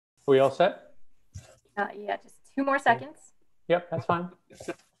Are we all set? Yeah, just 2 more seconds. Yep, that's fine.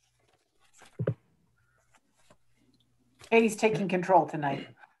 Katie's taking control tonight.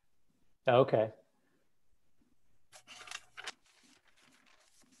 Okay.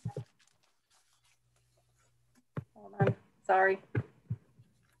 Hold on. Sorry.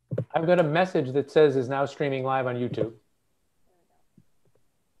 I've got a message that says is now streaming live on YouTube.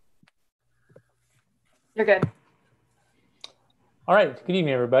 You're good. All right. Good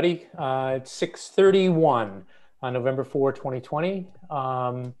evening, everybody. It's 6:31 on November 4, 2020.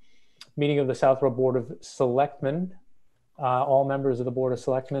 Meeting of the Southborough Board of Selectmen. All members of the Board of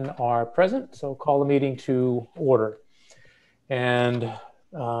Selectmen are present, so call the meeting to order. And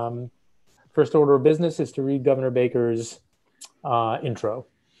first order of business is to read Governor Baker's intro.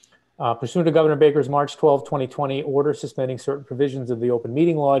 Pursuant to Governor Baker's March 12, 2020 order suspending certain provisions of the Open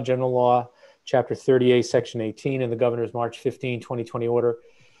Meeting Law, General Law, Chapter 38, Section 18, and the Governor's March 15, 2020 order,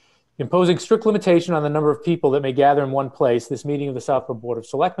 imposing strict limitation on the number of people that may gather in one place, this meeting of the Southborough Board of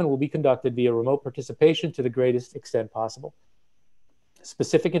Selectmen will be conducted via remote participation to the greatest extent possible.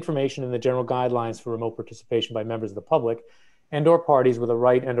 Specific information in the general guidelines for remote participation by members of the public and/or parties with a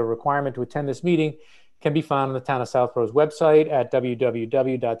right and a requirement to attend this meeting can be found on the Town of Southborough's website at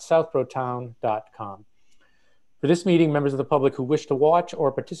www.southboroughtown.com. For this meeting, members of the public who wish to watch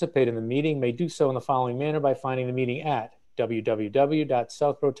or participate in the meeting may do so in the following manner by finding the meeting at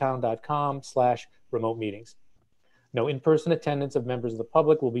www.southboroughtown.com/remote meetings. No in-person attendance of members of the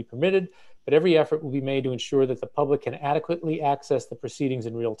public will be permitted, but every effort will be made to ensure that the public can adequately access the proceedings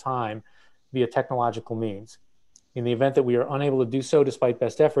in real time via technological means. In the event that we are unable to do so despite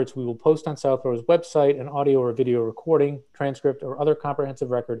best efforts, we will post on Southborough's website an audio or video recording, transcript, or other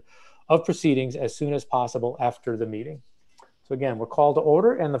comprehensive record of proceedings as soon as possible after the meeting. So again, we're called to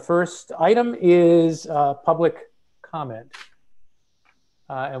order, and the first item is public comment.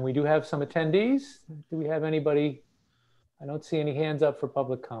 And we do have some attendees. Do we have anybody? I don't see any hands up for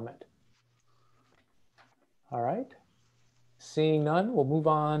public comment. All right. Seeing none, we'll move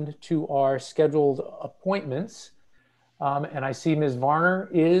on to our scheduled appointments. And I see Ms. Varner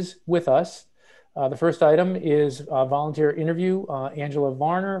is with us. The first item is a volunteer interview, Angela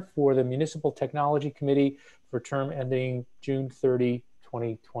Varner for the Municipal Technology Committee for term ending June 30,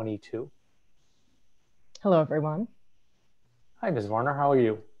 2022. Hello, everyone. Hi, Ms. Varner. How are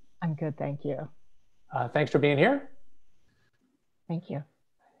you? I'm good, thank you. Thanks for being here. Thank you.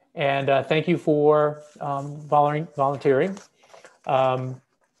 And thank you for volunteering. You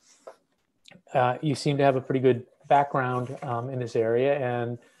seem to have a pretty good background in this area,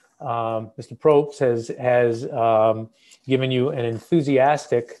 and Mr. Probst has given you an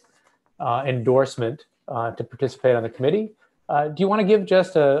enthusiastic endorsement to participate on the committee. Do you want to give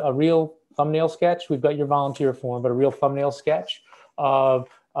just a real thumbnail sketch? We've got your volunteer form, but a real thumbnail sketch of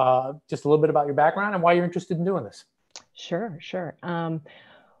just a little bit about your background and why you're interested in doing this. Sure.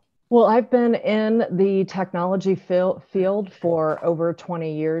 Well, I've been in the technology field for over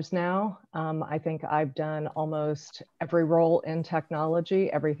 20 years now. I think I've done almost every role in technology,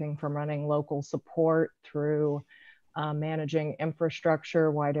 everything from running local support through managing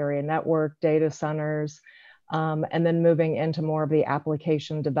infrastructure, wide area network, data centers, and then moving into more of the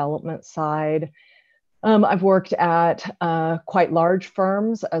application development side. I've worked at quite large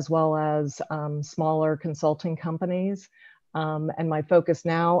firms as well as smaller consulting companies. And my focus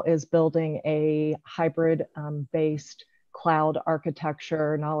now is building a hybrid based cloud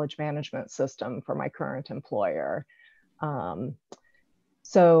architecture knowledge management system for my current employer.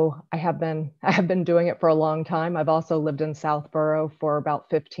 So I have been doing it for a long time. I've also lived in Southborough for about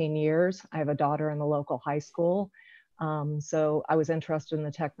 15 years. I have a daughter in the local high school. So I was interested in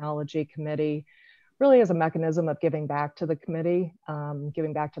the technology committee really as a mechanism of giving back to the committee,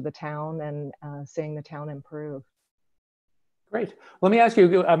 giving back to the town, and seeing the town improve. Great. Let me ask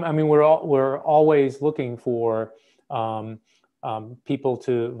you, I mean, we're always looking for people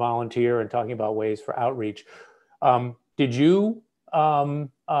to volunteer and talking about ways for outreach. Did you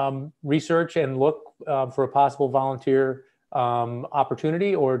research and look for a possible volunteer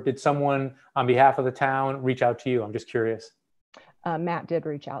opportunity, or did someone on behalf of the town reach out to you? I'm just curious. Matt did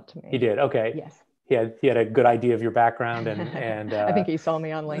reach out to me. He did, okay. Yes. He had a good idea of your background and I think he saw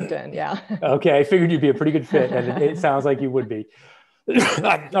me on LinkedIn, yeah. Okay, I figured you'd be a pretty good fit, and it sounds like you would be.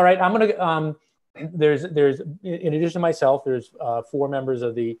 All right, I'm gonna, there's in addition to myself, there's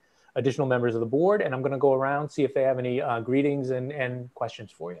additional members of the board, and I'm gonna go around, see if they have any greetings and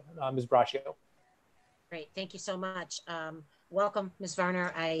questions for you. Ms. Braccio. Great, thank you so much. welcome, Ms.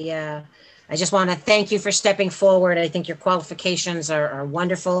 Varner. I just want to thank you for stepping forward. I think your qualifications are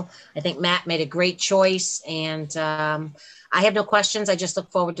wonderful. I think Matt made a great choice, and I have no questions. I just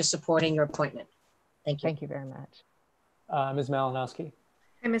look forward to supporting your appointment. Thank you. Thank you very much. Ms. Malinowski.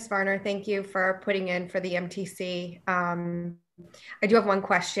 Hi, Ms. Varner. Thank you for putting in for the MTC. I do have one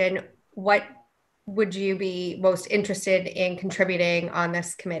question. What would you be most interested in contributing on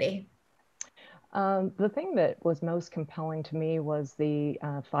this committee? The thing that was most compelling to me was the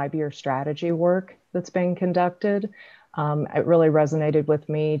 5-year strategy work that's being conducted. It really resonated with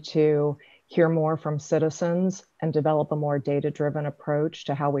me to hear more from citizens and develop a more data-driven approach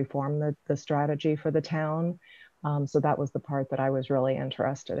to how we form the strategy for the town. So that was the part that I was really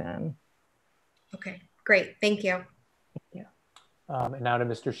interested in. Okay, great. Thank you. Thank you. And now to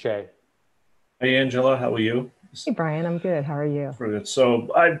Mr. Shea. Hey, Angela, how are you? Hey, Brian, I'm good. How are you? Brilliant.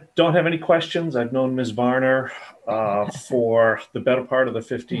 So I don't have any questions. I've known Ms. Varner for the better part of the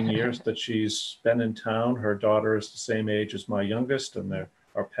 15 years that she's been in town. Her daughter is the same age as my youngest, and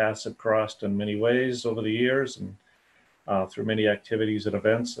our paths have crossed in many ways over the years and through many activities and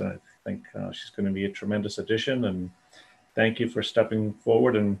events. And I think she's going to be a tremendous addition. And thank you for stepping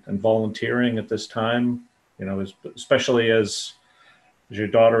forward and volunteering at this time, you know, especially as your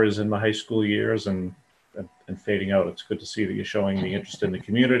daughter is in the high school years and fading out. It's good to see that you're showing the interest in the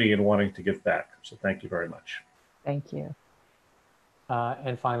community and wanting to give back. So thank you very much. Thank you.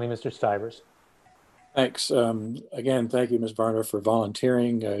 And finally, Mr. Stivers. Thanks. Again, thank you, Ms. Varner, for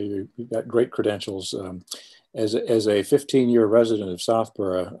volunteering. You've got great credentials. As a 15-year resident of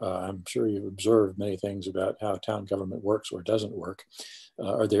Southborough, I'm sure you've observed many things about how town government works or doesn't work.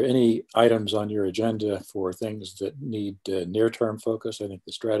 Are there any items on your agenda for things that need near-term focus? I think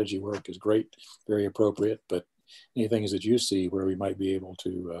the strategy work is great, very appropriate, but any things that you see where we might be able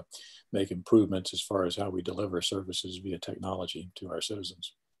to make improvements as far as how we deliver services via technology to our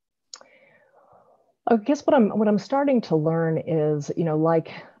citizens? I guess what I'm starting to learn is, you know,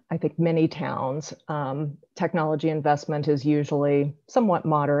 like I think many towns, technology investment is usually somewhat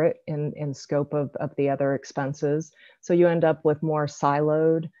moderate in scope of the other expenses. So you end up with more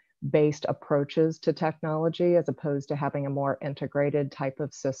siloed based approaches to technology as opposed to having a more integrated type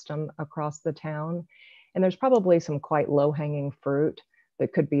of system across the town. And there's probably some quite low-hanging fruit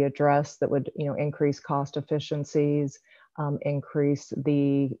that could be addressed that would, you know, increase cost efficiencies, increase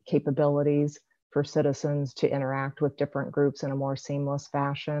the capabilities for citizens to interact with different groups in a more seamless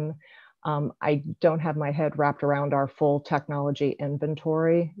fashion. I don't have my head wrapped around our full technology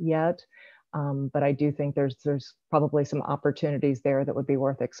inventory yet, but I do think there's probably some opportunities there that would be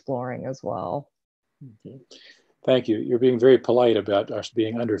worth exploring as well. Okay. Thank you. You're being very polite about us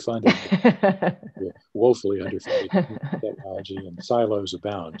being underfunded. We're woefully underfunded in technology, and silos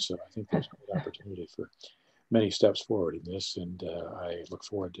abound. So I think there's a great opportunity for many steps forward in this, and I look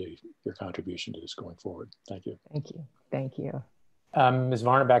forward to your contribution to this going forward. Thank you. Thank you. Thank you. Ms.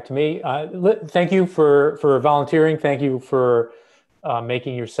 Varner, back to me. Thank you for volunteering. Thank you for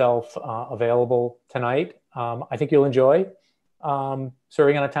making yourself available tonight. I think you'll enjoy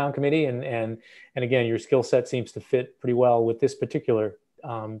serving on a town committee, and again, your skill set seems to fit pretty well with this particular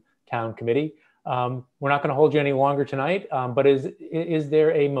town committee. We're not going to hold you any longer tonight, but is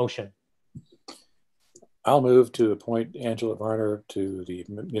there a motion? I'll move to appoint Angela Varner to the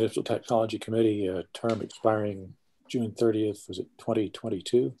Municipal Technology Committee, a term expiring June 30th, was it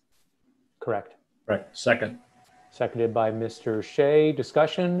 2022? Correct. Right. Second. Seconded by Mr. Shea.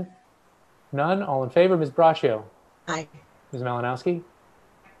 Discussion? None. All in favor? Ms. Braccio? Aye. Ms. Malinowski?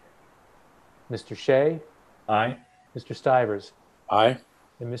 Mr. Shea? Aye. Mr. Stivers? Aye.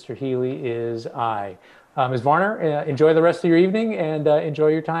 And Mr. Healy is aye. Ms. Varner, enjoy the rest of your evening and enjoy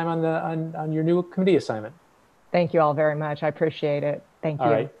your time on your new committee assignment. Thank you all very much. I appreciate it. Thank you.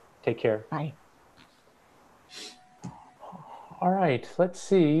 All right. Take care. Bye. All right. Let's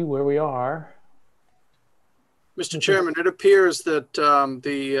see where we are. Mr. Chairman, it appears that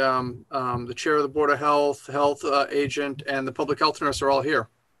the chair of the Board of Health, agent, and the public health nurse are all here.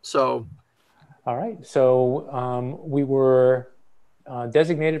 So, all right. So we were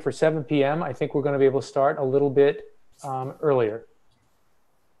designated for 7 p.m. I think we're going to be able to start a little bit earlier.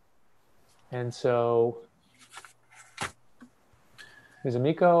 And so Ms.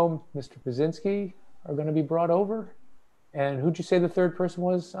 Amico, Mr. Brzezinski are going to be brought over. And who'd you say the third person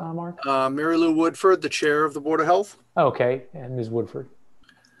was, Mark? Mary Lou Woodford, the chair of the Board of Health. Okay, and Ms. Woodford.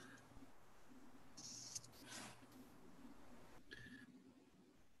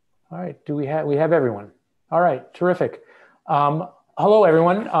 All right, we have everyone. All right, terrific. Hello,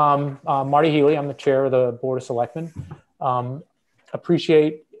 everyone. Marty Healy, I'm the chair of the Board of Selectmen.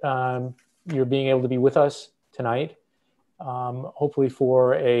 Appreciate your being able to be with us tonight. hopefully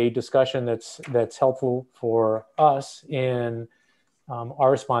for a discussion that's helpful for us in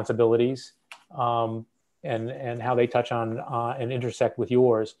our responsibilities and how they touch on and intersect with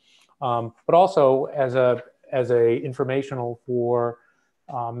yours, but also as a informational for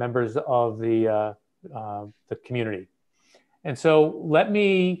members of the community. And so let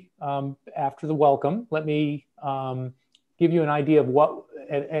me, after the welcome, let me give you an idea of what,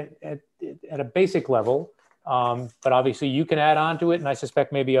 at a basic level, but obviously you can add on to it, and I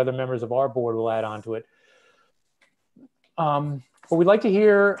suspect maybe other members of our board will add on to it. But we'd like to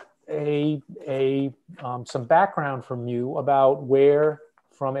hear some background from you about where,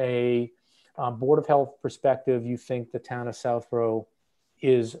 from a Board of Health perspective, you think the town of Southborough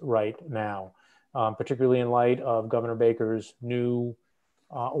is right now, particularly in light of Governor Baker's new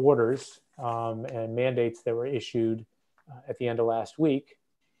orders and mandates that were issued at the end of last week.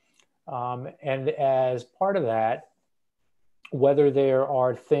 And as part of that, whether there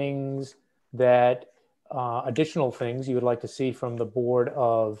are things that, additional things you would like to see from the Board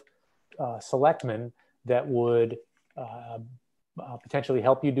of Selectmen that would potentially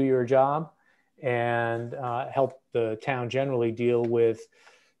help you do your job and help the town generally deal with,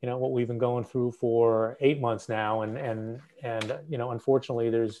 what we've been going through for 8 months now, and unfortunately,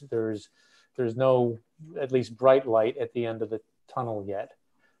 there's no, at least, bright light at the end of the tunnel yet.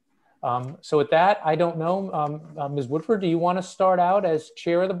 So with that, I don't know, Ms. Woodford, do you want to start out as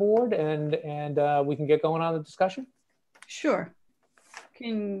chair of the board, and we can get going on the discussion? Sure.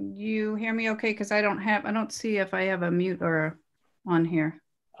 Can you hear me okay? Because I don't see if I have a mute or on here.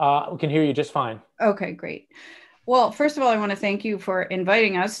 We can hear you just fine. Okay, great. Well, first of all, I want to thank you for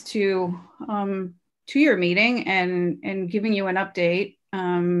inviting us to your meeting and giving you an update.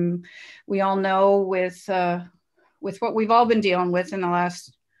 We all know with what we've all been dealing with in the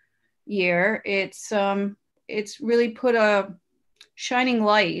last year, it's really put a shining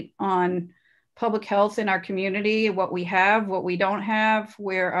light on public health in our community, what we have, what we don't have,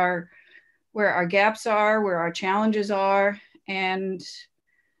 where our gaps are, where our challenges are, and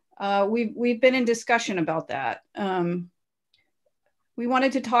we've been in discussion about that. We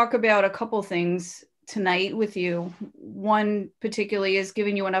wanted to talk about a couple things tonight with you. One particularly is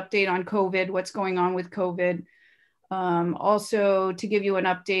giving you an update on COVID, what's going on with COVID. Also to give you an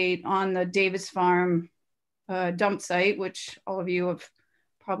update on the Davis Farm dump site, which all of you have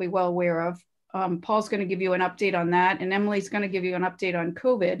probably well aware of. Paul's going to give you an update on that, and Emily's going to give you an update on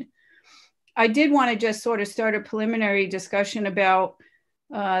COVID. I did want to just sort of start a preliminary discussion about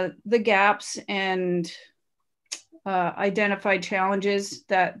the gaps and identified challenges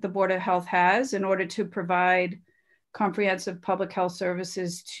that the Board of Health has in order to provide comprehensive public health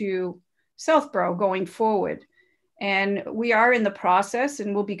services to Southborough going forward. And we are in the process,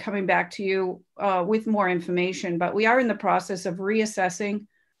 and we'll be coming back to you with more information, but we are in the process of reassessing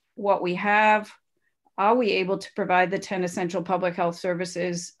what we have. Are we able to provide the 10 essential public health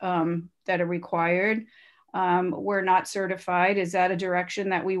services that are required? We're not certified. Is that a direction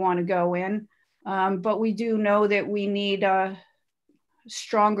that we want to go in? But we do know that we need a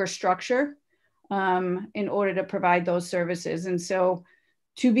stronger structure in order to provide those services. And so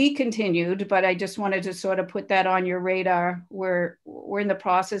to be continued, but I just wanted to sort of put that on your radar. We're in the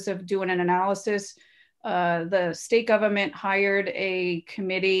process of doing an analysis. The state government hired a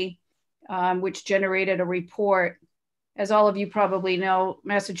committee which generated a report. As all of you probably know,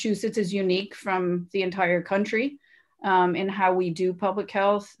 Massachusetts is unique from the entire country in how we do public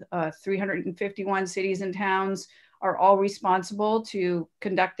health. 351 cities and towns are all responsible to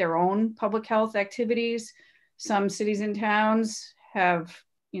conduct their own public health activities. Some cities and towns have,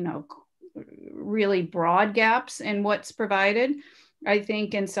 really broad gaps in what's provided. I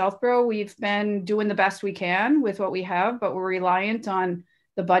think in Southborough, we've been doing the best we can with what we have, but we're reliant on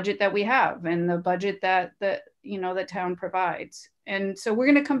the budget that we have and the budget that the town provides. And so we're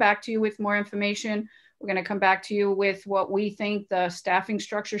going to come back to you with more information. We're going to come back to you with what we think the staffing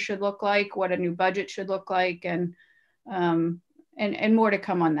structure should look like, what a new budget should look like, and more to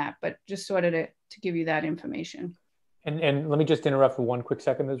come on that, but just sort of to give you that information. And let me just interrupt for one quick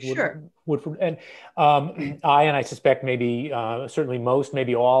second, Ms. Sure. Woodford. And I suspect maybe, certainly most,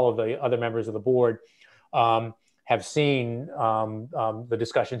 maybe all of the other members of the board have seen the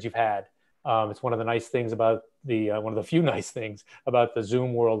discussions you've had. It's one of the nice things about one of the few nice things about the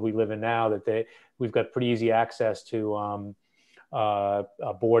Zoom world we live in now, that we've got pretty easy access to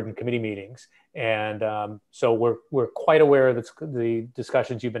board and committee meetings. And so we're quite aware of the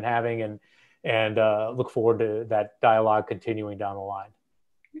discussions you've been having, and look forward to that dialogue continuing down the line.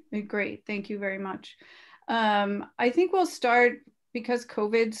 Great, thank you very much. I think we'll start, because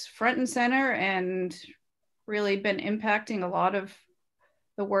COVID's front and center, and really been impacting a lot of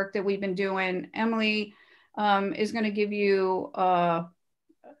the work that we've been doing. Emily is going to give you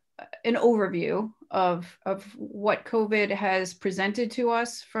an overview of what COVID has presented to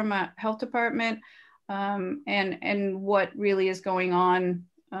us from a health department, and what really is going on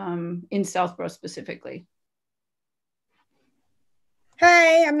in Southborough specifically.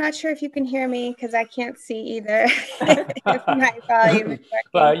 Hi, I'm not sure if you can hear me because I can't see either if my volume is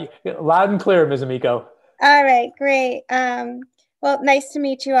working. Loud and clear, Ms. Amico. All right, great. Well, nice to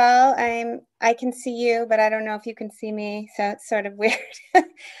meet you all. I can see you, but I don't know if you can see me, so it's sort of weird.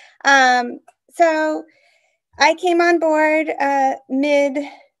 So I came on board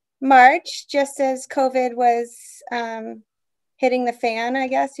mid-March, just as COVID was hitting the fan, I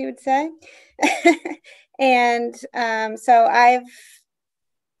guess you would say. And so I've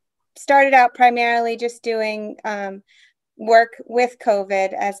started out primarily just doing work with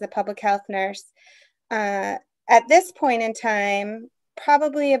COVID as the public health nurse. At this point in time,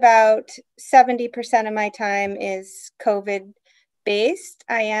 probably about 70% of my time is COVID based.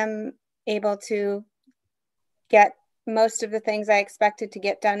 I am able to get most of the things I expected to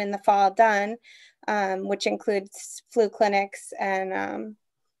get done in the fall done, which includes flu clinics and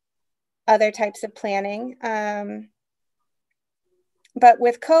other types of planning. But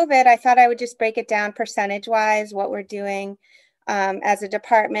with COVID, I thought I would just break it down percentage-wise, what we're doing as a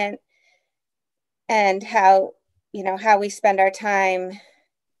department, and how we spend our time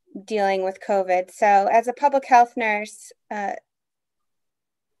dealing with COVID. So as a public health nurse, as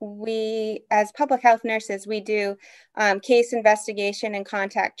public health nurses, we do case investigation and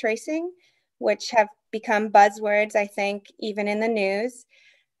contact tracing, which have become buzzwords, I think, even in the news.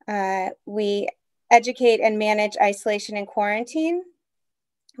 We educate and manage isolation and quarantine,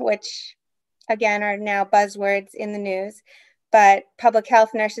 which again are now buzzwords in the news, but public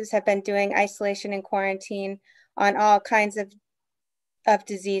health nurses have been doing isolation and quarantine on all kinds of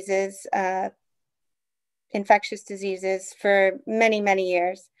diseases, infectious diseases, for many, many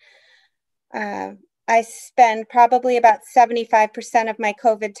years. I spend probably about 75% of my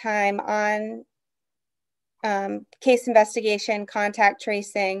COVID time on case investigation, contact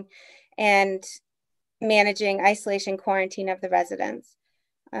tracing, and managing isolation quarantine of the residents.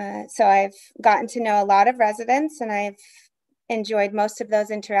 So I've gotten to know a lot of residents, and I've enjoyed most of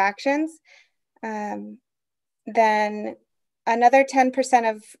those interactions. Then another 10%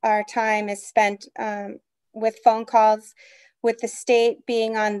 of our time is spent with phone calls with the state,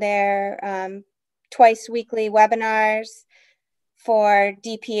 being on their twice weekly webinars for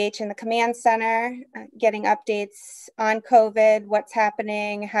DPH in the command center, getting updates on COVID, what's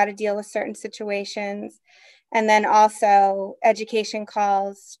happening, how to deal with certain situations, and then also education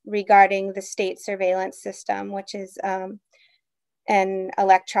calls regarding the state surveillance system, which is an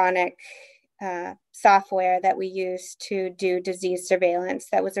electronic software that we use to do disease surveillance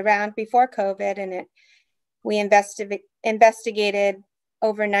that was around before COVID, and we investigated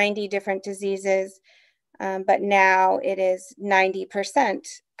over 90 different diseases, but now it is 90%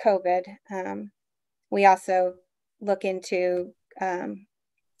 COVID. We also look into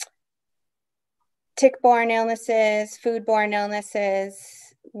tick-borne illnesses, foodborne illnesses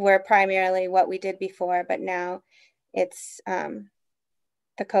were primarily what we did before, but now it's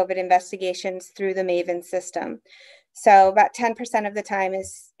the COVID investigations through the MAVEN system. So about 10% of the time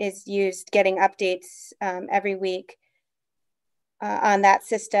is used getting updates every week on that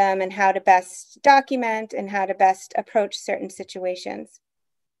system and how to best document and how to best approach certain situations.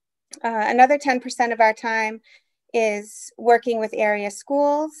 Another 10% of our time is working with area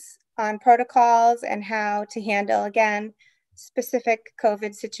schools on protocols and how to handle, again, specific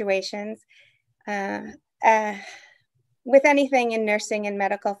COVID situations. With anything in nursing and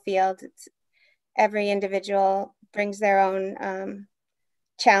medical field, every individual brings their own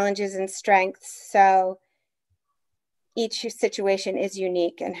challenges and strengths. So each situation is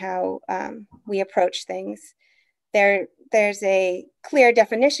unique in how we approach things. There's a clear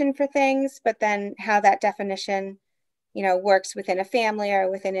definition for things, but then how that definition works within a family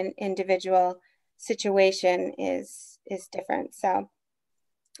or within an individual situation is different. So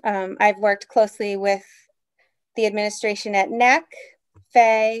I've worked closely with the administration at NEC,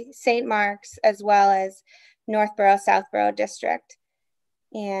 Fay, St. Mark's, as well as Northborough, Southborough District.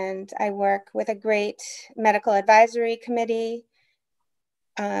 And I work with a great medical advisory committee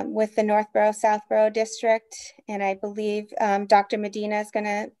with the Northborough, Southborough District. And I believe Dr. Medina is going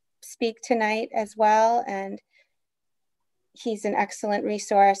to speak tonight as well. And he's an excellent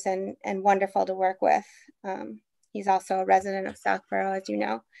resource and wonderful to work with. He's also a resident of Southborough, as you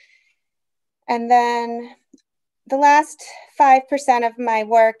know. And then the last 5% of my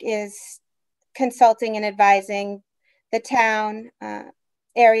work is consulting and advising the town,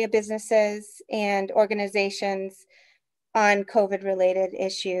 area businesses and organizations on COVID-related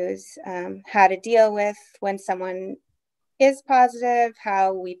issues, how to deal with when someone is positive,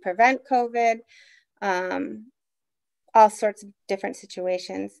 how we prevent COVID, all sorts of different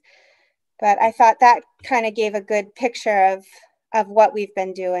situations. But I thought that kind of gave a good picture of what we've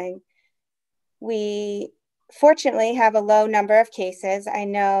been doing. We fortunately have a low number of cases. I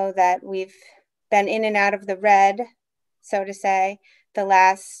know that we've been in and out of the red, so to say, the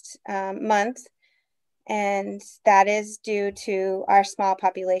last month. And that is due to our small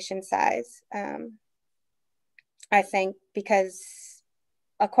population size. I think because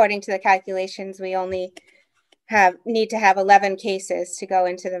according to the calculations, we only need to have 11 cases to go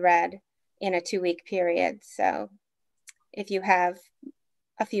into the red in a 2-week period. So if you have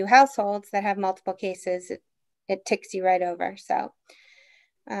a few households that have multiple cases, it ticks you right over. So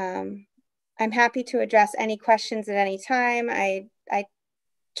I'm happy to address any questions at any time. I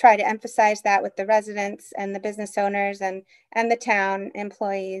try to emphasize that with the residents and the business owners and the town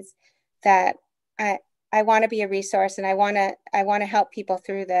employees, that I want to be a resource and I want to help people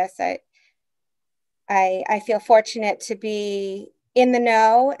through this. I feel fortunate to be in the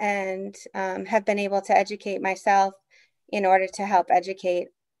know and have been able to educate myself in order to help educate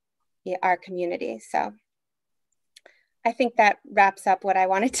our community. So I think that wraps up what I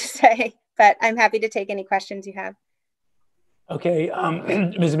wanted to say, but I'm happy to take any questions you have. Okay,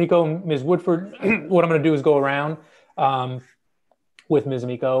 Ms. Amico, Ms. Woodford, what I'm going to do is go around with Ms.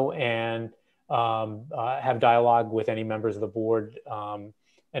 Amico and have dialogue with any members of the board.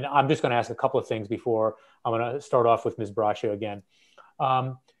 And I'm just going to ask a couple of things before I'm going to start off with Ms. Braccio again.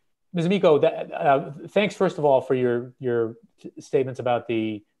 Ms. Amico, thanks first of all for your statements about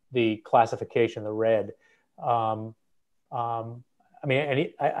the classification, the red. I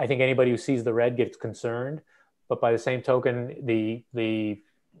mean, I think anybody who sees the red gets concerned. But by the same token, the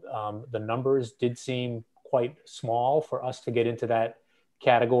numbers did seem quite small for us to get into that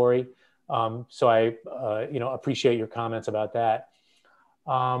category. So I appreciate your comments about that.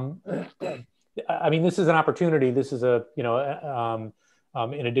 I mean, this is an opportunity. This is in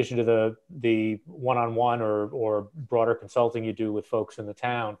addition to the one-on-one or broader consulting you do with folks in the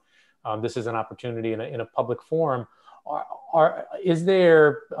town, this is an opportunity in a public forum. Is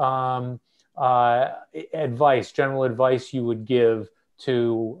there general advice you would give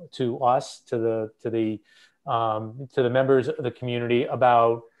to us, to the members of the community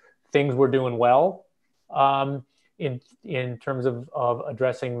about things we're doing well in terms of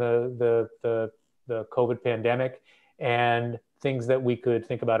addressing the COVID pandemic, and things that we could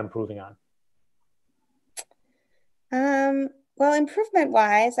think about improving on? Well, improvement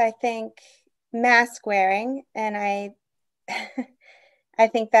wise, I think mask wearing, and I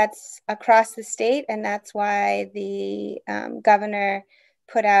think that's across the state, and that's why the governor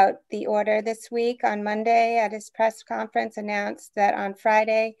put out the order this week on Monday at his press conference, announced that on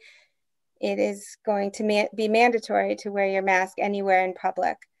Friday it is going to be mandatory to wear your mask anywhere in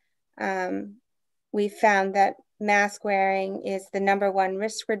public. We found that mask wearing is the #1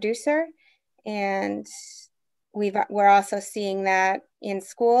 risk reducer, and we're also seeing that in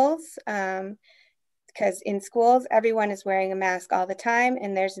schools. Because in schools, everyone is wearing a mask all the time,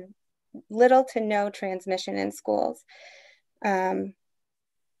 and there's little to no transmission in schools, and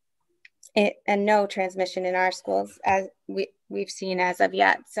no transmission in our schools as we've seen as of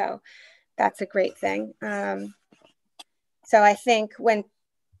yet. So that's a great thing. So I think when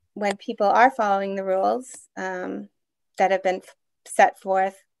people are following the rules that have been set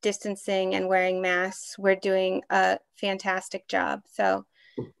forth, distancing and wearing masks, we're doing a fantastic job. So.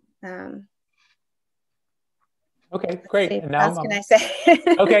 Okay, great. And now, what else can I say?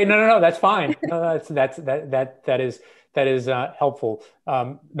 Okay, no, that's fine. No, that is helpful.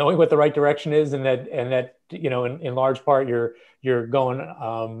 Knowing what the right direction is, and that in large part you're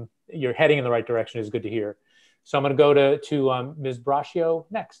going you're heading in the right direction is good to hear. So I'm going to go to Ms. Braccio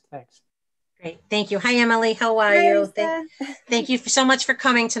next. Thanks. Great, thank you. Hi, Emily. How are you? Thank you so much for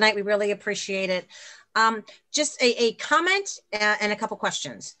coming tonight. We really appreciate it. Just a comment and a couple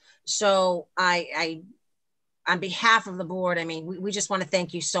questions. So I on behalf of the board, I mean, we just want to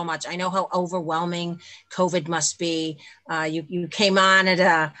thank you so much. I know how overwhelming COVID must be. You came on at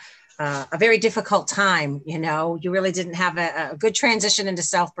a very difficult time. You really didn't have a good transition into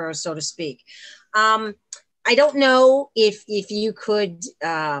Southborough, so to speak. I don't know if you could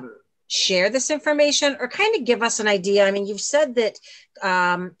share this information or kind of give us an idea. I mean, you've said that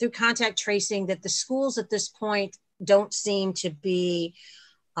through contact tracing that the schools at this point don't seem to be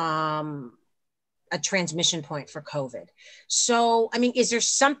a transmission point for COVID. So, I mean, is there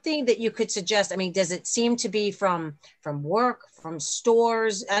something that you could suggest? I mean, does it seem to be from work, from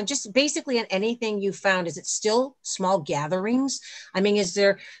stores, just basically in anything you found? Is it still small gatherings? I mean, is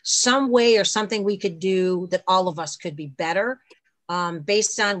there some way or something we could do that all of us could be better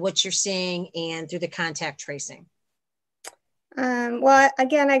based on what you're seeing and through the contact tracing? Well,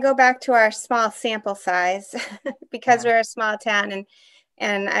 again, I go back to our small sample size because we're a small town,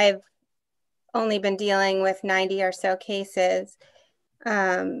 and I've only been dealing with 90 or so cases.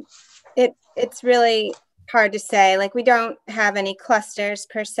 It's really hard to say. Like, we don't have any clusters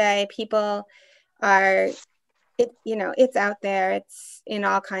per se. People are, it's out there. It's in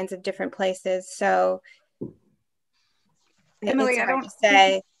all kinds of different places. So Emily, it's hard to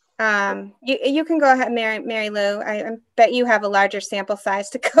say. You can go ahead, Mary Lou. I bet you have a larger sample size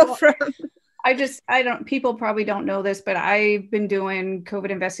to go from. People probably don't know this, but I've been doing COVID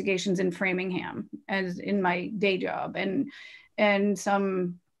investigations in Framingham as in my day job. And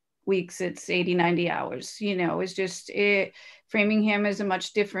some weeks it's 80, 90 hours, it's just Framingham is a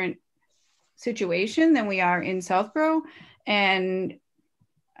much different situation than we are in Southborough. And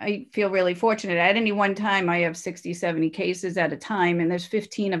I feel really fortunate. At any one time, I have 60, 70 cases at a time, and there's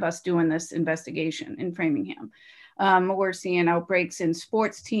 15 of us doing this investigation in Framingham. We're seeing outbreaks in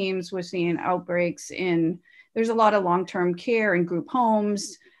sports teams. We're seeing outbreaks there's a lot of long-term care and group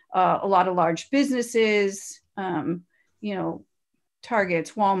homes, a lot of large businesses,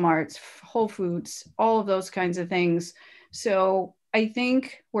 Targets, Walmarts, Whole Foods, all of those kinds of things. So I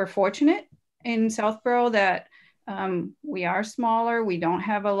think we're fortunate in Southborough that we are smaller. We don't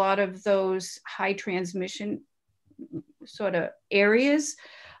have a lot of those high transmission sort of areas.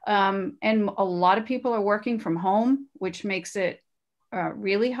 And a lot of people are working from home, which makes it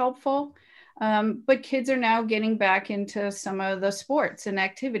really helpful. But kids are now getting back into some of the sports and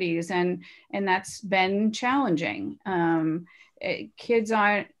activities, and that's been challenging. Kids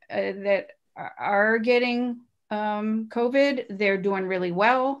that are getting COVID, they're doing really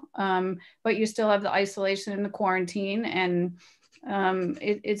well, but you still have the isolation and the quarantine, and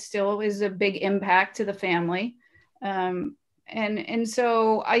it still is a big impact to the family. And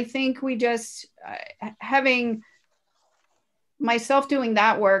so I think we just having myself doing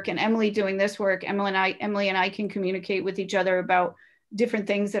that work and Emily doing this work, Emily and I can communicate with each other about different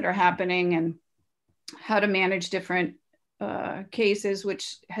things that are happening and how to manage different cases,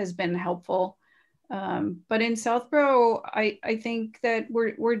 which has been helpful. But in Southborough, I think that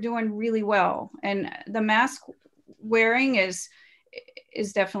we're doing really well, and the mask wearing is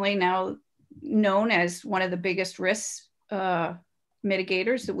definitely now known as one of the biggest risks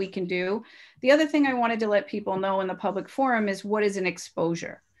mitigators that we can do. The other thing I wanted to let people know in the public forum is, what is an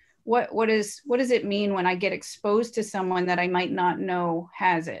exposure? What does it mean when I get exposed to someone that I might not know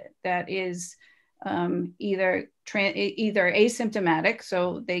has it, that is either asymptomatic,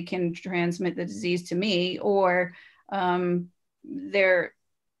 so they can transmit the disease to me, or they're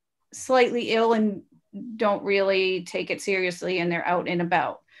slightly ill and don't really take it seriously and they're out and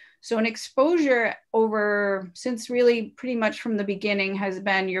about. So an exposure since really pretty much from the beginning has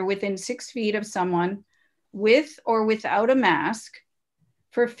been, you're within 6 feet of someone with or without a mask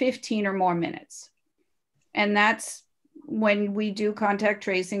for 15 or more minutes. And that's when we do contact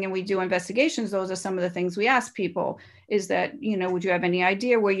tracing and we do investigations. Those are some of the things we ask people, is that, would you have any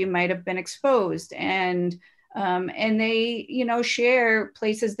idea where you might have been exposed? And they, share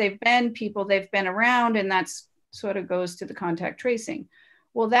places they've been, people they've been around, and that's sort of goes to the contact tracing.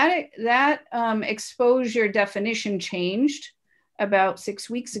 Well, that exposure definition changed about 6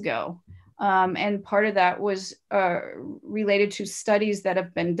 weeks ago. And part of that was related to studies that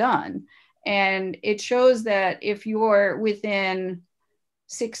have been done. And it shows that if you're within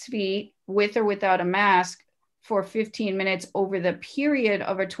 6 feet with or without a mask for 15 minutes over the period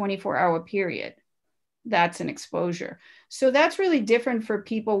of a 24-hour period, that's an exposure. So that's really different for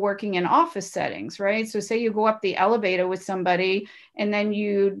people working in office settings, right? So say you go up the elevator with somebody and then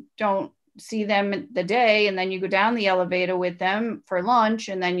you don't see them the day, and then you go down the elevator with them for lunch,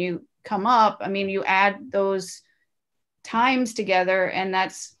 and then you come up. I mean, you add those times together, and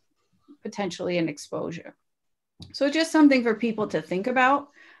that's potentially an exposure. So just something for people to think about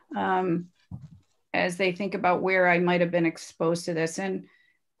as they think about where I might have been exposed to this. And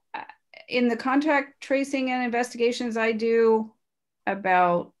in the contact tracing and investigations I do,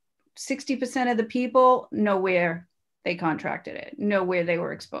 about 60% of the people know where they contracted it, know where they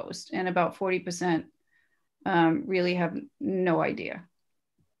were exposed, and about 40% really have no idea.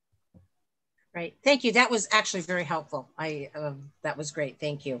 Right. Thank you. That was actually very helpful. That was great.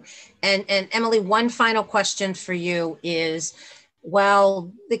 Thank you. And Emily, one final question for you is,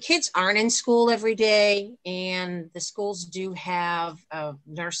 Well, the kids aren't in school every day, and the schools do have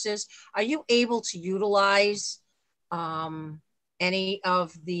nurses. Are you able to utilize any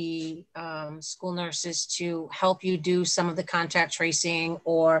of the school nurses to help you do some of the contact tracing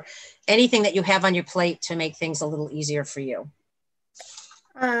or anything that you have on your plate to make things a little easier for you?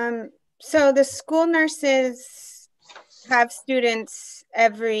 So the school nurses have students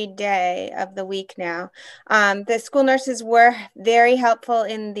every day of the week now. The school nurses were very helpful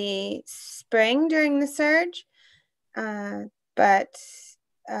in the spring during the surge, but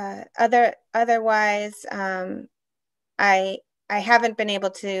otherwise, I haven't been able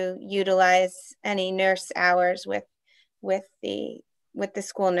to utilize any nurse hours with the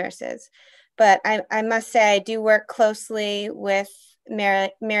school nurses. But I must say I do work closely with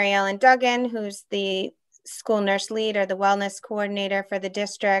Mary Ellen Duggan, who's the school nurse lead or the wellness coordinator for the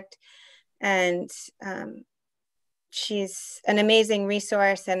district. And she's an amazing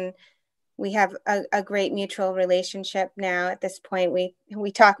resource, and we have a great mutual relationship now at this point.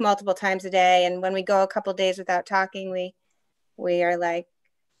 We talk multiple times a day, and when we go a couple days without talking, we are like,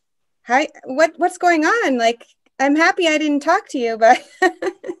 hi, what's going on? Like, I'm happy I didn't talk to you, but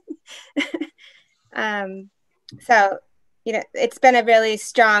so, you know, it's been a really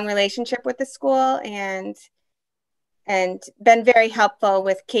strong relationship with the school, and been very helpful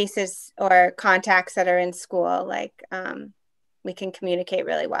with cases or contacts that are in school. Like, we can communicate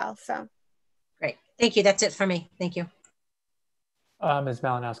really well. So Great. Thank you. That's it for me. Thank you. Ms.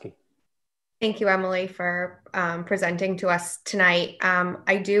 Malinowski. Thank you, Emily, for presenting to us tonight.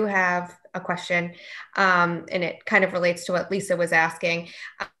 I do have a question, and it kind of relates to what Lisa was asking.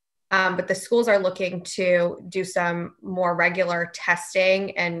 But the schools are looking to do some more regular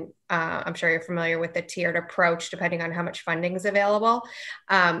testing, and I'm sure you're familiar with the tiered approach depending on how much funding is available.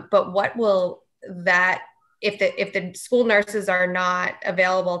 But what will that, if the school nurses are not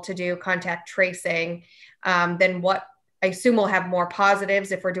available to do contact tracing, then what, I assume we'll have more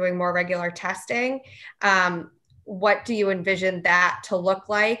positives if we're doing more regular testing. What do you envision that to look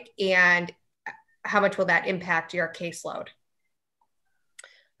like, and how much will that impact your caseload?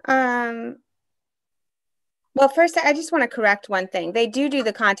 Well, first, I just want to correct one thing. They do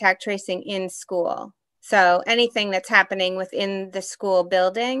the contact tracing in school. So anything that's happening within the school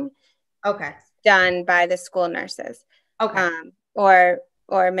building, okay, done by the school nurses, okay, or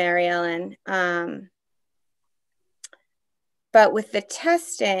Mary Ellen. But with the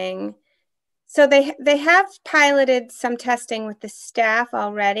testing, so they have piloted some testing with the staff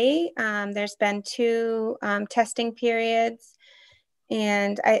already. There's been 2 testing periods,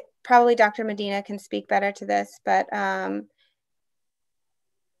 and probably Dr. Medina can speak better to this, but I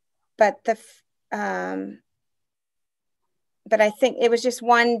think it was just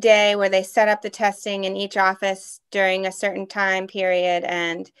one day where they set up the testing in each office during a certain time period,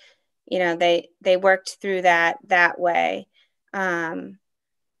 and you know, they worked through that way.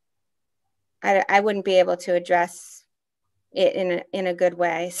 I wouldn't be able to address it in a good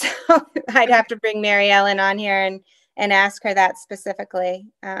way, so I'd have to bring Mary Ellen on here and ask her that specifically.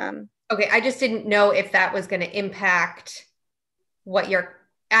 Okay, I just didn't know if that was going to impact what you're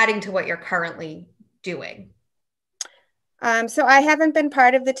adding to what you're currently doing. So I haven't been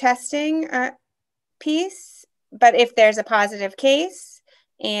part of the testing piece, but if there's a positive case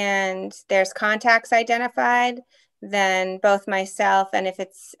and there's contacts identified, then both myself, and if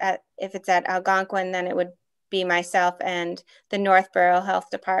it's at Algonquin, then it would be myself and the Northborough Health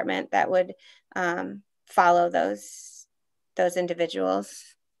Department that would follow those individuals.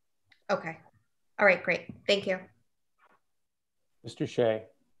 Okay. All right, great. Thank you. Mr. Shea.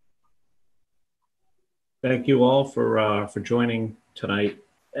 Thank you all for joining tonight.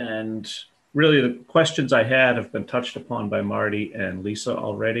 And really the questions I had have been touched upon by Marty and Lisa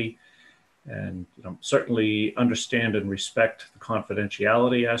already. And certainly understand and respect the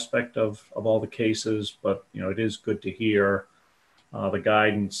confidentiality aspect of all the cases, but it is good to hear the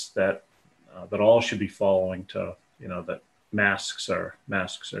guidance that all should be following to, that masks are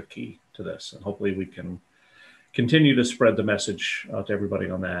key to this. And hopefully we can continue to spread the message to everybody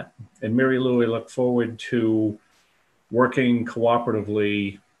on that. And Mary Lou, I look forward to working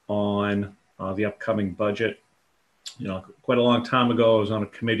cooperatively on the upcoming budget. Quite a long time ago, I was on a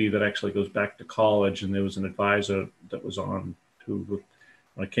committee that actually goes back to college, and there was an advisor that was on who,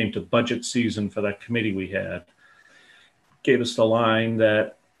 when it came to budget season for that committee we had, gave us the line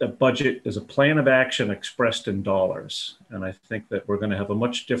that a budget is a plan of action expressed in dollars. And I think that we're going to have a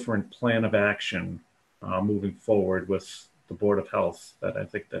much different plan of action moving forward with the Board of Health, that I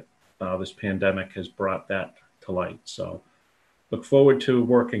think that this pandemic has brought that to light. So look forward to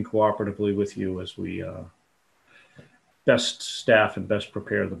working cooperatively with you as we best staff and best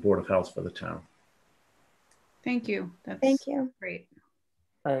prepare the Board of Health for the town. Thank you. That's Thank you. great.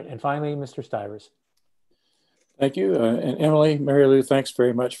 All right, and finally, Mr. Stivers. Thank you. And Emily, Mary Lou, thanks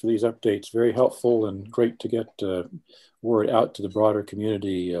very much for these updates. Very helpful and great to get word out to the broader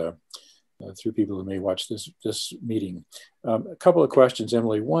community through people who may watch this meeting. A couple of questions,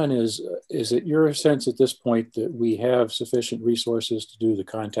 Emily. One is it your sense at this point that we have sufficient resources to do the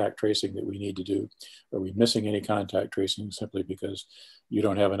contact tracing that we need to do? Are we missing any contact tracing simply because you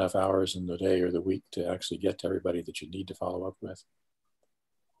don't have enough hours in the day or the week to actually get to everybody that you need to follow up with?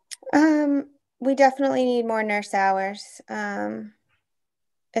 We definitely need more nurse hours,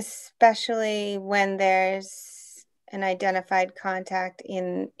 especially when there's an identified contact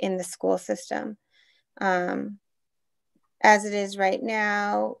in the school system. As it is right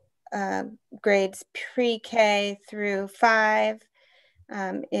now, grades pre-K through 5,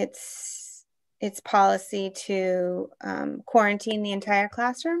 it's policy to quarantine the entire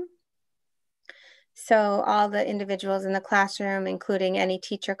classroom. So all the individuals in the classroom, including any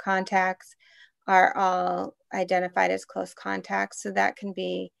teacher contacts, are all identified as close contacts. So that can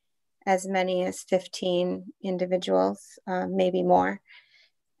be as many as 15 individuals, maybe more.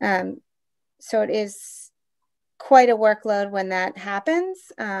 So it is quite a workload when that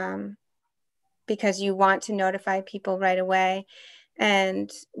happens, because you want to notify people right away.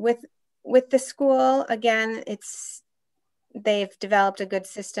 And with the school, again, they've developed a good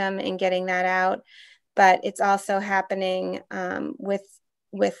system in getting that out, but it's also happening with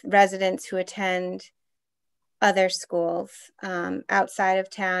residents who attend other schools outside of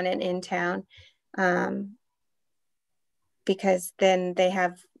town and in town, because then they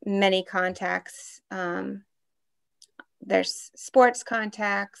have many contacts. There's sports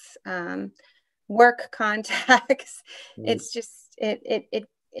contacts, work contacts. It's just,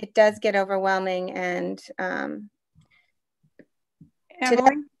 it does get overwhelming. And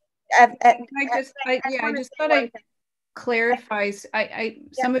Emily, I just thought I'd clarify.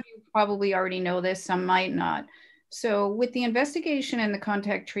 Some of you probably already know this, some might not. So with the investigation and the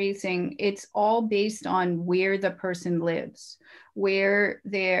contact tracing, it's all based on where the person lives, where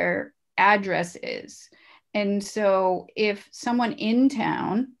their address is. And so if someone in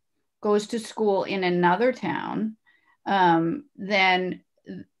town goes to school in another town, then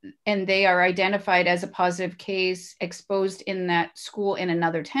and they are identified as a positive case exposed in that school in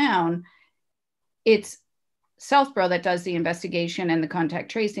another town, it's Southborough that does the investigation and the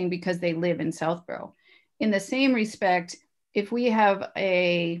contact tracing because they live in Southborough. In the same respect, if we have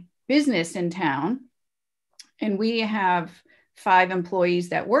a business in town and we have 5 employees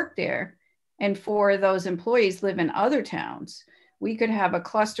that work there, and 4 of those employees live in other towns, we could have a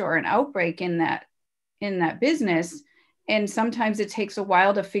cluster or an outbreak in that business. And sometimes it takes a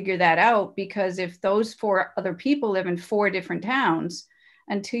while to figure that out, because if those 4 other people live in 4 different towns,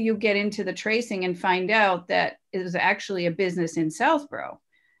 until you get into the tracing and find out that it was actually a business in Southborough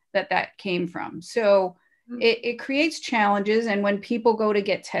that came from. So it creates challenges. And when people go to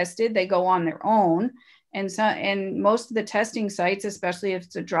get tested, they go on their own. And most of the testing sites, especially if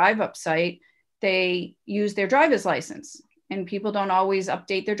it's a drive-up site, they use their driver's license. And people don't always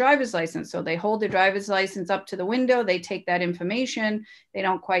update their driver's license. So they hold their driver's license up to the window, they take that information, they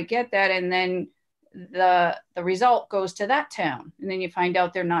don't quite get that. And then the result goes to that town. And then you find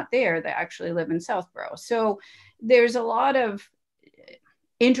out they're not there, they actually live in Southborough. So there's a lot of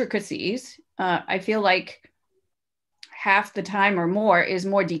intricacies. I feel like half the time or more is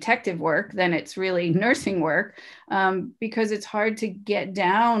more detective work than it's really nursing work, because it's hard to get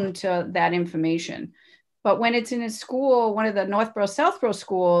down to that information. But when it's in a school, one of the Northborough, Southborough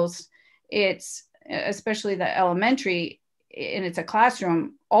schools, it's especially the elementary, and it's a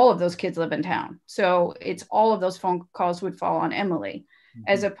classroom, all of those kids live in town. So it's all of those phone calls would fall on Emily,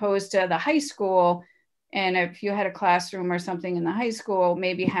 as opposed to the high school. And if you had a classroom or something in the high school,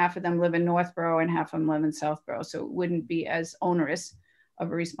 maybe half of them live in Northborough and half of them live in Southborough. So it wouldn't be as onerous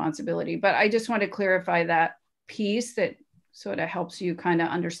of a responsibility. But I just want to clarify that piece that sort of helps you kind of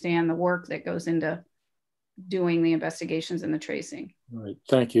understand the work that goes into doing the investigations and the tracing. All right,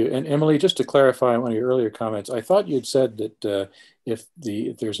 thank you. And Emily, just to clarify one of your earlier comments, I thought you'd said that if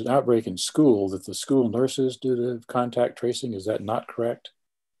there's an outbreak in school, that the school nurses do the contact tracing. Is that not correct?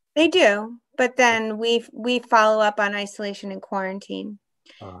 They do, but then we follow up on isolation and quarantine.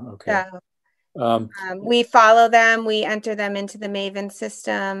 Okay. So, we follow them, we enter them into the Maven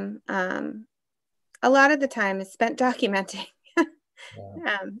system. A lot of the time is spent documenting.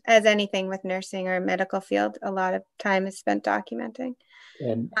 As anything with nursing or medical field, a lot of time is spent documenting.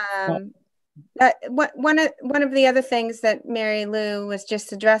 And one of the other things that Mary Lou was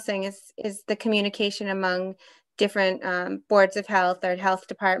just addressing is the communication among different boards of health or health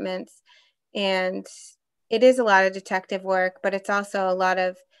departments. And it is a lot of detective work, but it's also a lot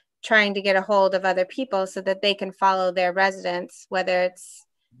of trying to get a hold of other people so that they can follow their residents, whether it's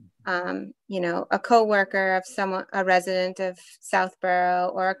a coworker of someone, a resident of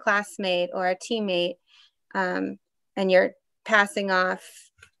Southborough, or a classmate or a teammate, and you're passing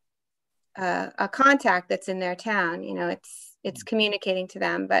off a contact that's in their town. It's communicating to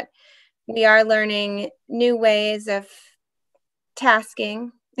them. But we are learning new ways of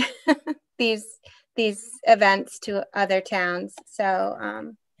tasking these events to other towns.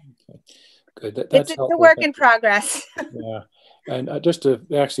 So okay. Good. It's a work in progress. Yeah. And just to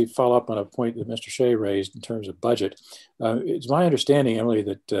actually follow up on a point that Mr. Shea raised in terms of budget, it's my understanding, Emily,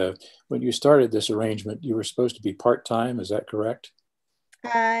 that when you started this arrangement, you were supposed to be part-time. Is that correct?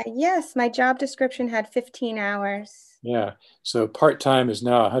 Yes, my job description had 15 hours. Yeah. So part-time is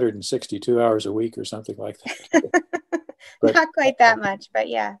now 162 hours a week or something like that. But, not quite that much, but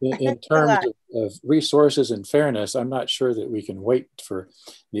yeah. In terms of resources and fairness, I'm not sure that we can wait for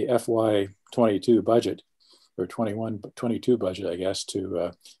the FY22 budget or 21-22 budget, I guess,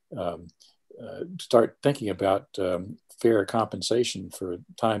 to start thinking about fair compensation for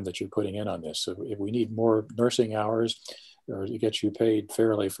time that you're putting in on this. So if we need more nursing hours or to get you paid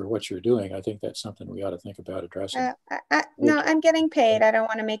fairly for what you're doing, I think that's something we ought to think about addressing. No, I'm getting paid. I don't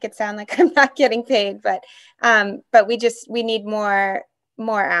want to make it sound like I'm not getting paid, but we need more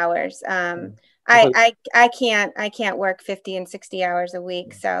hours. I can't work 50 and 60 hours a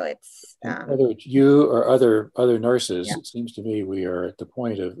week. So it's whether it's you or other nurses, yeah. It seems to me we are at the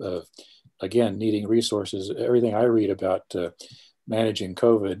point of again needing resources. Everything I read about managing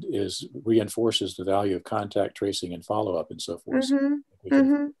COVID reinforces the value of contact tracing and follow-up and so forth.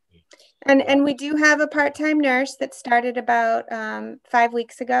 And we do have a part-time nurse that started about 5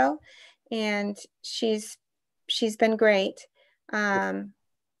 weeks ago, and she's been great. But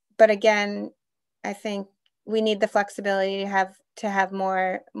again, I think we need the flexibility to have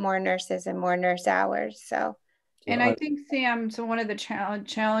more nurses and more nurse hours. So. And I think, Sam, so one of the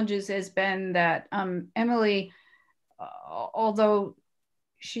challenges has been that Emily, although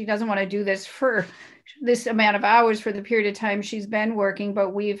she doesn't want to do this for this amount of hours for the period of time she's been working, but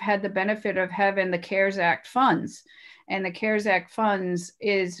we've had the benefit of having the CARES Act funds. And the CARES Act funds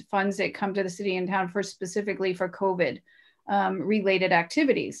is funds that come to the city and town specifically for COVID related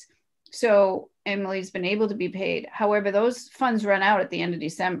activities. So Emily's been able to be paid. However, those funds run out at the end of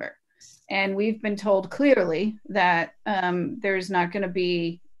December. And we've been told clearly that there's not going to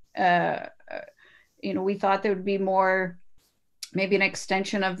be, we thought there would be more, maybe an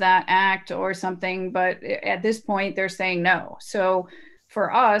extension of that act or something, but at this point they're saying no. So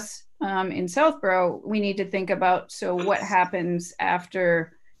for us in Southborough, we need to think about, so what happens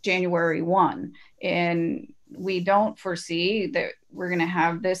after January 1? And we don't foresee that we're going to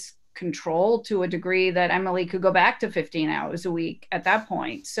have this control to a degree that Emily could go back to 15 hours a week at that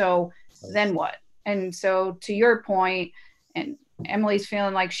point. So then what? And so to your point, and Emily's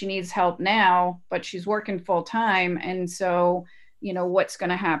feeling like she needs help now, but she's working full time. And so, what's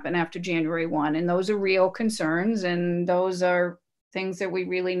going to happen after January 1? And those are real concerns. And those are things that we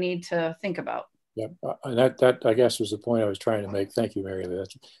really need to think about. Yeah, and that I guess was the point I was trying to make. Thank you, Mary.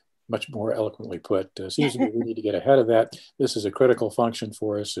 That's much more eloquently put. Seems to me we need to get ahead of that. This is a critical function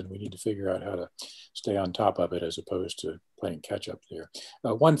for us, and we need to figure out how to stay on top of it as opposed to playing catch up there.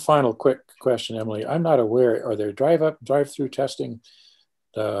 One final quick question, Emily. I'm not aware, are there drive-through testing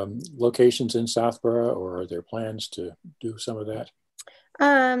locations in Southborough, or are there plans to do some of that?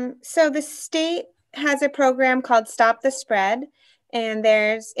 So the state has a program called Stop the Spread, and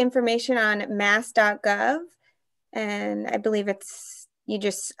there's information on mass.gov, and I believe it's,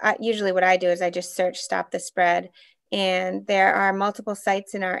 usually what I do is I just search Stop the Spread, and there are multiple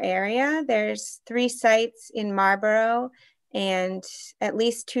sites in our area. There's 3 sites in Marlborough and at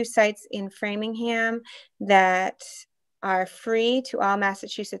least 2 sites in Framingham that are free to all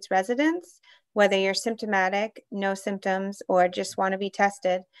Massachusetts residents, whether you're symptomatic, no symptoms, or just want to be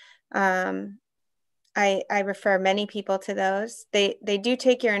tested. I refer many people to those. They do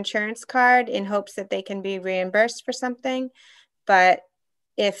take your insurance card in hopes that they can be reimbursed for something, but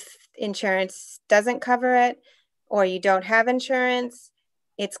if insurance doesn't cover it, or you don't have insurance,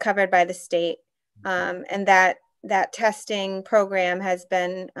 it's covered by the state. And that testing program has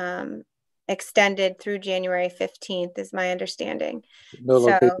been extended through January 15th, is my understanding. No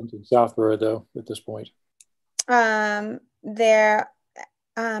locations in Southborough, though, at this point? I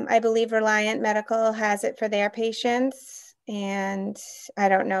believe Reliant Medical has it for their patients, and I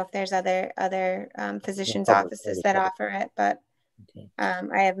don't know if there's other physicians' offices that offer it, but okay.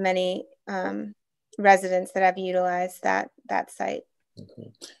 I have many residents that have utilized that site.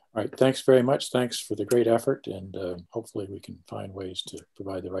 Okay. All right. Thanks very much. Thanks for the great effort, and hopefully we can find ways to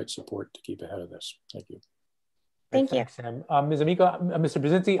provide the right support to keep ahead of this. Thank you. Thank you. Thanks, Sam. Ms. Amico, Mr.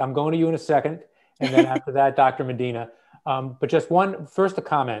 Brzezinski, I'm going to you in a second, and then after that, Dr. Medina. But just first a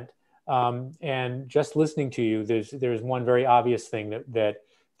comment, and just listening to you, there's one very obvious thing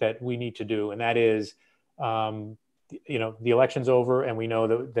that we need to do, and that is, the election's over, and we know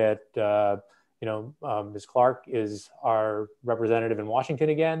that Ms. Clark is our representative in Washington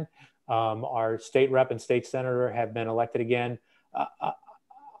again. Our state rep and state senator have been elected again.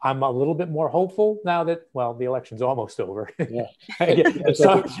 I'm a little bit more hopeful now that, well, the election's almost over. Yeah.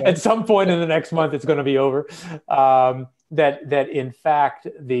 at some point in the next month, it's going to be over. That in fact,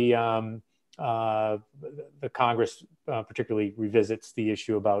 the Congress particularly revisits the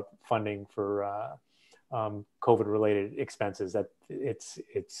issue about funding for COVID-related expenses. That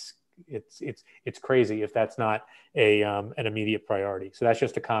it's crazy if that's not an immediate priority. So that's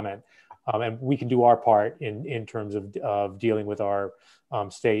just a comment, and we can do our part in terms of dealing with our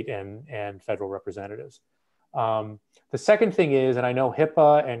state and federal representatives. The second thing is, and I know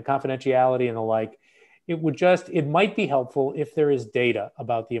HIPAA and confidentiality and the like, it might be helpful if there is data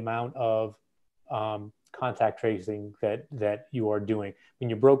about the amount of contact tracing that you are doing. When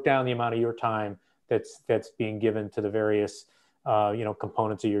you broke down the amount of your time that's being given to the various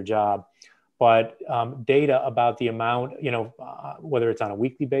components of your job, but data about the amount, whether it's on a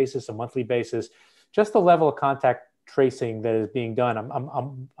weekly basis, a monthly basis, just the level of contact tracing that is being done.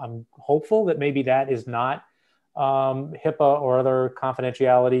 I'm hopeful that maybe that is not HIPAA or other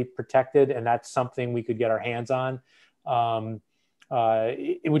confidentiality protected, and that's something we could get our hands on.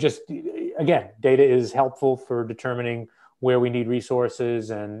 It would just, again, data is helpful for determining where we need resources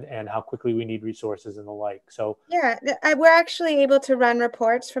and how quickly we need resources and the like. So yeah, we're actually able to run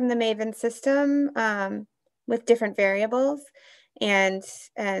reports from the Maven system with different variables, and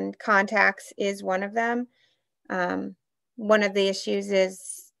contacts is one of them. One of the issues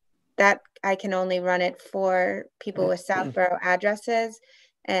is that I can only run it for people with Southborough addresses,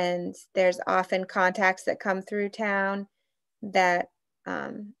 and there's often contacts that come through town that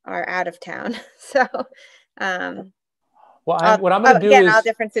are out of town. So what I'm going to do is all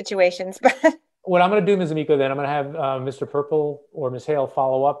different situations. But what I'm going to do, Ms. Amico, then I'm going to have Mr. Purple or Ms. Hale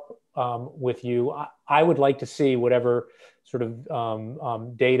follow up with you. I would like to see whatever sort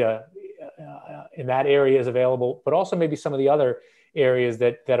of data in that area is available, but also maybe some of the other areas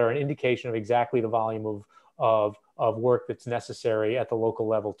that are an indication of exactly the volume of work that's necessary at the local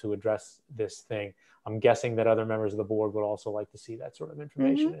level to address this thing. I'm guessing that other members of the board would also like to see that sort of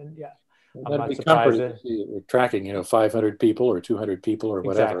information. Mm-hmm. And yeah, I'm not surprised that we're tracking, 500 people or 200 people or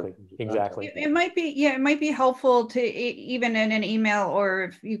whatever. Exactly. It might be helpful to even in an email, or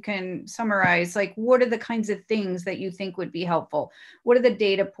if you can summarize, like, what are the kinds of things that you think would be helpful? What are the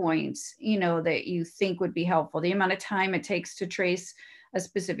data points, that you think would be helpful? The amount of time it takes to trace a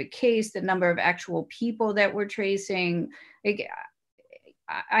specific case, the number of actual people that we're tracing.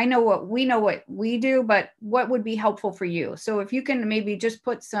 I know what we do, but what would be helpful for you? So if you can maybe just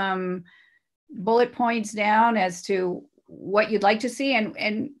put some bullet points down as to what you'd like to see,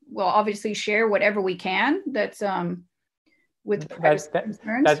 and we'll obviously share whatever we can that's with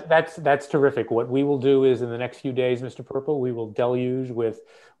concerns. That's terrific. What we will do is in the next few days, Mr. Purple, we will deluge with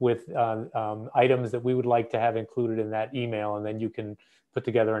items that we would like to have included in that email, and then you can put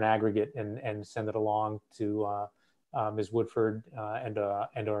together an aggregate and send it along to Ms. Woodford and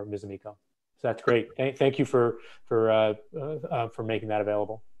or Ms. Amico. So that's great. Thank you for making that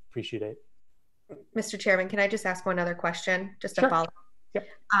available. Appreciate it. Mr. Chairman, can I just ask one other question, just Sure. to follow? Yep.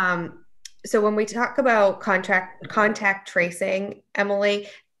 So when we talk about contact tracing, Emily,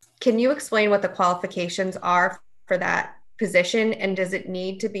 can you explain what the qualifications are for that position, and does it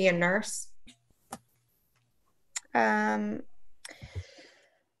need to be a nurse?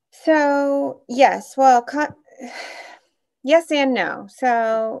 So yes, well, yes and no.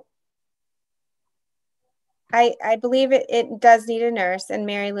 So I believe it does need a nurse, and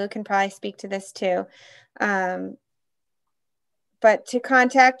Mary Lou can probably speak to this too. But to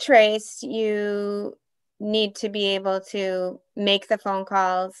contact trace, you need to be able to make the phone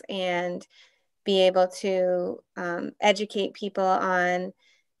calls and be able to educate people on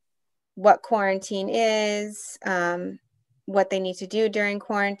what quarantine is, what they need to do during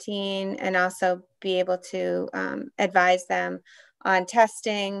quarantine, and also be able to advise them on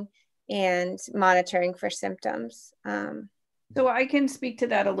testing and monitoring for symptoms. So I can speak to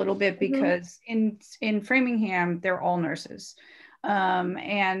that a little bit, because in Framingham, they're all nurses.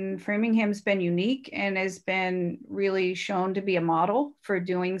 And Framingham's been unique and has been really shown to be a model for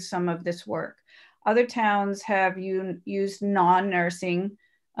doing some of this work. Other towns have used non-nursing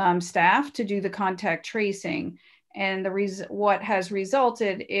staff to do the contact tracing. And what has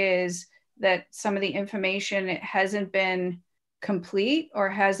resulted is that some of the information hasn't been complete or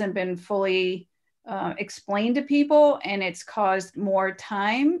hasn't been fully explained to people, and it's caused more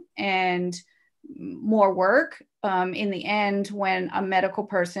time and more work in the end when a medical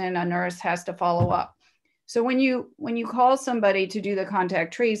person, a nurse, has to follow up. So when you call somebody to do the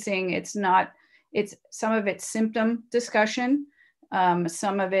contact tracing, it's some of it's symptom discussion,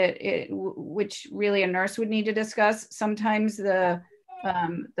 some of it which really a nurse would need to discuss. Sometimes the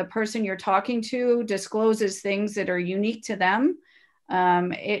person you're talking to discloses things that are unique to them.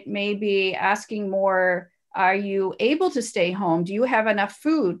 It may be asking more, are you able to stay home? Do you have enough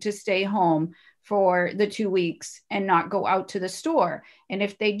food to stay home for the 2 weeks and not go out to the store? And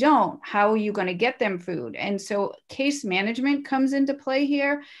if they don't, how are you going to get them food? And so case management comes into play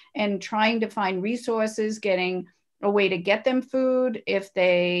here, and trying to find resources, getting a way to get them food if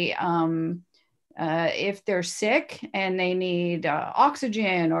they're sick and they need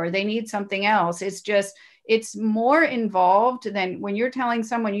oxygen or they need something else. It's more involved than when you're telling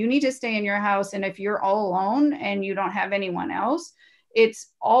someone you need to stay in your house, and if you're all alone and you don't have anyone else, it's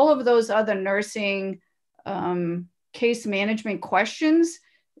all of those other nursing case management questions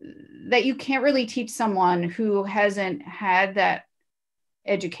that you can't really teach someone who hasn't had that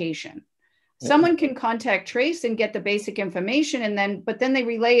education. Someone can contact trace and get the basic information, but then they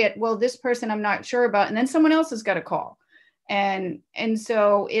relay it, well, this person I'm not sure about, and then someone else has got to call. And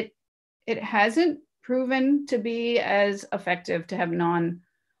so it hasn't proven to be as effective to have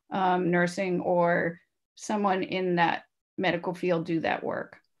non-nursing or someone in that medical field do that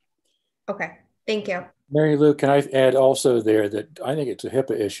work. Okay, thank you. Mary Lou, can I add also there that I think it's a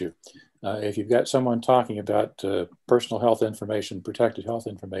HIPAA issue. If you've got someone talking about personal health information, protected health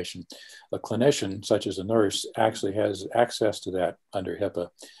information, a clinician such as a nurse actually has access to that under HIPAA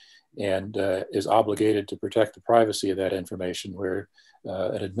and is obligated to protect the privacy of that information, where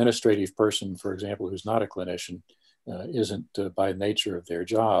an administrative person, for example, who's not a clinician, isn't by nature of their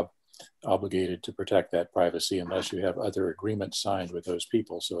job obligated to protect that privacy unless you have other agreements signed with those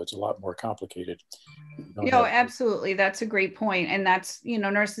people. So it's a lot more complicated. Absolutely. That's a great point. And that's,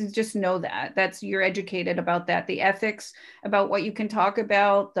 nurses just know you're educated about that. The ethics about what you can talk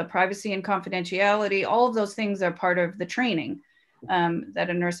about, the privacy and confidentiality, all of those things are part of the training that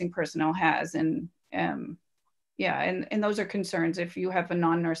a nursing personnel has. And and those are concerns if you have a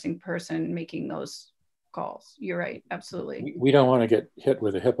non-nursing person making those calls. You're right. Absolutely. We don't want to get hit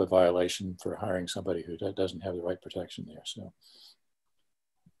with a HIPAA violation for hiring somebody who doesn't have the right protection there. So.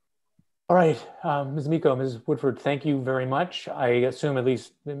 All right, Ms. Miko, Ms. Woodford, thank you very much. I assume at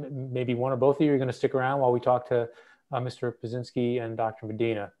least maybe one or both of you are going to stick around while we talk to Mr. Pazinski and Dr.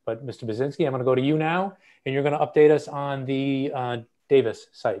 Medina. But Mr. Pazinski, I'm going to go to you now, and you're going to update us on the Davis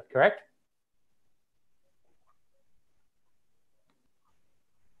site, correct?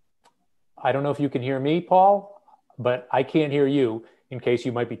 I don't know if you can hear me, Paul, but I can't hear you in case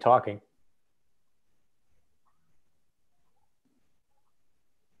you might be talking.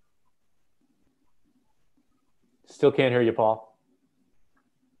 Still can't hear you, Paul.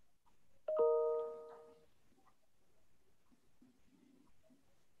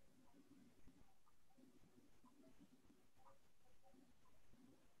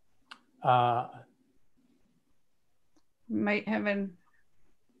 Might have an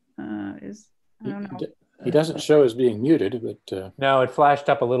I don't know. He doesn't show as being muted, but no, it flashed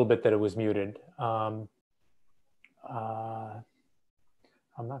up a little bit that it was muted. I'm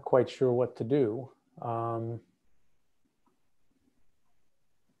not quite sure what to do. All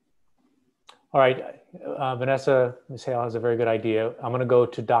right, Vanessa, Ms. Hale has a very good idea. I'm going to go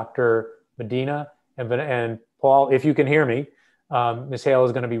to Dr. Medina and Paul, if you can hear me. Ms. Hale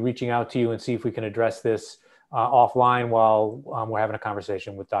is going to be reaching out to you and see if we can address this offline while we're having a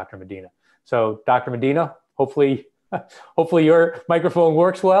conversation with Dr. Medina. So, Dr. Medina, hopefully your microphone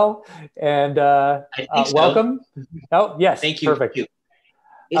works well. And I think so. Welcome. Oh, yes. Thank you. Perfect. Thank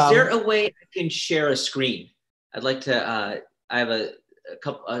you. Is there a way I can share a screen? I'd like to. I have a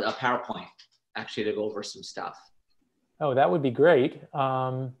PowerPoint actually to go over some stuff. Oh, that would be great.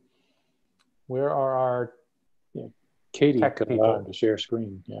 Where are our Katie could allow him to share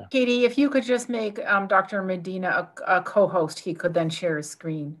screen. Yeah. Katie, if you could just make Dr. Medina a co-host, he could then share his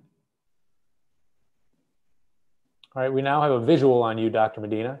screen. All right, we now have a visual on you, Dr.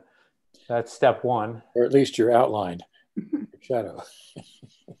 Medina. That's step one. Or at least you're outlined, your shadow.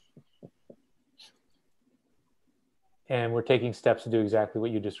 And we're taking steps to do exactly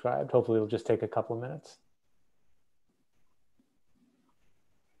what you described. Hopefully it'll just take a couple of minutes.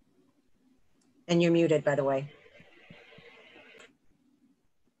 And you're muted, by the way.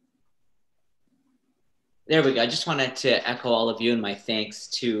 There we go. I just wanted to echo all of you and my thanks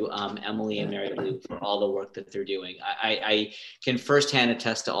to Emily and Mary Lou for all the work that they're doing. I can firsthand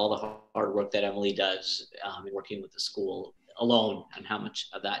attest to all the hard work that Emily does in working with the school alone and how much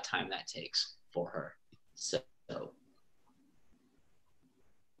of that time that takes for her. So.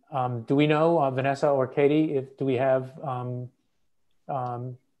 Do we know, Vanessa or Katie, do we have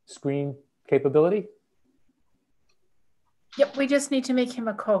screen capability? Yep, we just need to make him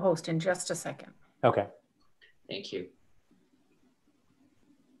a co-host in just a second. Okay. Thank you.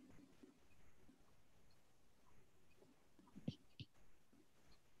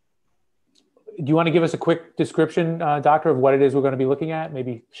 Do you want to give us a quick description, Doctor, of what it is we're going to be looking at?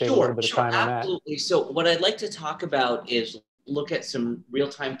 Maybe save a little bit of time on that. Absolutely. So what I'd like to talk about is look at some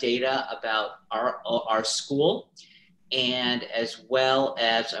real-time data about our school, and as well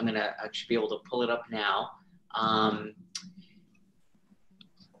as, I'm going to actually be able to pull it up now. All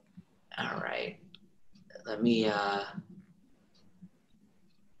right. Let me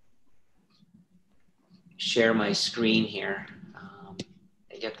share my screen here.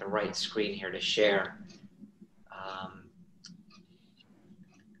 I get the right screen here to share. I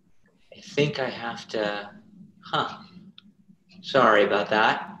think I have to, sorry about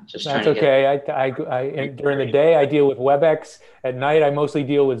that. Just That's okay. During the day, I deal with WebEx. At night, I mostly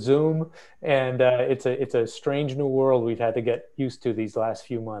deal with Zoom, and it's a strange new world we've had to get used to these last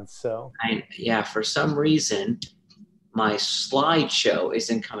few months. So yeah, for some reason, my slideshow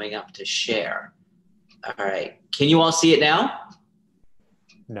isn't coming up to share. All right, can you all see it now?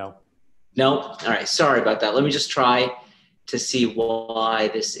 No. No? All right, sorry about that. Let me just try to see why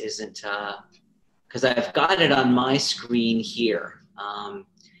this isn't, because I've got it on my screen here.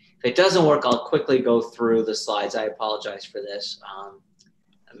 If it doesn't work, I'll quickly go through the slides. I apologize for this.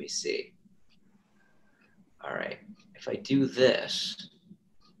 Let me see. All right, if I do this.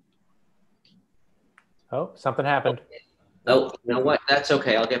 Oh, something happened. Oh, you know what? That's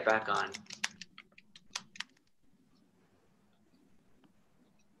okay. I'll get back on.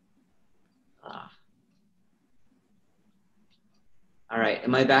 All right,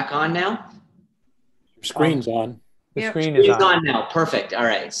 am I back on now? Your screen's on. The screen is on now. Perfect. All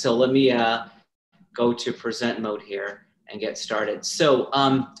right, so let me go to present mode here and get started. So,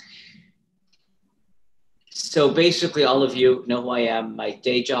 so basically, all of you know who I am. My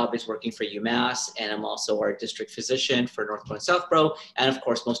day job is working for UMass, and I'm also our district physician for Northborough and Southborough, and of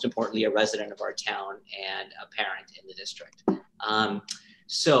course, most importantly, a resident of our town and a parent in the district.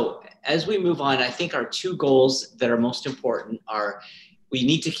 So as we move on, I think our two goals that are most important are we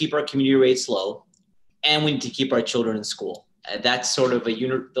need to keep our community rates low, and we need to keep our children in school. That's sort of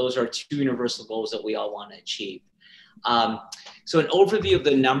those are two universal goals that we all want to achieve. So an overview of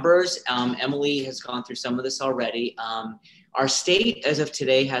the numbers, Emily has gone through some of this already. Our state, as of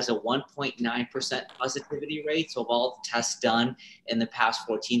today, has a 1.9% positivity rate. So of all tests done in the past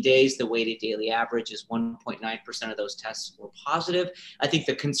 14 days, the weighted daily average is 1.9% of those tests were positive. I think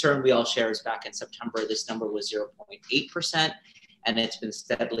the concern we all share is back in September, this number was 0.8%, and it's been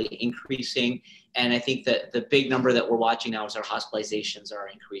steadily increasing. And I think that the big number that we're watching now is our hospitalizations are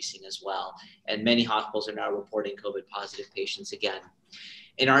increasing as well. And many hospitals are now reporting COVID positive patients again.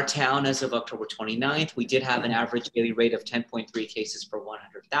 In our town, as of October 29th, we did have an average daily rate of 10.3 cases per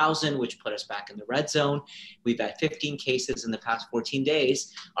 100,000, which put us back in the red zone. We've had 15 cases in the past 14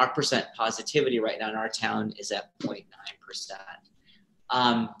 days. Our percent positivity right now in our town is at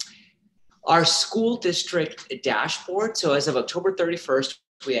 0.9%. Our school district dashboard, so as of October 31st,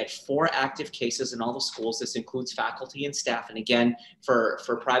 we had 4 active cases in all the schools. This includes faculty and staff. And again, for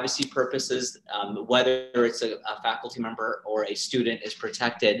privacy purposes, whether it's a faculty member or a student is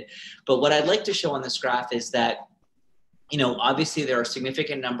protected. But what I'd like to show on this graph is that, you know, obviously there are a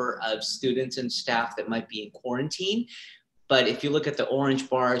significant number of students and staff that might be in quarantine. But if you look at the orange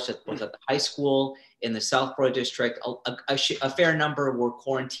bars at both at the high school, in the Southborough district, a fair number were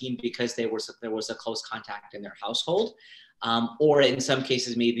quarantined because there was a close contact in their household. Or in some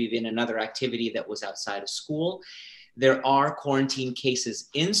cases, maybe even another activity that was outside of school. There are quarantine cases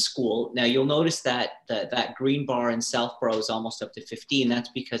in school. Now you'll notice that that green bar in Southborough is almost up to 15. That's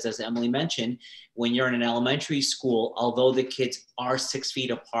because, as Emily mentioned, when you're in an elementary school, although the kids are 6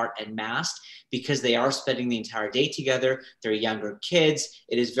 feet apart and masked, because they are spending the entire day together, they're younger kids,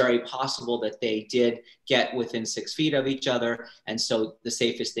 it is very possible that they did get within 6 feet of each other. And so the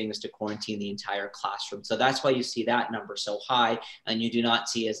safest thing is to quarantine the entire classroom. So that's why you see that number so high, and you do not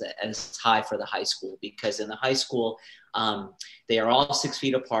see as high for the high school, because in the high school, they are all 6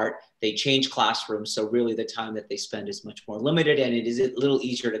 feet apart. They change classrooms, so really the time that they spend is much more limited, and it is a little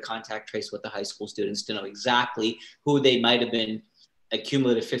easier to contact trace with the high school students to know exactly who they might have been a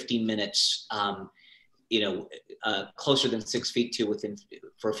cumulative 15 minutes, closer than 6 feet to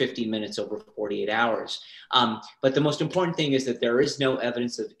for 15 minutes over 48 hours. But the most important thing is that there is no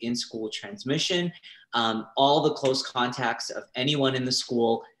evidence of in-school transmission. All the close contacts of anyone in the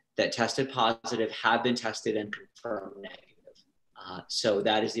school that tested positive have been tested and confirmed negative. So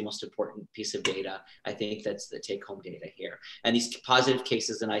that is the most important piece of data. I think that's the take-home data here. And these positive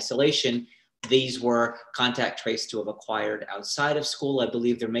cases in isolation, these were contact traced to have acquired outside of school. I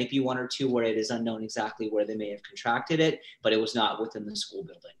believe there may be 1 or 2 where it is unknown exactly where they may have contracted it, but it was not within the school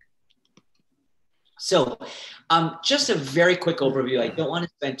building. So just a very quick overview. I don't want to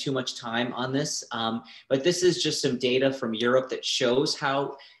spend too much time on this, but this is just some data from Europe that shows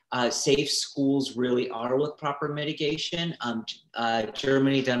how safe schools really are with proper mitigation.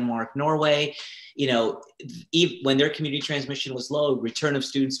 Germany, Denmark, Norway, when their community transmission was low, return of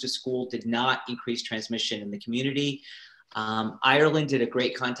students to school did not increase transmission in the community. Ireland did a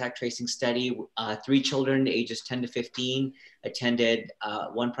great contact tracing study. 3 children ages 10 to 15 attended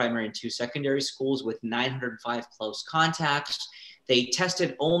 1 primary and 2 secondary schools with 905 close contacts. They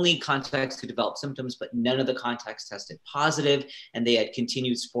tested only contacts who developed symptoms, but none of the contacts tested positive, and they had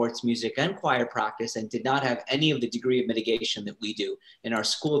continued sports, music, and choir practice and did not have any of the degree of mitigation that we do in our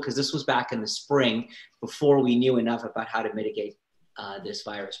school, because this was back in the spring before we knew enough about how to mitigate this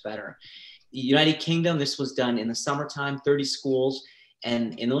virus better. United Kingdom, this was done in the summertime, 30 schools.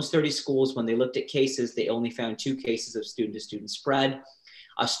 And in those 30 schools, when they looked at cases, they only found 2 cases of student-to-student spread.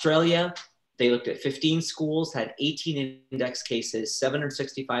 Australia, they looked at 15 schools, had 18 index cases,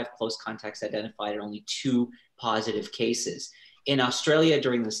 765 close contacts identified, and only 2 positive cases. In Australia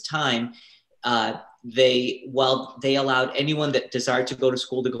during this time, they allowed anyone that desired to go to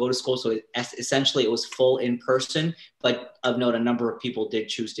school. So essentially it was full in person, but of note, a number of people did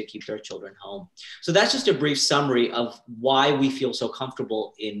choose to keep their children home. So that's just a brief summary of why we feel so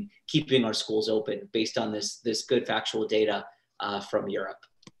comfortable in keeping our schools open based on this good factual data from Europe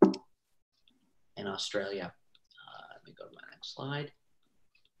and Australia. Let me go to my next slide.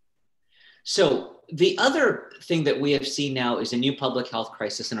 So the other thing that we have seen now is a new public health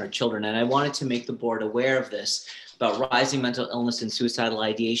crisis in our children. And I wanted to make the board aware of this, about rising mental illness and suicidal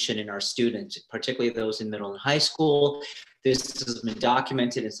ideation in our students, particularly those in middle and high school. This has been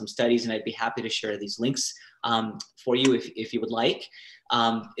documented in some studies, and I'd be happy to share these links for you if you would like.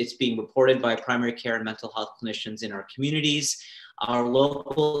 It's being reported by primary care and mental health clinicians in our communities. Our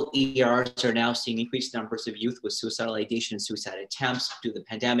local ERs are now seeing increased numbers of youth with suicidal ideation and suicide attempts due to the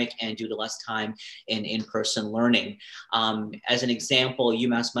pandemic and due to less time in in-person learning. As an example,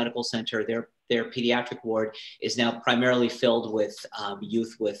 UMass Medical Center, their pediatric ward is now primarily filled with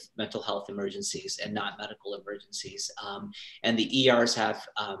youth with mental health emergencies and not medical emergencies. And the ERs have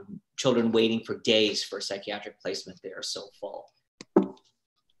children waiting for days for psychiatric placement. They are so full.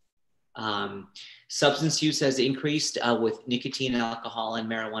 Substance use has increased with nicotine, alcohol, and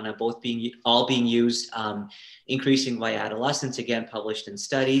marijuana both all being used, increasing by adolescents, again, published in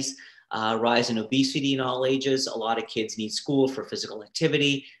studies. Rise in obesity in all ages. A lot of kids need school for physical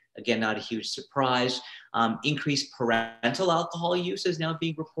activity. Again, not a huge surprise. Increased parental alcohol use is now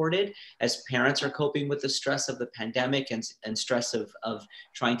being reported as parents are coping with the stress of the pandemic and stress of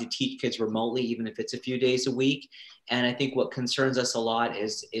trying to teach kids remotely, even if it's a few days a week. And I think what concerns us a lot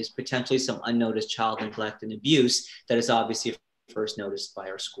is potentially some unnoticed child neglect and abuse that is obviously first noticed by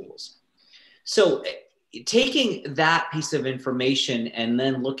our schools. So taking that piece of information and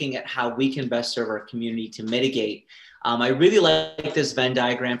then looking at how we can best serve our community to mitigate, I really like this Venn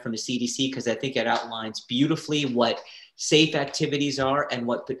diagram from the CDC because I think it outlines beautifully what safe activities are and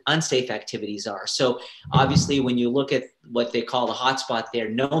what unsafe activities are. So obviously when you look at what they call the hotspot there,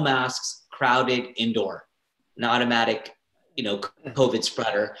 no masks, crowded, indoor, an automatic, COVID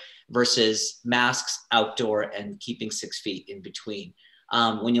spreader versus masks outdoor and keeping 6 feet in between.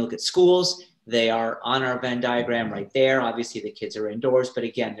 When you look at schools, they are on our Venn diagram right there. Obviously the kids are indoors, but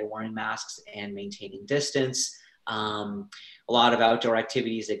again, they're wearing masks and maintaining distance. A lot of outdoor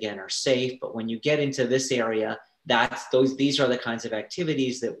activities, again, are safe, but when you get into this area, these are the kinds of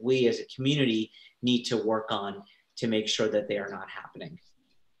activities that we as a community need to work on to make sure that they are not happening.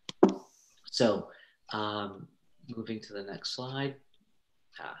 So moving to the next slide.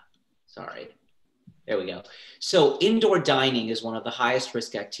 Sorry, There we go. So indoor dining is one of the highest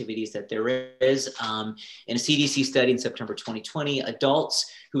risk activities that there is. In a CDC study in September 2020,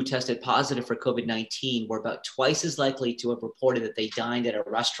 adults who tested positive for COVID-19 were about twice as likely to have reported that they dined at a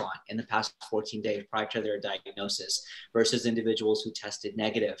restaurant in the past 14 days prior to their diagnosis versus individuals who tested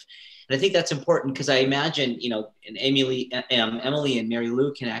negative. And I think that's important because I imagine, you know, and Emily and Mary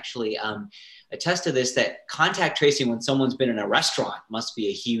Lou can actually attest to this, that contact tracing when someone's been in a restaurant must be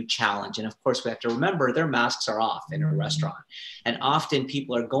a huge challenge. And of course, we have to remember their masks are off in a restaurant. And often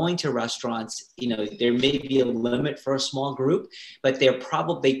people are going to restaurants, you know, there may be a limit for a small group, but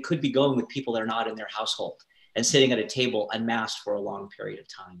they could be going with people that are not in their household and sitting at a table unmasked for a long period of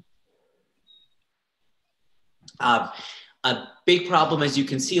time. A big problem, as you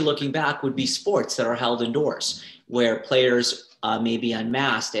can see looking back, would be sports that are held indoors, where players may be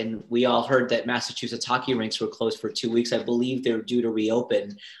unmasked. And we all heard that Massachusetts hockey rinks were closed for 2 weeks. I believe they're due to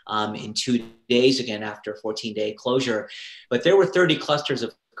reopen in 2 days again after a 14-day closure. But there were 30 clusters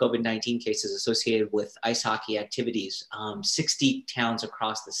of COVID-19 cases associated with ice hockey activities, 60 towns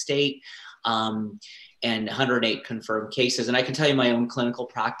across the state, and 108 confirmed cases. And I can tell you my own clinical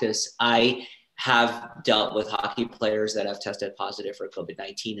practice, I have dealt with hockey players that have tested positive for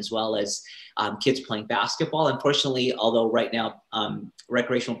COVID-19, as well as kids playing basketball. Unfortunately, although right now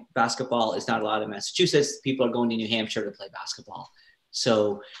recreational basketball is not allowed in Massachusetts, people are going to New Hampshire to play basketball.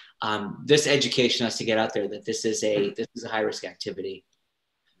 So this education has to get out there that this is a high-risk activity.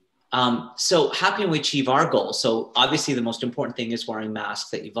 So how can we achieve our goals? So obviously the most important thing is wearing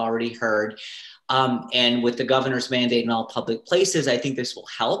masks that you've already heard. And with the governor's mandate in all public places, I think this will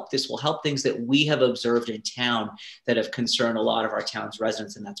help. This will help things that we have observed in town that have concerned a lot of our town's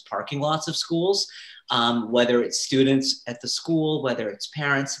residents, and that's parking lots of schools, whether it's students at the school, whether it's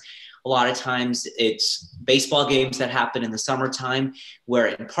parents. A lot of times it's baseball games that happen in the summertime, where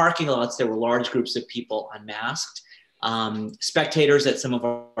in parking lots, there were large groups of people unmasked. Spectators at some of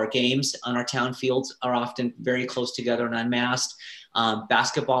our games on our town fields are often very close together and unmasked.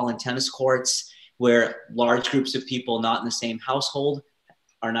 Basketball and tennis courts, where large groups of people not in the same household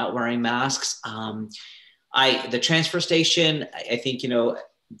are not wearing masks. The transfer station, I think, you know,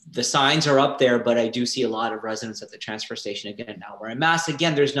 the signs are up there, but I do see a lot of residents at the transfer station, again, now wearing masks.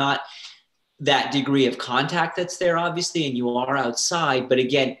 Again, there's not that degree of contact that's there, obviously, and you are outside. But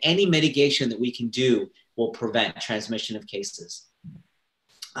again, any mitigation that we can do will prevent transmission of cases.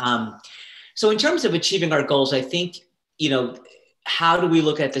 So in terms of achieving our goals, I think, you know, how do we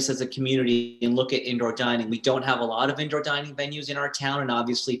look at this as a community and look at indoor dining? We don't have a lot of indoor dining venues in our town, and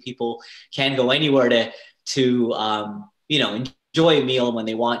obviously people can go anywhere to you know, enjoy a meal when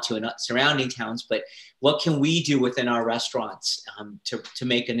they want to in surrounding towns. But what can we do within our restaurants to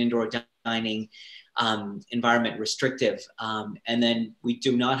make an indoor dining environment restrictive? And then we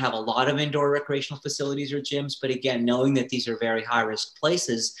do not have a lot of indoor recreational facilities or gyms, but again, knowing that these are very high-risk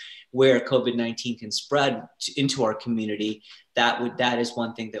places where COVID-19 can spread into our community, that is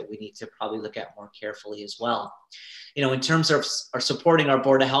one thing that we need to probably look at more carefully as well. You know, in terms of supporting our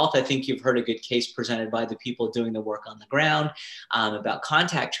Board of Health, I think you've heard a good case presented by the people doing the work on the ground about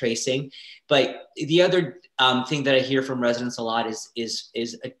contact tracing. But the other thing that I hear from residents a lot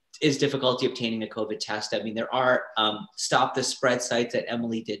is difficulty obtaining a COVID test. I mean, there are Stop the Spread sites that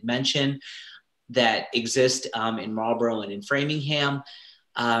Emily did mention that exist in Marlborough and in Framingham.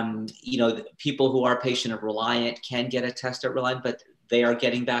 You know, people who are patient of Reliant can get a test at Reliant, but they are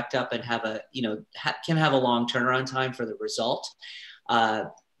getting backed up and have a, you know, can have a long turnaround time for the result.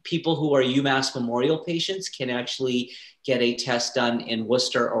 People who are UMass Memorial patients can actually get a test done in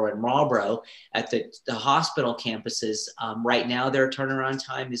Worcester or in Marlborough at the hospital campuses. Right now, their turnaround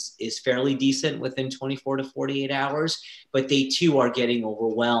time is fairly decent, within 24 to 48 hours, but they too are getting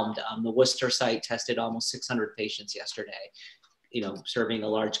overwhelmed. The Worcester site tested almost 600 patients yesterday, you know, serving a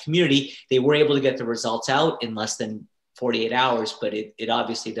large community. They were able to get the results out in less than 48 hours, but it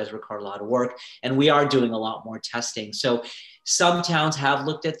obviously does require a lot of work. And we are doing a lot more testing. So some towns have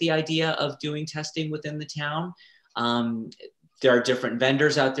looked at the idea of doing testing within the town. There are different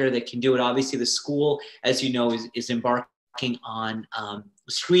vendors out there that can do it. Obviously, the school, as you know, is embarking on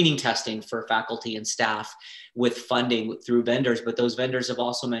screening testing for faculty and staff with funding through vendors. But those vendors have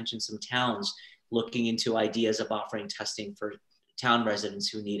also mentioned some towns looking into ideas of offering testing for town residents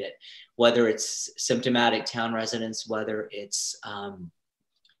who need it, whether it's symptomatic town residents, whether it's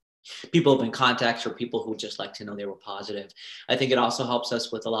people who've been contacts or people who just like to know they were positive. I think it also helps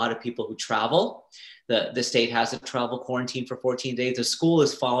us with a lot of people who travel. The state has a travel quarantine for 14 days. The school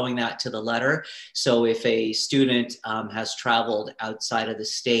is following that to the letter. So if a student has traveled outside of the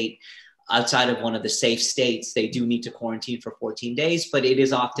state, outside of one of the safe states, they do need to quarantine for 14 days, but it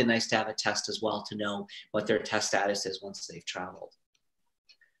is often nice to have a test as well to know what their test status is once they've traveled.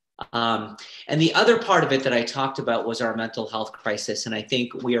 And the other part of it that I talked about was our mental health crisis. And I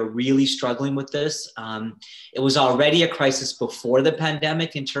think we are really struggling with this. It was already a crisis before the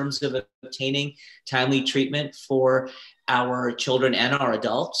pandemic in terms of obtaining timely treatment for our children and our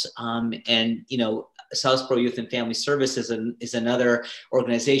adults. And, you know, Southborough Youth and Family Services is another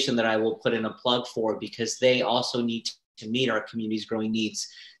organization that I will put in a plug for, because they also need to meet our community's growing needs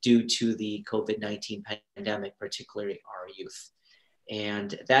due to the COVID-19 pandemic, particularly our youth.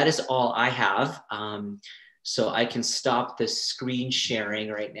 And that is all I have. So I can stop the screen sharing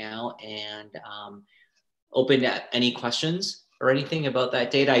right now and open to any questions or anything about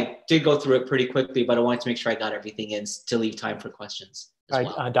that data. I did go through it pretty quickly, but I wanted to make sure I got everything in to leave time for questions.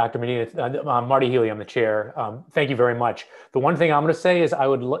 Dr. Medina, Marty Healy, I'm the chair. Thank you very much. The one thing I'm going to say is I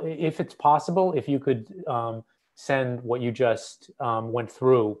would, if it's possible, if you could send what you just went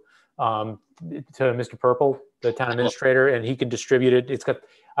through to Mr. Purple, the town administrator, and he can distribute it. It's got.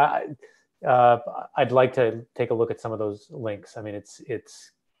 I'd like to take a look at some of those links. I mean,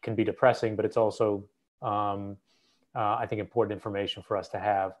 it's can be depressing, but it's also I think important information for us to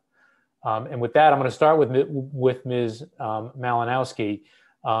have. And with that, I'm going to start with Ms. Malinowski.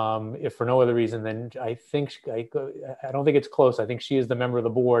 If for no other reason, then I think I don't think it's close. I think she is the member of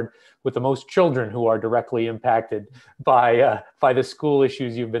the board with the most children who are directly impacted by the school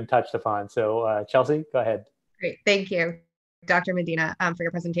issues you've been touched upon. So Chelsea, go ahead. Great, thank you, Dr. Medina, for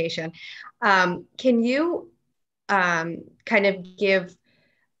your presentation. Can you kind of give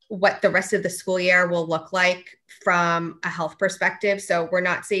what the rest of the school year will look like from a health perspective? So we're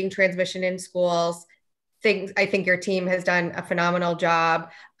not seeing transmission in schools. I think your team has done a phenomenal job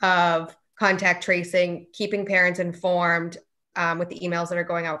of contact tracing, keeping parents informed with the emails that are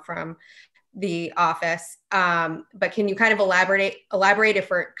going out from the office. But can you kind of elaborate if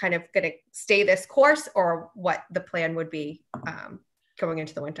we're kind of going to stay this course, or what the plan would be going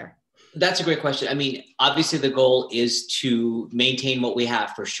into the winter? That's a great question. I mean, obviously the goal is to maintain what we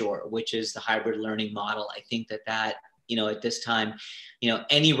have for sure, which is the hybrid learning model. I think that, you know, at this time, you know,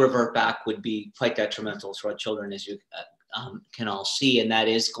 any revert back would be quite detrimental to our children, as you can all see. And that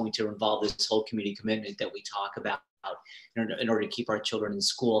is going to involve this whole community commitment that we talk about in order to keep our children in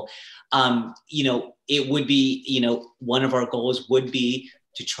school. You know, it would be, you know, one of our goals would be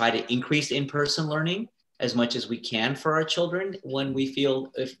to try to increase in-person learning as much as we can for our children when we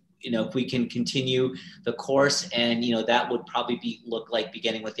feel, if we can continue the course. And, you know, that would probably look like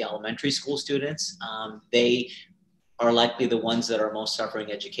beginning with the elementary school students. They are likely the ones that are most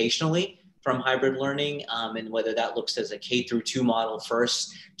suffering educationally from hybrid learning, and whether that looks as a K-2 model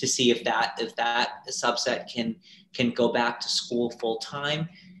first to see if that subset can go back to school full time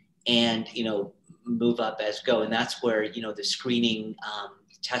and, you know, move up as go. And that's where, you know, the screening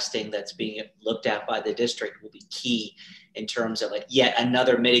testing that's being looked at by the district will be key in terms of like yet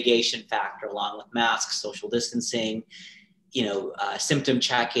another mitigation factor, along with masks, social distancing, you know, symptom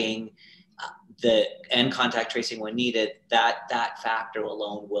checking, and contact tracing when needed. That factor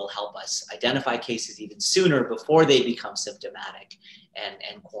alone will help us identify cases even sooner before they become symptomatic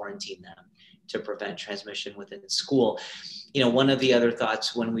and quarantine them to prevent transmission within school. You know, one of the other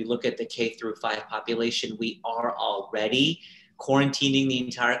thoughts when we look at the K-5 population, we are already quarantining the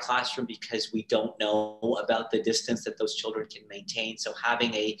entire classroom because we don't know about the distance that those children can maintain. So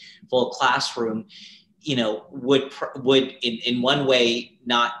having a full classroom, you know, would in one way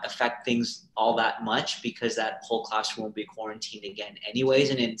not affect things all that much, because that whole classroom will be quarantined again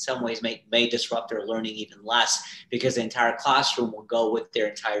anyways, and in some ways may disrupt their learning even less, because the entire classroom will go with their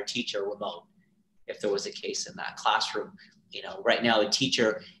entire teacher remote if there was a case in that classroom. You know, right now, a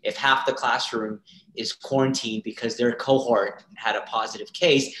teacher, if half the classroom is quarantined because their cohort had a positive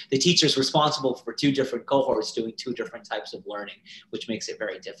case, the teacher is responsible for 2 different cohorts doing 2 different types of learning, which makes it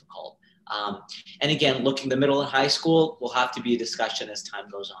very difficult. And again, looking the middle and high school will have to be a discussion as time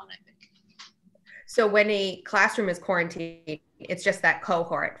goes on, I think. So when a classroom is quarantined, it's just that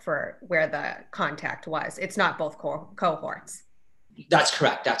cohort for where the contact was. It's not both cohorts. That's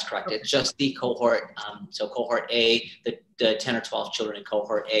correct. That's correct. Okay. It's just the cohort. So cohort A, the 10 or 12 children in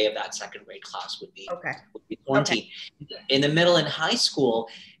cohort A of that second grade class would be quarantined. Okay. In the middle and high school,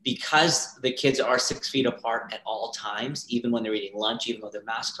 because the kids are 6 feet apart at all times, even when they're eating lunch, even though their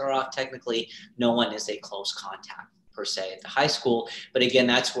masks are off, technically, no one is a close contact per se at the high school. But again,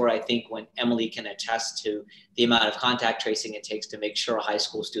 that's where I think when Emily can attest to the amount of contact tracing it takes to make sure a high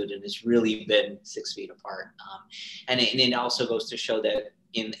school student has really been 6 feet apart. And it also goes to show that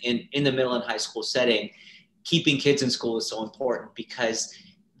in the middle and high school setting, keeping kids in school is so important, because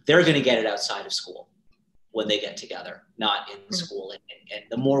they're going to get it outside of school when they get together, not in school. And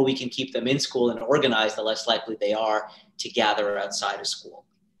the more we can keep them in school and organized, the less likely they are to gather outside of school.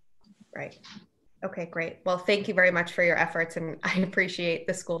 Right. Okay, great. Well, thank you very much for your efforts, and I appreciate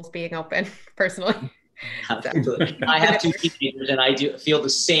the schools being open personally. Absolutely. I have 2 teenagers and I do feel the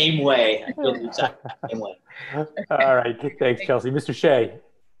same way. I feel the exact same way. All right. Thanks, Kelsey. Mr. Shea.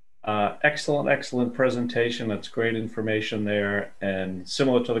 Excellent presentation. That's great information there. And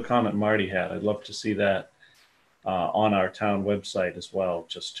similar to the comment Marty had, I'd love to see that on our town website as well,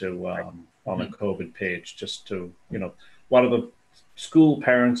 just to, on the COVID page, just to, you know, a lot of the school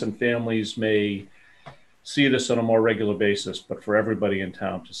parents and families may see this on a more regular basis, but for everybody in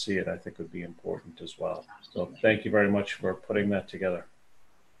town to see it, I think would be important as well. So thank you very much for putting that together.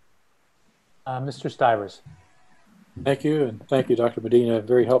 Mr. Stivers. Thank you, and thank you, Dr. Medina.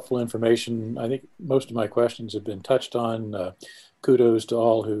 Very helpful information. I think most of my questions have been touched on. Kudos to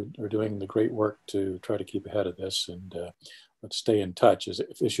all who are doing the great work to try to keep ahead of this, and let's stay in touch.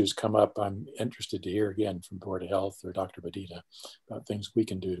 If issues come up, I'm interested to hear again from Board of Health or Dr. Medina about things we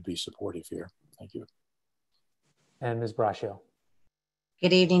can do to be supportive here. Thank you. And Ms. Braccio.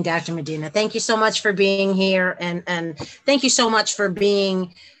 Good evening, Dr. Medina. Thank you so much for being here, and thank you so much for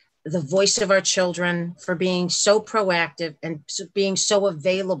being the voice of our children, for being so proactive and being so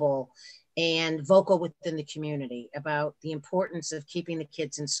available and vocal within the community about the importance of keeping the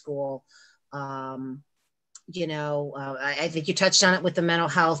kids in school. You know, I think you touched on it with the mental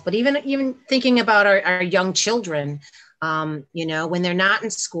health, but even thinking about our young children, you know, when they're not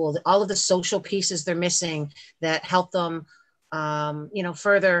in school, all of the social pieces they're missing that help them, you know,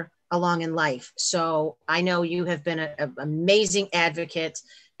 further along in life. So I know you have been an amazing advocate,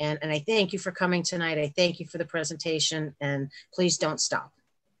 and I thank you for coming tonight. I thank you for the presentation, and please don't stop.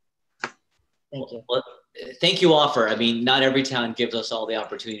 Thank you. Well, thank you all for, I mean, not every town gives us all the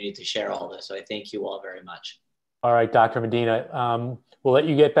opportunity to share all this. So I thank you all very much. All right, Dr. Medina, we'll let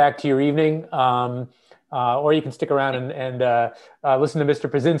you get back to your evening, or you can stick around and listen to Mr.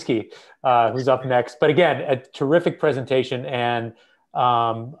 Pruszynski, who's up next. But again, a terrific presentation, and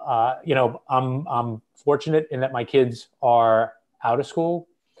you know, I'm fortunate in that my kids are out of school,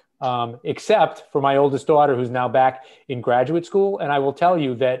 except for my oldest daughter, who's now back in graduate school. And I will tell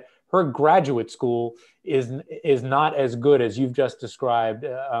you that her graduate school is not as good as you've just described.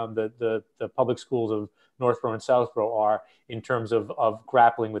 The public schools of Northborough and Southborough are in terms of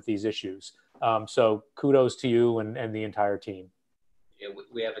grappling with these issues. So kudos to you and the entire team. Yeah,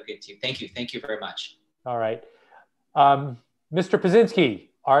 we have a good team. Thank you. Thank you very much. All right. Mr. Pruszynski,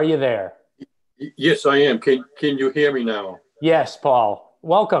 are you there? Yes, I am. Can you hear me now? Yes, Paul.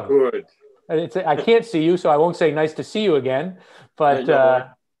 Welcome. Good. I can't see you, so I won't say nice to see you again. But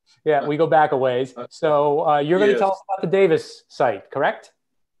yeah, we go back a ways. So you're going to tell us about the Davis site, correct?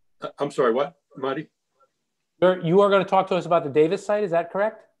 I'm sorry, what, Marty? You are going to talk to us about the Davis site, is that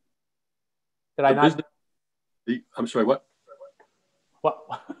correct? Did I not? I'm sorry, what? Well,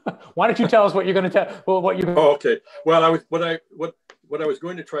 why don't you tell us what you're going to tell? Well, what you? Oh, okay. Well, what I was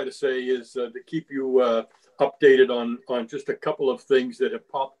going to try to say is to keep you updated on just a couple of things that have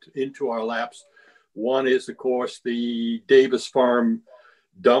popped into our laps. One is, of course, the Davis Farm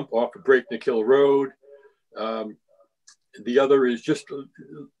dump off of Breakneck Hill Road. The other is just to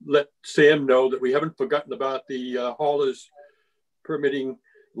let Sam know that we haven't forgotten about the haulers permitting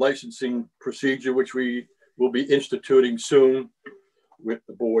licensing procedure, which we will be instituting soon with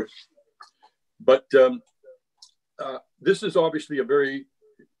the board. But this is obviously a very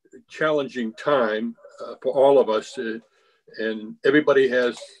challenging time for all of us, and everybody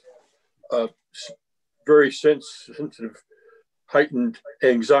has a very sensitive, heightened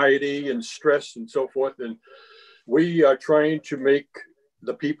anxiety and stress and so forth. And we are trying to make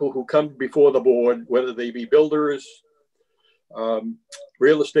the people who come before the board, whether they be builders,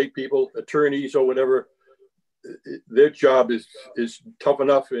 real estate people, attorneys, or whatever, their job is tough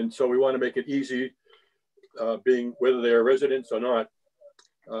enough. And so we want to make it easy, being whether they're residents or not.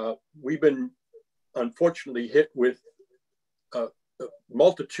 We've been unfortunately hit with a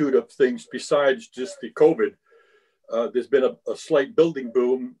multitude of things besides just the COVID. There's been a slight building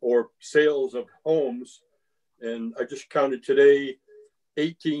boom or sales of homes. And I just counted today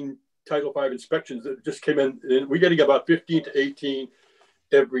 18 Title V inspections that just came in. And we're getting about 15 to 18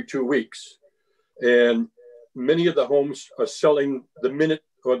 every 2 weeks. And many of the homes are selling the minute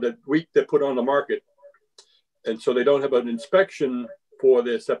or the week they're put on the market. And so they don't have an inspection for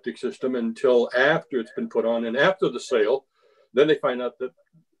their septic system until after it's been put on. And after the sale, then they find out that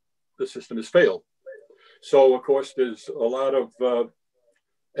the system has failed. So, of course, there's a lot of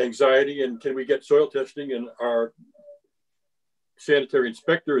anxiety and can we get soil testing, and our sanitary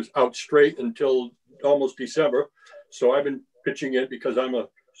inspector is out straight until almost December. So I've been pitching in because I'm a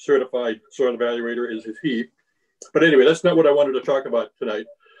certified soil evaluator, as is he. But anyway, that's not what I wanted to talk about tonight.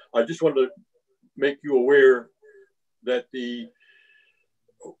 I just wanted to make you aware that the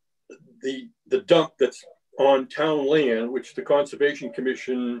dump that's on town land, which the Conservation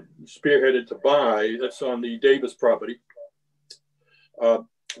Commission spearheaded to buy, that's on the Davis property.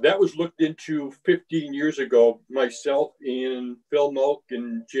 That was looked into 15 years ago. Myself and Phil Mulk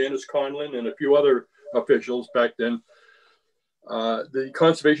and Janice Conlon and a few other officials back then. The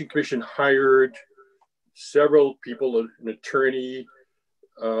Conservation Commission hired several people, an attorney,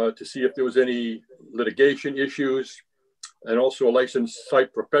 to see if there was any litigation issues, and also a licensed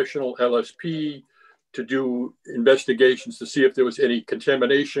site professional, LSP, to do investigations to see if there was any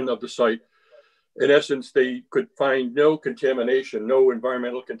contamination of the site. In essence, they could find no contamination, no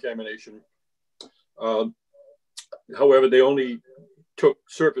environmental contamination. However, they only took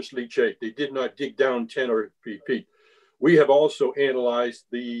surface leachate. They did not dig down 10 or 3 feet. We have also analyzed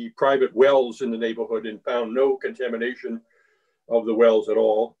the private wells in the neighborhood and found no contamination of the wells at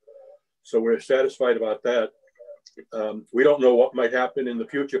all. So we're satisfied about that. We don't know what might happen in the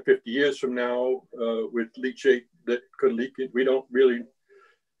future, 50 years from now, with leachate that could leak it. We don't really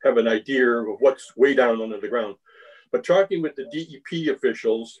have an idea of what's way down under the ground. But talking with the DEP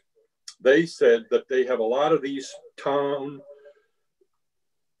officials, they said that they have a lot of these town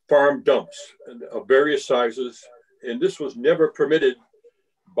farm dumps of various sizes, and this was never permitted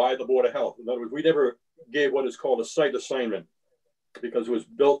by the Board of Health. In other words, we never gave what is called a site assignment because it was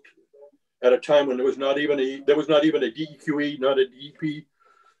built at a time when there was not even a DEQE, not a DEP.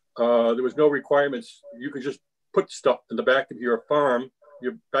 There was no requirements. You could just put stuff in the back of your farm,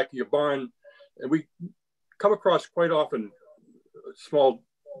 back of your barn, and we come across quite often small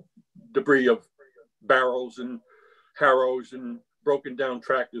debris of barrels and harrows and broken down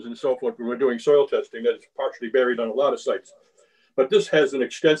tractors and so forth when we're doing soil testing that is partially buried on a lot of sites. But this has an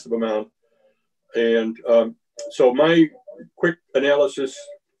extensive amount. And so my quick analysis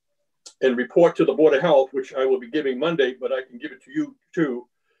and report to the Board of Health, which I will be giving Monday, but I can give it to you too,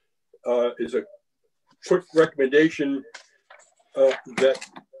 is a quick recommendation that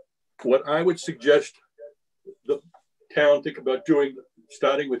what I would suggest the town think about doing,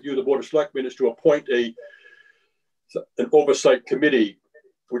 starting with you, the Board of Selectmen, is to appoint an oversight committee,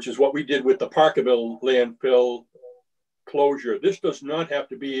 which is what we did with the Parkerville landfill closure. This does not have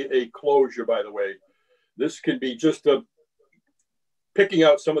to be a closure, by the way. This can be just picking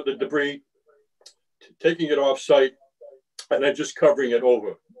out some of the debris, taking it off site, and then just covering it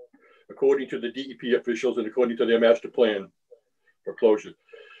over, according to the DEP officials and according to their master plan for closure.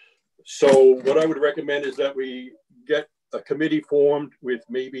 So what I would recommend is that we get a committee formed with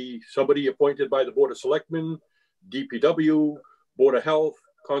maybe somebody appointed by the Board of Selectmen, DPW, Board of Health,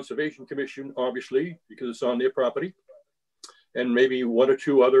 Conservation Commission, obviously, because it's on their property, and maybe 1 or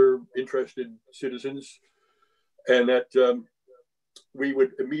 2 other interested citizens, and that we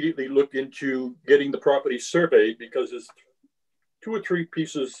would immediately look into getting the property surveyed, because there's 2 or 3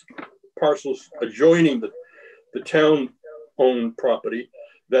 parcels adjoining the town-owned property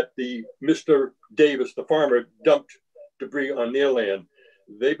that the Mr. Davis, the farmer, dumped debris on their land.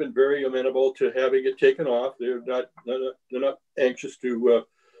 They've been very amenable to having it taken off. They're not anxious to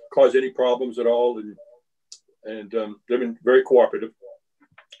cause any problems at all, and they've been very cooperative,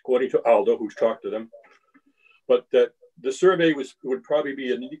 according to Aldo, who's talked to them. But that the survey would probably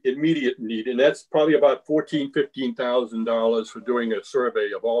be an immediate need, and that's probably about $15,000 for doing a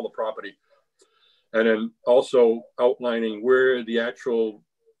survey of all the property, and then also outlining where the actual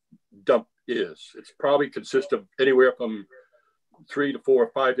dump is. It's probably consists of anywhere from 3 to 4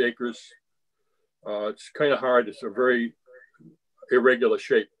 or 5 acres. It's kind of hard. It's a very irregular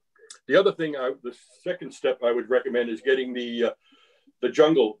shape. The other thing, the second step I would recommend is getting the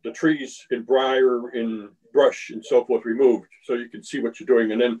jungle, the trees and briar and brush and so forth removed, so you can see what you're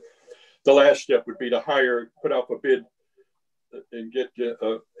doing. And then the last step would be to put out a bid and get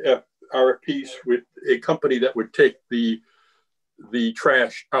RFPs with a company that would take the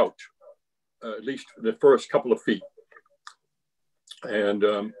trash out, at least the first couple of feet. And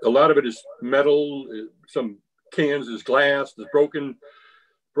a lot of it is metal, some cans is glass, there's broken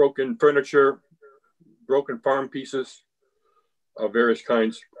furniture, broken farm pieces of various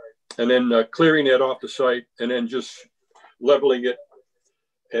kinds. And then clearing that off the site, and then just leveling it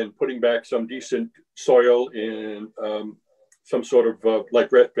and putting back some decent soil and some sort of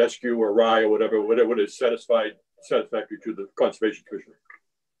like rescue or rye or whatever is satisfactory to the Conservation Commission.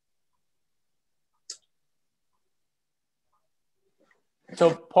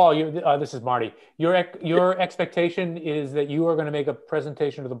 So Paul, this is Marty. Your expectation is that you are going to make a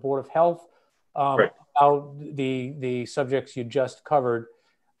presentation to the Board of Health Right. about the subjects you just covered,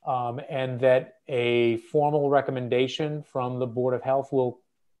 and that a formal recommendation from the Board of Health will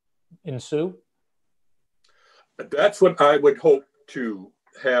ensue? That's what I would hope to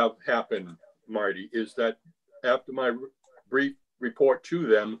have happen, Marty, is that after my brief report to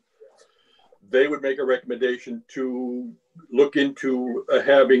them, they would make a recommendation to look into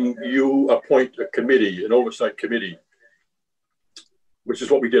having you appoint a committee, an oversight committee, which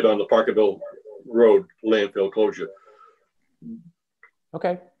is what we did on the Parkerville Road landfill closure.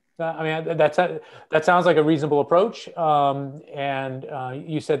 Okay. I mean, that sounds like a reasonable approach. And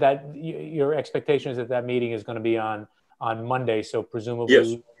you said that your expectation is that that meeting is going to be on Monday. So presumably Yes.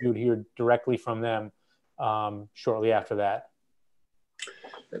 you would hear directly from them shortly after that.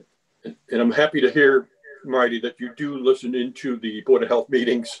 And I'm happy to hear, Marty, that you do listen into the Board of Health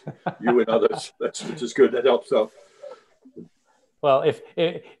meetings, you and others. That's just good. That helps out. Well,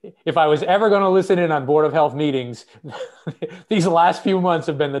 if I was ever going to listen in on Board of Health meetings, these last few months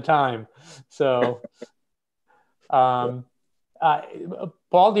have been the time. So, Paul,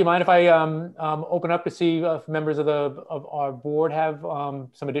 do you mind if I open up to see if members of our board have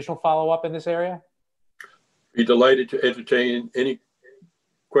some additional follow-up in this area? Be delighted to entertain any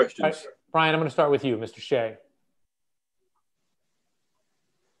questions. Right. Brian, I'm going to start with you, Mr. Shea.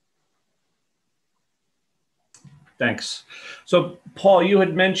 Thanks. So, Paul, you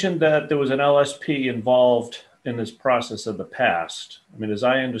had mentioned that there was an LSP involved in this process in the past. I mean, as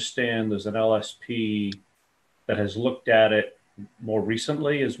I understand, there's an LSP that has looked at it more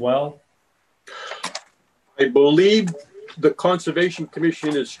recently as well. I believe the Conservation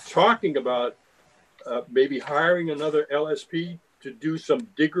Commission is talking about maybe hiring another LSP to do some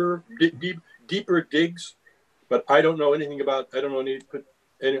deeper digs, but I don't know anything about. I don't know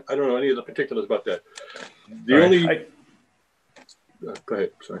any of the particulars about that. The only. Go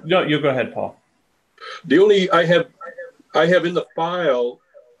ahead. Sorry. No, you go ahead, Paul. The only I have in the file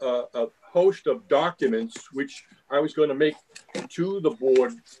a host of documents which I was going to make to the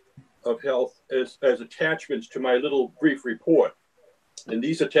Board of Health as attachments to my little brief report, and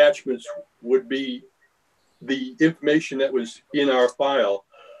these attachments would be the information that was in our file,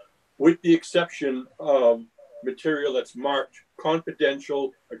 with the exception of material that's marked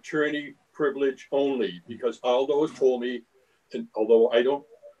confidential, attorney privilege only, because Aldo has told me, and although I don't,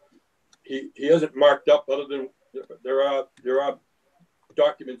 he hasn't marked up other than there are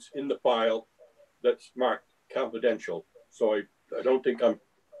documents in the file that's marked confidential. So I don't think I'm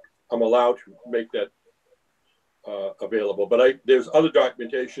allowed to make that available. But there's other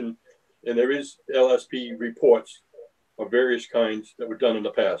documentation, and there is LSP reports of various kinds that were done in the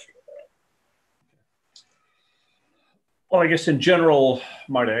past. Well, I guess in general,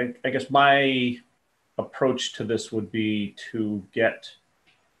 Marty, I guess my approach to this would be to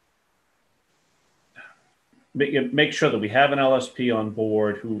make sure that we have an LSP on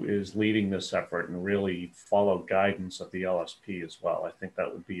board who is leading this effort and really follow guidance of the LSP as well. I think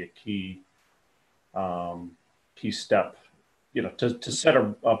that would be a key step, to set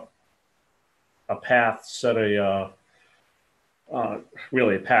a path,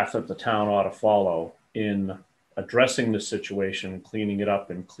 really a path that the town ought to follow in addressing the situation, cleaning it up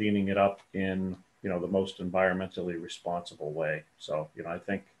in the most environmentally responsible way. So,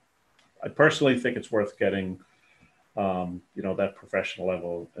 I personally think it's worth getting, that professional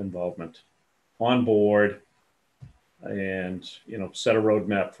level involvement on board and, set a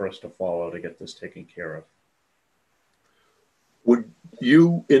roadmap for us to follow to get this taken care of. Would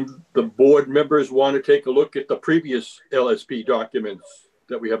you and the board members want to take a look at the previous LSP documents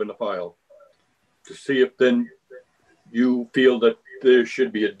that we have in the file to see if then you feel that there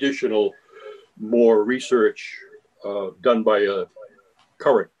should be more research done by a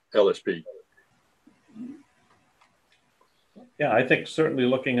current LSP? Yeah, I think certainly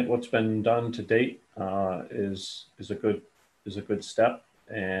looking at what's been done to date is a good step,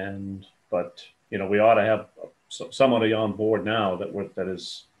 but we ought to have somebody on board now that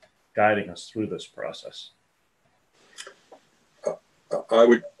is guiding us through this process. I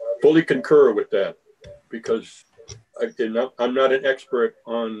would fully concur with that, because I'm not an expert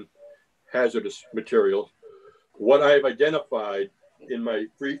on hazardous materials. What I've identified in my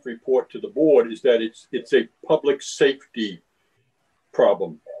brief report to the board is that it's a public safety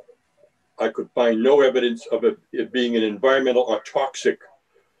problem. I could find no evidence of it being an environmental or toxic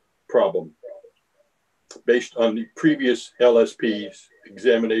problem based on the previous LSP's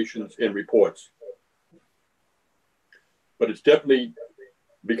examinations and reports. But it's definitely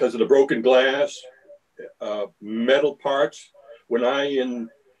because of the broken glass, metal parts. when I and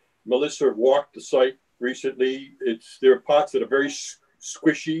Melissa walked the site recently, there are parts that are very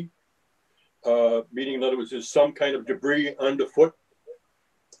squishy, meaning that it was just some kind of debris underfoot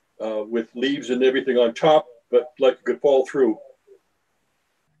with leaves and everything on top, but like it could fall through.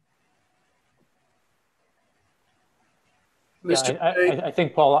 Yeah, I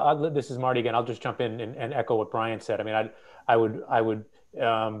think, Paul, this is Marty again. I'll just jump in and echo what Brian said. I mean, I would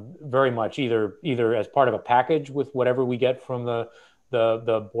very much either as part of a package with whatever we get from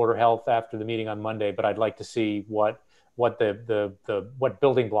the Board of Health after the meeting on Monday, but I'd like to see what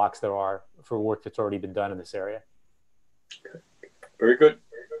building blocks there are for work that's already been done in this area. Very good.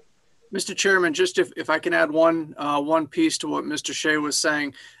 Mr. Chairman, just if I can add one piece to what Mr. Shea was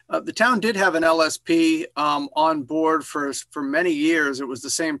saying, the town did have an LSP on board for many years. It was the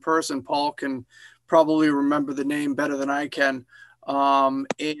same person. Paul can probably remember the name better than I can.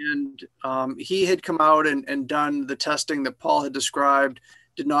 He had come out and done the testing that Paul had described,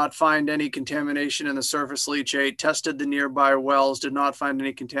 did not find any contamination in the surface leachate, tested the nearby wells, did not find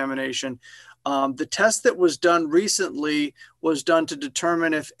any contamination. The test that was done recently was done to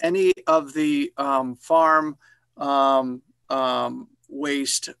determine if any of the farm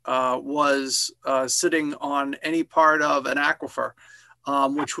waste was sitting on any part of an aquifer,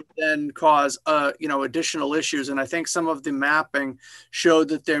 which would then cause additional issues. And I think some of the mapping showed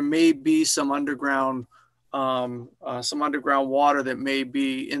that there may be some underground water that may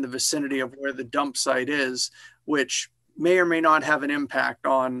be in the vicinity of where the dump site is, which may or may not have an impact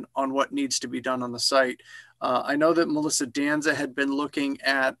on what needs to be done on the site. I know that Melissa Danza had been looking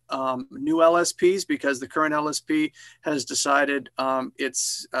at new LSPs because the current LSP has decided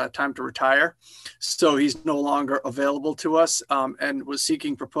it's time to retire. So he's no longer available to us, and was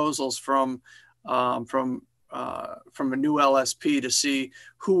seeking proposals from a new LSP to see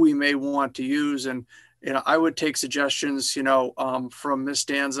who we may want to use. And I would take suggestions, from Ms.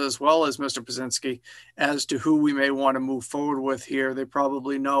 Danza as well as Mr. Brzezinski as to who we may want to move forward with here. They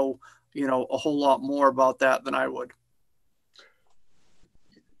probably know, a whole lot more about that than I would.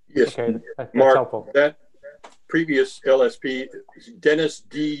 Yes, okay, that's Mark, helpful. That previous LSP is Dennis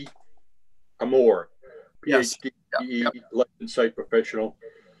D. Amore, PhD, Yes. licensed site professional.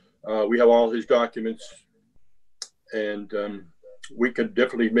 We have all his documents, and we could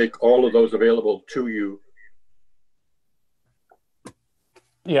definitely make all of those available to you.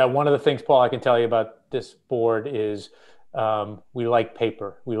 Yeah, one of the things, Paul, I can tell you about this board is we like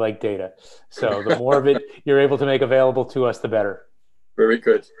paper, we like data. So the more of it you're able to make available to us, the better. Very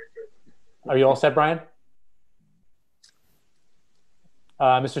good. Are you all set, Brian?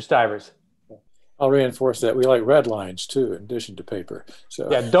 Mr. Stivers. I'll reinforce that we like red lines too, in addition to paper.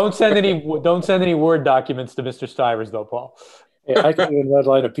 So yeah, don't send any Word documents to Mr. Stivers, though, Paul. Yeah, I can even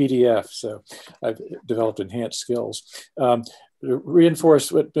redline a PDF, so I've developed enhanced skills. To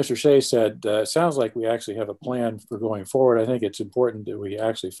reinforce what Mr. Shea said, sounds like we actually have a plan for going forward. I think it's important that we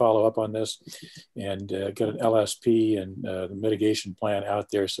actually follow up on this and get an LSP and the mitigation plan out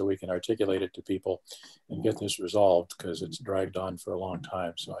there so we can articulate it to people and get this resolved, because it's dragged on for a long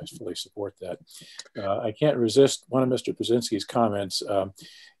time. So I fully support that. I can't resist one of Mr. Brzezinski's comments.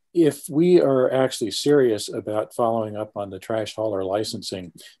 If we are actually serious about following up on the trash hauler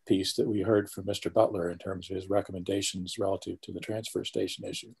licensing piece that we heard from Mr. Butler in terms of his recommendations relative to the transfer station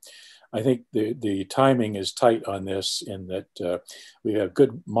issue, I think the timing is tight on this, in that we have a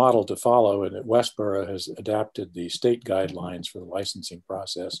good model to follow, and that Westborough has adapted the state guidelines for the licensing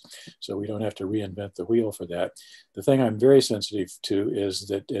process, so we don't have to reinvent the wheel for that. The thing I'm very sensitive to is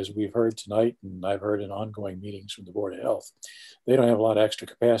that, as we've heard tonight, and I've heard in ongoing meetings from the Board of Health, they don't have a lot of extra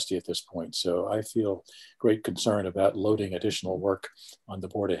capacity at this point. So I feel great concern about loading additional work on the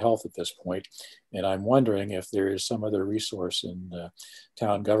Board of Health at this point. And I'm wondering if there is some other resource in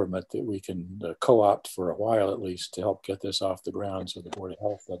town government that we can co-opt for a while at least to help get this off the ground, so the Board of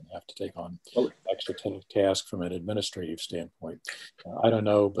Health doesn't have to take on extra task from an administrative standpoint. I don't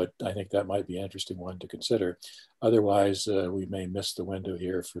know, but I think that might be an interesting one to consider. Otherwise, we may miss the window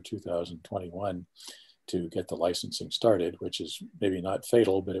here for 2021 to get the licensing started, which is maybe not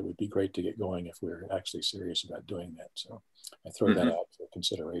fatal, but it would be great to get going if we're actually serious about doing that. So I throw that out for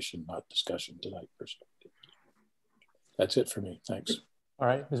consideration, not discussion tonight. That's it for me. Thanks. All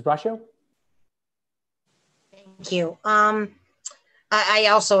right, Ms. Braccio. Thank you. I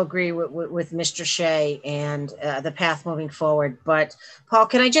also agree with Mr. Shea and the path moving forward. But Paul,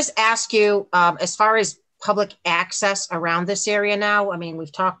 can I just ask you, as far as public access around this area now? I mean,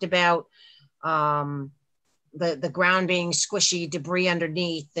 we've talked about the ground being squishy, debris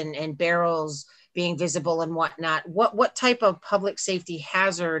underneath, and barrels being visible and whatnot. What type of public safety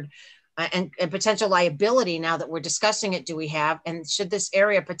hazard and potential liability now that we're discussing it do we have? And should this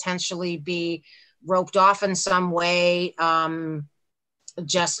area potentially be roped off in some way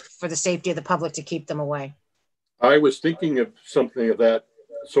just for the safety of the public to keep them away? I was thinking of something of that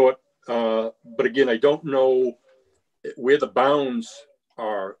sort, but again, I don't know where the bounds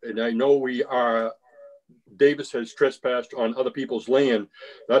are. And I know Davis has trespassed on other people's land.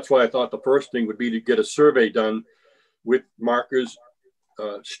 That's why I thought the first thing would be to get a survey done with markers,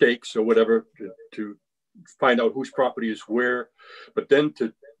 stakes or whatever to find out whose property is where, but then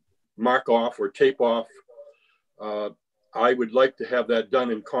to mark off or tape off. I would like to have that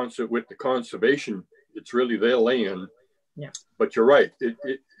done in concert with the conservation. It's really their land. Yeah. But you're right.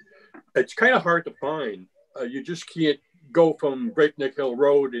 It's kind of hard to find. You just can't go from Breakneck Hill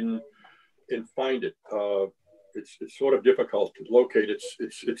Road and find it. It's sort of difficult to locate.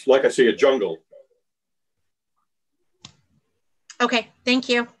 It's like I say, a jungle. Okay, thank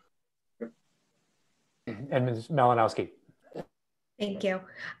you. And Ms. Malinowski. Thank you.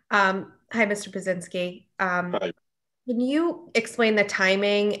 Hi, Mr. Pazinski. Hi. Can you explain the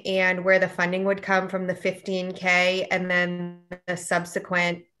timing and where the funding would come from the 15K and then the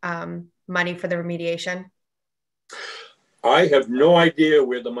subsequent money for the remediation? I have no idea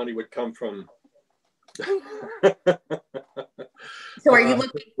where the money would come from. So are you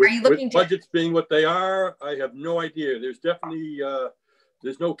looking? With budgets being what they are, I have no idea. There's definitely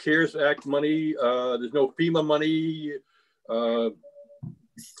there's no CARES Act money. There's no FEMA money.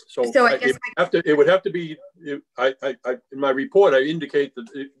 So I guess it would have to be. In my report, I indicate that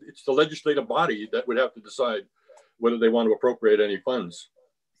it's the legislative body that would have to decide whether they want to appropriate any funds.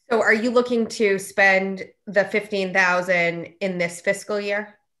 So are you looking to spend the $15,000 in this fiscal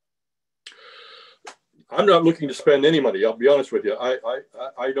year? I'm not looking to spend any money. I'll be honest with you.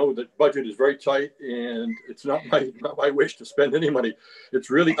 I know that budget is very tight, and it's not my wish to spend any money. It's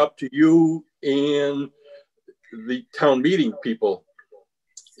really up to you and the town meeting people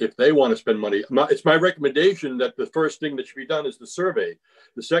if they want to spend money. It's my recommendation that the first thing that should be done is the survey.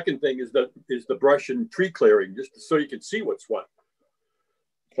 The second thing is the brush and tree clearing, just so you can see what's what.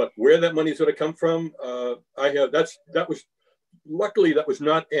 But where that money is going to come from, luckily that was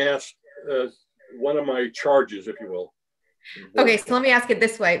not asked as one of my charges, if you will. Okay, so let me ask it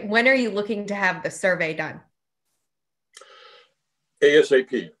this way. When are you looking to have the survey done? ASAP,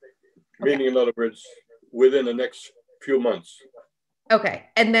 okay. Meaning in other words, within the next few months. Okay,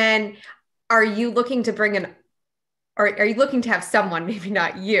 and then are you looking to are you looking to have someone, maybe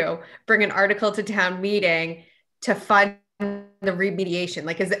not you, bring an article to town meeting to fund the remediation?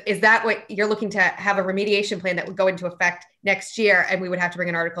 Like, is that what you're looking to have, a remediation plan that would go into effect next year and we would have to bring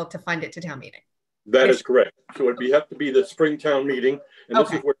an article to fund it to town meeting? That is correct. So it'd have to be the spring town meeting. And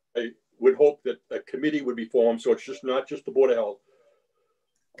this is where I would hope that a committee would be formed. So it's not just the Board of Health.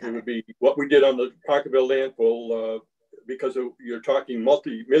 It would be what we did on the Parkerville landfill, because you're talking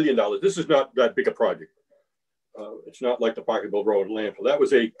multi-million dollars. This is not that big a project. It's not like the Parkerville Road landfill. That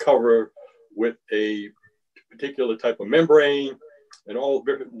was a cover with a particular type of membrane and all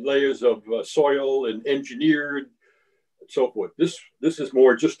different layers of soil and engineered and so forth. This is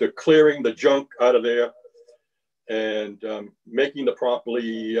more just a clearing the junk out of there and making the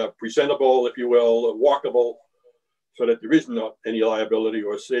properly presentable, if you will, walkable, so that there is not any liability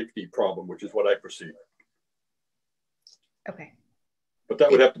or safety problem, which is what I perceive. Okay. But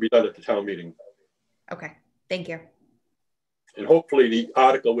that would have to be done at the town meeting. Okay, thank you. And hopefully the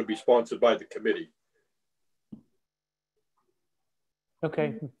article would be sponsored by the committee.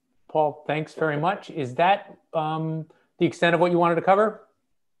 Okay, Paul, thanks very much. Is that the extent of what you wanted to cover?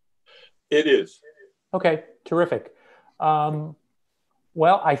 It is. Okay, terrific.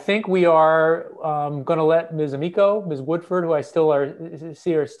 Well, I think we are going to let Ms. Amico, Ms. Woodford, who I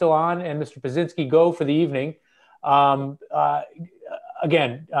see are still on, and Mr. Pazinski go for the evening.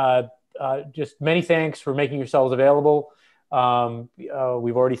 Again, just many thanks for making yourselves available.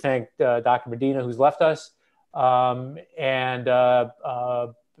 We've already thanked Dr. Medina, who's left us, and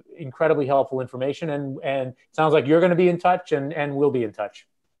incredibly helpful information. And it sounds like you're going to be in touch, and we'll be in touch.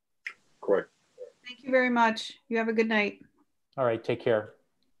 Correct. Thank you very much. You have a good night. All right, take care.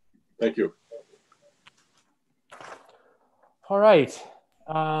 Thank you. All right.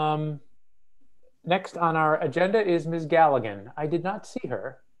 Next on our agenda is Ms. Galligan. I did not see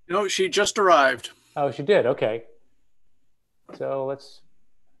her. No, she just arrived. Oh, she did. Okay. So let's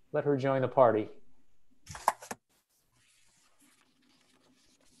let her join the party.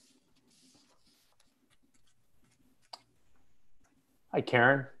 Hi,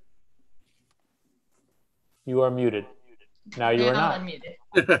 Karen. You are muted. Now you are not.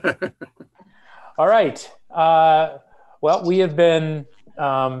 Unmuted. All right. Well, we have been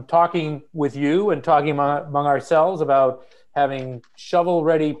talking with you and talking among ourselves about having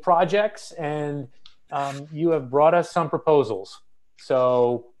shovel-ready projects, and you have brought us some proposals.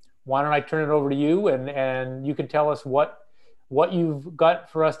 So why don't I turn it over to you, and you can tell us what you've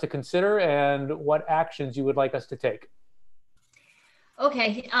got for us to consider and what actions you would like us to take.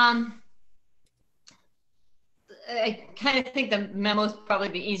 Okay. I kind of think the memo is probably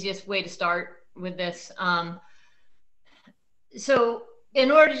the easiest way to start with this. So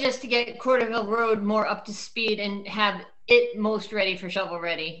in order just to get Corderville Road more up to speed and have it most ready for shovel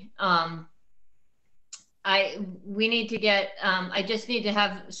ready, we need to get, I just need to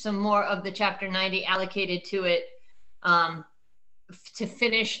have some more of the Chapter 90 allocated to it to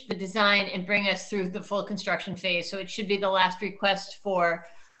finish the design and bring us through the full construction phase. So it should be the last request for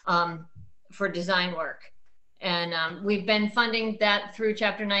design work. And we've been funding that through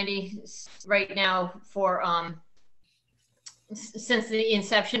Chapter 90 right now for since the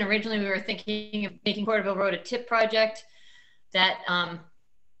inception. Originally, we were thinking of making Corderville Road a TIP project. That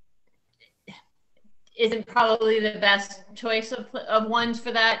isn't probably the best choice of ones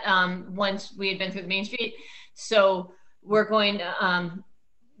for that once we had been through the Main Street. So we're going to,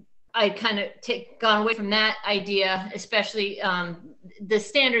 I kind of gone away from that idea, especially the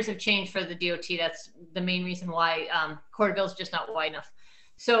standards have changed for the DOT. That's the main reason why Corderville is just not wide enough.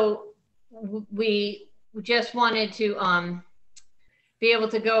 So we just wanted to be able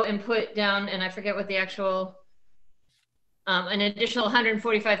to go and put down, and I forget what the actual, an additional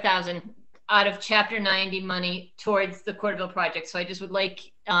 145,000 out of Chapter 90 money towards the Corderville project. So I just would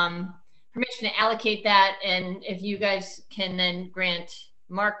like permission to allocate that, and if you guys can then grant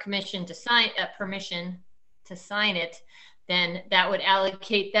Mark permission to sign it, then that would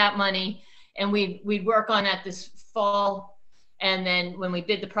allocate that money, and we'd work on that this fall, and then when we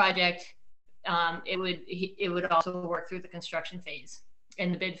bid the project, it would also work through the construction phase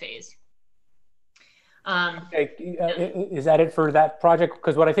and the bid phase. Okay. Is that it for that project?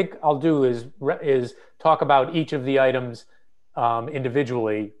 Because what I think I'll do is talk about each of the items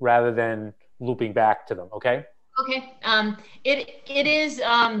individually rather than looping back to them. Okay. Okay. It is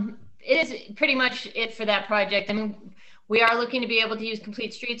pretty much it for that project. I mean, we are looking to be able to use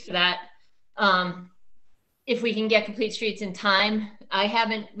Complete Streets for that. If we can get Complete Streets in time. I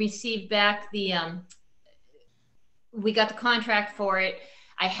haven't received back the, we got the contract for it.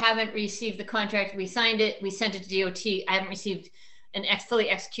 I haven't received the contract. We signed it. We sent it to DOT. I haven't received an fully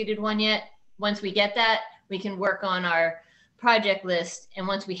executed one yet. Once we get that, we can work on our project list. And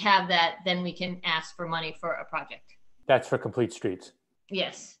once we have that, then we can ask for money for a project. That's for Complete Streets.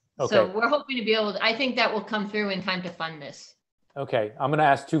 Yes. Okay. So we're hoping to be able to, I think that will come through in time to fund this. Okay. I'm going to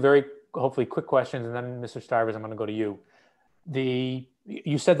ask two very hopefully quick questions, and then Mr. Stivers, I'm going to go to you.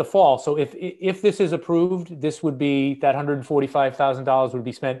 You said the fall. So if this is approved, this would be that $145,000 would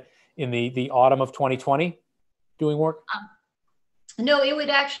be spent in the autumn of 2020 doing work? No, it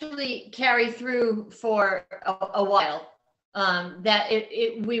would actually carry through for a while. That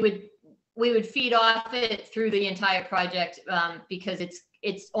we would feed off it through the entire project because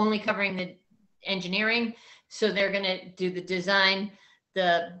it's only covering the engineering. So they're going to do the design,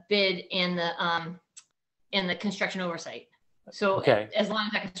 the bid, and the construction oversight. So okay. As long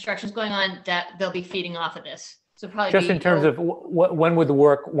as that construction is going on, that they'll be feeding off of this. So probably just in terms of when would the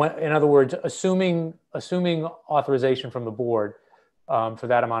work, in other words, assuming authorization from the board for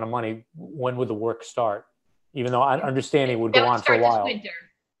that amount of money, when would the work start? Even though I understand it would go on for a while. This winter.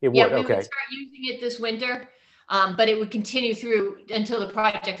 It would, we okay. would start using it this winter, but it would continue through until the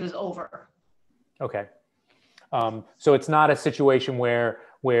project was over. Okay. So it's not a situation where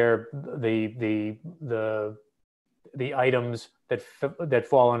the items that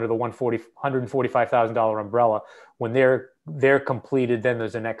fall under the $145,000 umbrella, when they're completed, then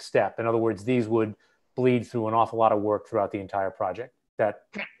there's a next step. In other words, these would bleed through an awful lot of work throughout the entire project. Is that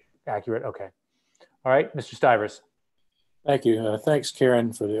accurate? Okay. All right, Mr. Stivers. Thank you. Thanks,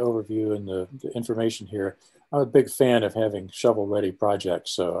 Karen, for the overview and the information here. I'm a big fan of having shovel-ready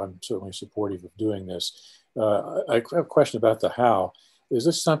projects, so I'm certainly supportive of doing this. I have a question about the how. Is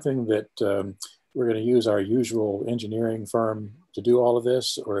this something that we're going to use our usual engineering firm to do all of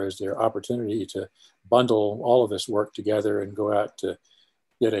this, or is there opportunity to bundle all of this work together and go out to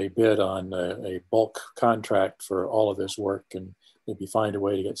get a bid on a bulk contract for all of this work and maybe find a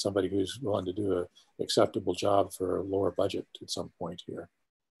way to get somebody who's willing to do an acceptable job for a lower budget at some point here?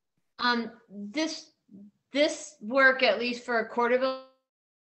 This work, at least for Corderville.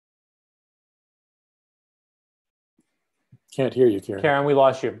 Can't hear you, Karen. Karen, we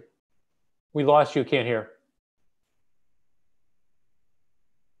lost you. We lost you, can't hear.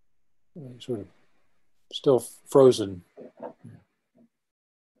 Sort of still frozen.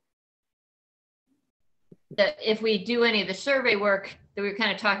 that if we do any of the survey work that we were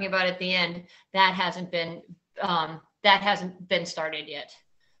kind of talking about at the end, that hasn't been started yet.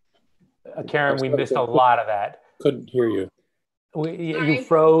 Karen, we missed a lot of that. Couldn't hear you. You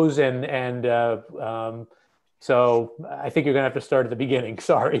froze, and so I think you're gonna have to start at the beginning.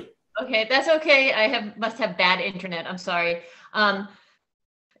 Sorry. Okay, that's okay. Must have bad internet. I'm sorry.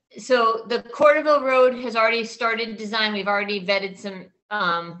 So the Corderville Road has already started design. We've already vetted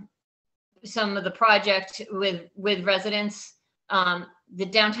some of the project with residents. The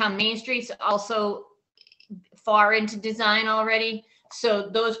downtown Main Street's also far into design already. So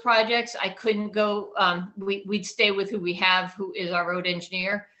those projects, I couldn't go, we'd stay with who we have, who is our road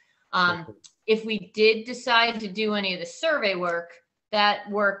engineer. If we did decide to do any of the survey work, that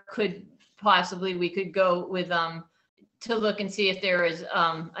work could possibly, we could go with, to look and see if there is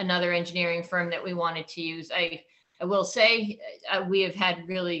another engineering firm that we wanted to use. I will say we have had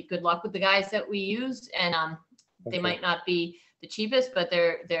really good luck with the guys that we use, and they might not be the cheapest, but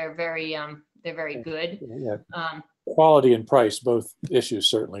they're very good. Yeah. Quality and price, both issues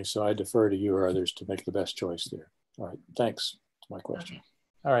certainly. So I defer to you or others to make the best choice there. All right, thanks. That's my question. Okay.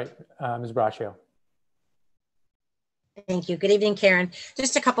 All right, Ms. Braccio. Thank you. Good evening, Karen.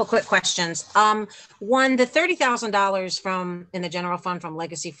 Just a couple quick questions. One, the $30,000 from in the general fund from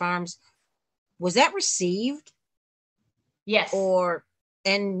Legacy Farms, was that received? Yes.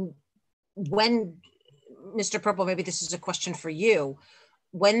 And when, Mr. Purple, maybe this is a question for you.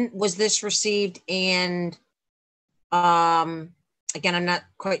 When was this received? And again, I'm not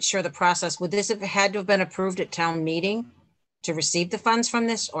quite sure the process. Would this have had to have been approved at town meeting to receive the funds from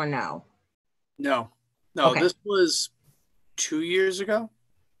this, or no? No, Okay. This was 2 years ago.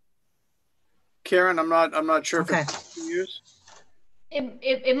 Karen, I'm not sure Okay. if it's 2 years.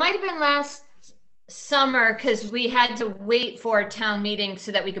 It might have been last summer, because we had to wait for a town meeting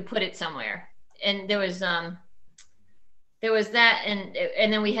so that we could put it somewhere. And there was that,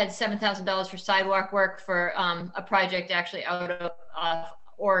 and then we had $7,000 for sidewalk work for a project actually out of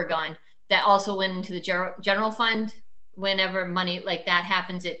Oregon that also went into the general fund. Whenever money like that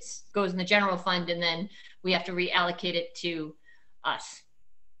happens, it goes in the general fund, and then we have to reallocate it to us.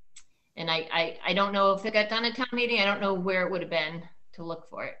 And I don't know if it got done at town meeting. I don't know where it would have been to look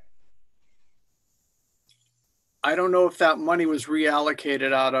for it. I don't know if that money was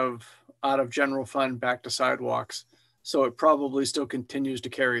reallocated out of general fund back to sidewalks. So it probably still continues to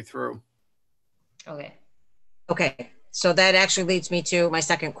carry through. Okay. Okay. So that actually leads me to my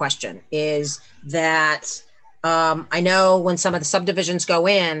second question, is that I know when some of the subdivisions go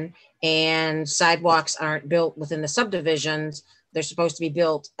in and sidewalks aren't built within the subdivisions, they're supposed to be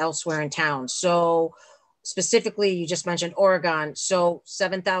built elsewhere in town. So specifically, you just mentioned Oregon. So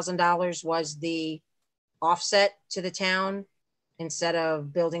 $7,000 was the offset to the town instead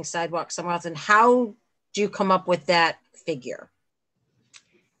of building sidewalks somewhere else. And how do you come up with that figure?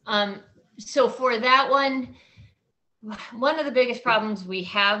 So for that one of the biggest problems we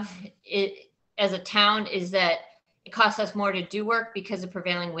have as a town is that it costs us more to do work because of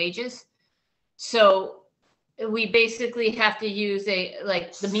prevailing wages. So we basically have to use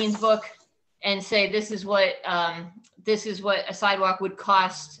the means book and say, this is what a sidewalk would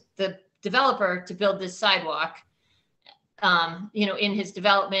cost the developer to build this sidewalk, in his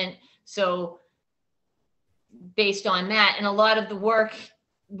development. So based on that, and a lot of the work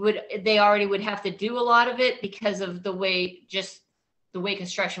they already would have to do a lot of it because of the way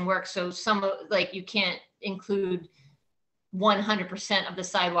construction works. So you can't include 100% of the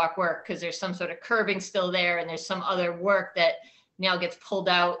sidewalk work because there's some sort of curbing still there, and there's some other work that now gets pulled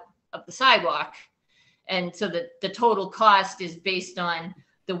out of the sidewalk. And so the total cost is based on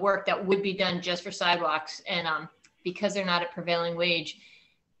the work that would be done just for sidewalks. And because they're not at prevailing wage,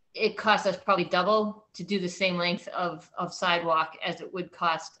 it costs us probably double to do the same length of sidewalk as it would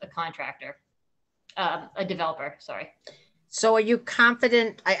cost a contractor, a developer, sorry. So are you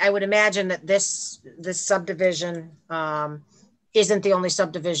confident? I would imagine that this subdivision isn't the only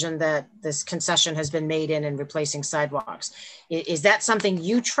subdivision that this concession has been made in replacing sidewalks. Is that something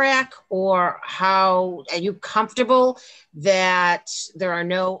you track, or how are you comfortable that there are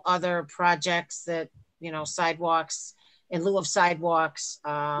no other projects that, sidewalks in lieu of sidewalks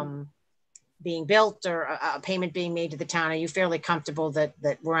being built, or a payment being made to the town? Are you fairly comfortable that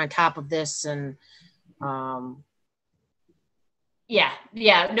we're on top of this? And no,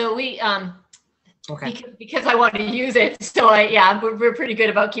 we okay, because I want to use it, so we're pretty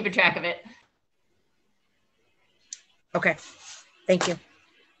good about keeping track of it. Okay, thank you.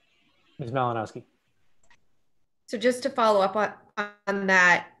 Ms. Malinowski. So just to follow up on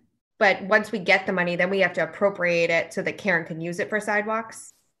that, but once we get the money, then we have to appropriate it so that Karen can use it for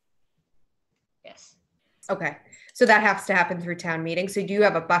sidewalks? Yes. Okay. So that has to happen through town meeting. So do you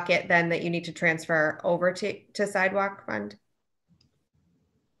have a bucket then that you need to transfer over to sidewalk fund?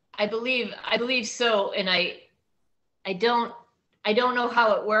 I believe so. And I don't know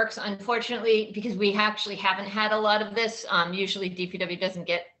how it works, unfortunately, because we actually haven't had a lot of this. Usually DPW doesn't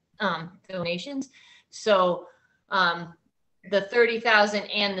get donations. So the 30,000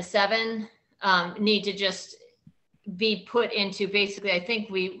 and the 7 need to just be put into, basically, I think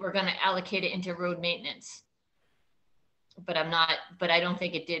we're going to allocate it into road maintenance. But I don't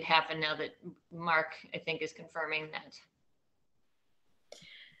think it did happen now that Mark, I think, is confirming that.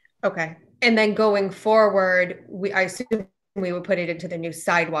 Okay. And then going forward, I assume we would put it into the new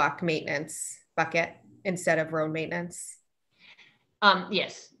sidewalk maintenance bucket instead of road maintenance.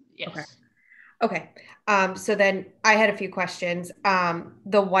 Yes. Okay. So then I had a few questions.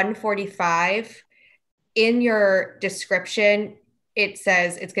 The 145, in your description, it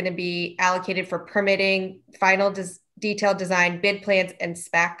says it's going to be allocated for permitting, final detailed design, bid plans and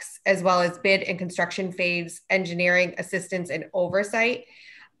specs, as well as bid and construction phase, engineering, assistance, and oversight.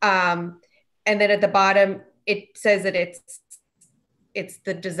 And then at the bottom, it says that it's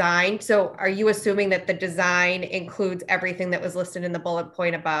the design. So are you assuming that the design includes everything that was listed in the bullet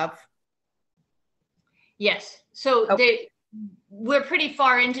point above? Yes. So we're pretty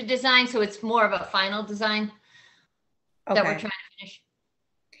far into design, so it's more of a final design that we're trying to finish.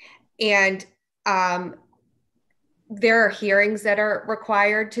 And there are hearings that are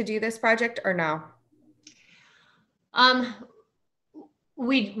required to do this project, or no?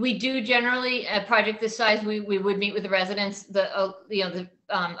 We do generally, a project this size, we would meet with the residents, the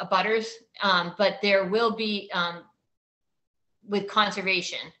abutters, but there will be with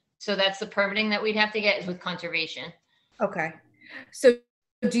conservation. So that's the permitting that we'd have to get, is with conservation. Okay. So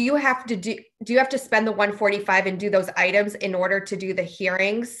do you have to spend the 145 and do those items in order to do the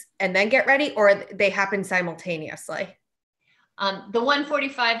hearings and then get ready, or they happen simultaneously? The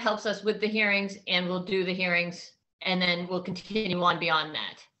 145 helps us with the hearings, and we'll do the hearings, and then we'll continue on beyond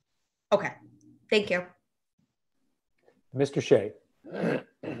that. Okay. Thank you. Mr. Shea.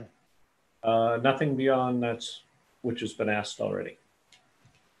 Nothing beyond which has been asked already.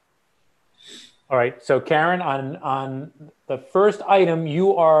 All right, so Karen, on the first item,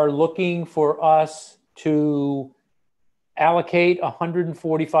 you are looking for us to allocate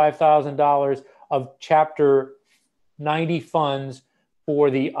 $145,000 of Chapter 90 funds for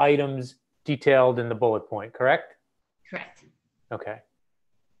the items detailed in the bullet point, correct? Correct. Okay.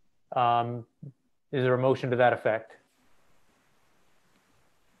 Is there a motion to that effect?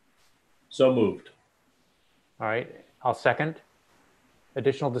 So moved. All right, I'll second.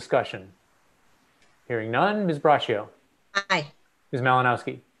 Additional discussion. Hearing none, Ms. Braccio. Aye. Ms.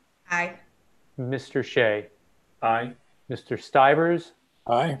 Malinowski. Aye. Mr. Shea. Aye. Mr. Stivers.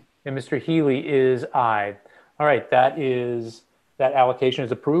 Aye. And Mr. Healy is aye. All right, that allocation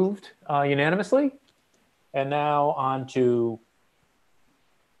is approved unanimously. And now on to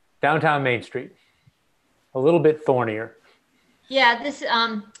downtown Main Street. A little bit thornier. Yeah, this,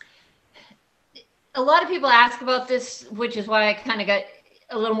 a lot of people ask about this, which is why I kind of got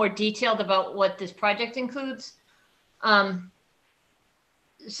a little more detailed about what this project includes.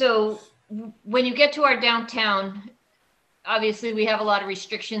 So when you get to our downtown, obviously we have a lot of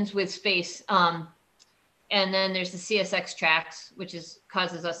restrictions with space. And then there's the CSX tracks, which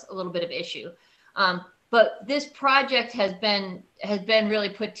causes us a little bit of issue. But this project has been really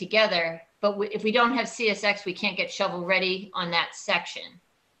put together, but if we don't have CSX, we can't get shovel ready on that section.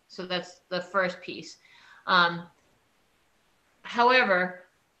 So that's the first piece. However,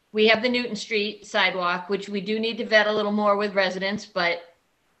 we have the Newton Street sidewalk, which we do need to vet a little more with residents, but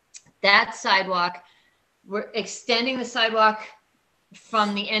that sidewalk, we're extending the sidewalk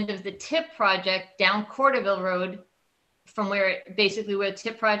from the end of the TIP project down Corderville Road, from where the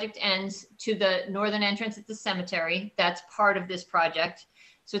TIP project ends, to the northern entrance at the cemetery. That's part of this project.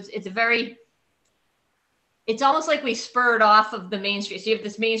 So it's almost like we spurred off of the Main Street. So you have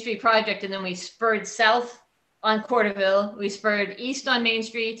this Main Street project, and then we spurred south on Corderville, we spurred east on Main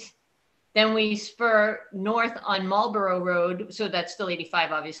Street, then we spur north on Marlborough Road. So that's still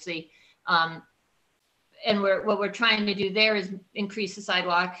 85, obviously. And what we're trying to do there is increase the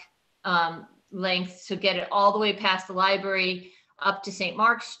sidewalk length to get it all the way past the library up to St.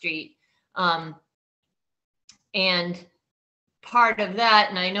 Mark's Street. And part of that,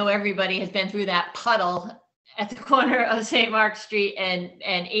 and I know everybody has been through that puddle at the corner of St. Mark's Street and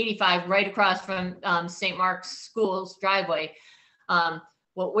 85, right across from St. Mark's School's driveway.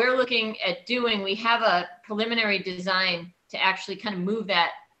 What we're looking at doing, we have a preliminary design to actually kind of move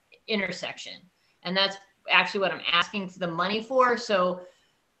that intersection. And that's actually what I'm asking for the money for. So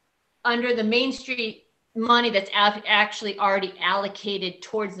under the Main Street money that's actually already allocated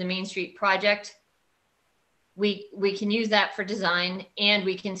towards the Main Street project, we can use that for design, and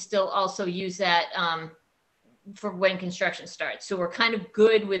we can still also use that for when construction starts. So we're kind of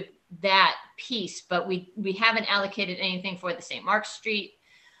good with that piece, but we haven't allocated anything for the St. Mark's Street.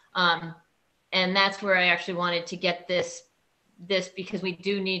 And that's where I actually wanted to get this because we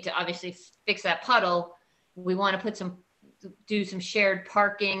do need to obviously fix that puddle. We want to do some shared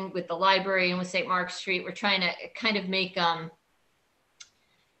parking with the library and with St. Mark's Street. We're trying to kind of make that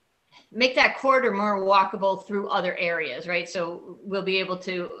corridor more walkable through other areas, right? So we'll be able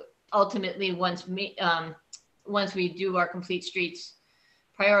to ultimately, once we do our complete streets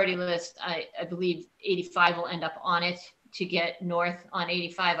priority list, I believe 85 will end up on it to get north on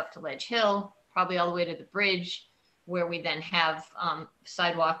 85 up to Ledge Hill, probably all the way to the bridge, where we then have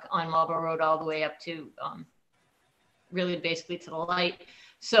sidewalk on Marlborough Road all the way up to really basically to the light.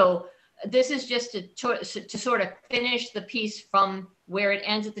 So this is just to sort of finish the piece from where it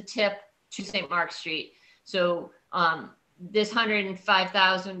ends at the tip to St. Mark's Street. So this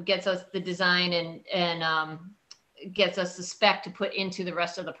 105,000 gets us the design and gets us the spec to put into the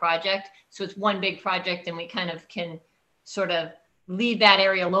rest of the project. So it's one big project, and we kind of can sort of leave that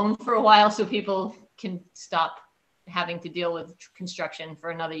area alone for a while so people can stop having to deal with construction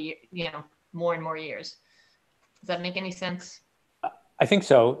for another year, more and more years. Does that make any sense? I think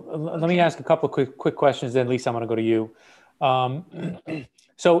so. Let me ask a couple of quick questions, then Lisa, I'm going to go to you.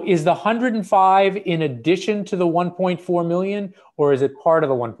 So is the 105 in addition to the 1.4 million, or is it part of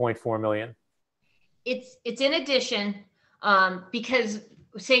the 1.4 million? It's in addition, because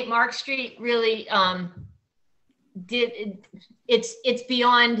St. Mark's Street really it's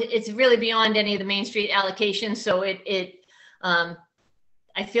really beyond any of the Main Street allocations. So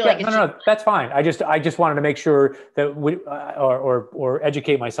I feel like no, that's fine. I just wanted to make sure that or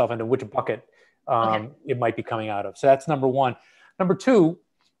educate myself into which bucket it might be coming out of. So that's number one. Number two,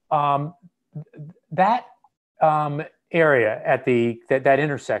 that area at that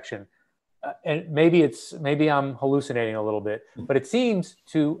intersection, and maybe I'm hallucinating a little bit, but it seems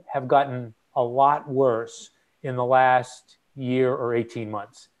to have gotten a lot worse in the last year or 18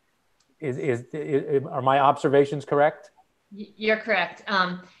 months. Are my observations correct? You're correct.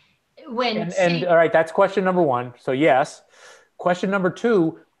 All right, that's question number one. So yes. Question number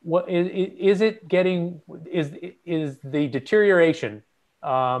two: what is the deterioration?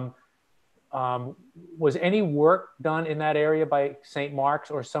 Was any work done in that area by St. Mark's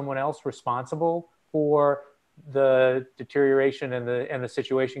or someone else responsible for the deterioration and the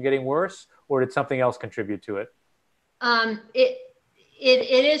situation getting worse, or did something else contribute to it? It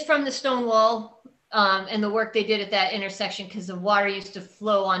is from the stone wall. And the work they did at that intersection, because the water used to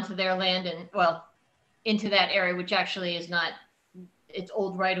flow onto their land and into that area, which actually is not, it's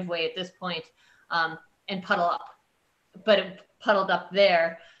old right of way at this point, and puddle up, but it puddled up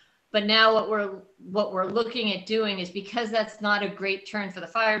there. But now what we're looking at doing is, because that's not a great turn for the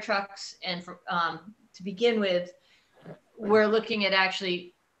fire trucks, and for, to begin with, we're looking at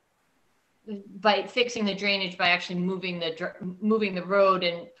actually, by fixing the drainage, by actually moving the road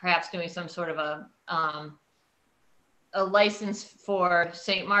and perhaps doing some sort of a license for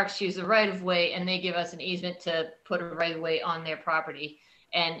St. Mark's to use the right of way, and they give us an easement to put a right of way on their property,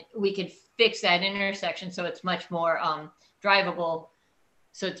 and we could fix that intersection so it's much more drivable,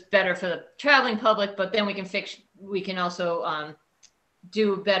 so it's better for the traveling public. But then we can also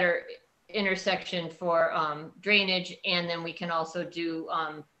do a better intersection for drainage, and then we can also do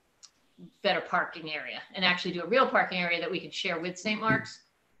better parking area, and actually do a real parking area that we could share with St. Mark's,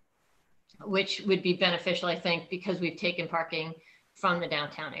 which would be beneficial, I think, because we've taken parking from the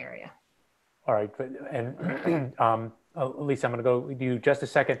downtown area. All right, and Lisa, I'm going to go with you just a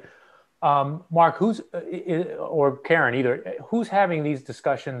second. Mark, or Karen, either, who's having these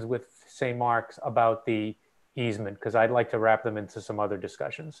discussions with St. Mark's about the easement? Because I'd like to wrap them into some other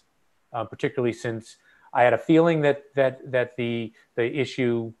discussions, particularly since I had a feeling that the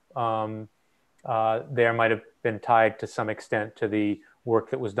issue there might have been tied to some extent to the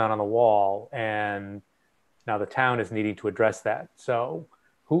work that was done on the wall, and now the town is needing to address that. So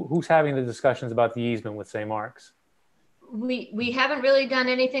who's having the discussions about the easement with St. Mark's? We haven't really done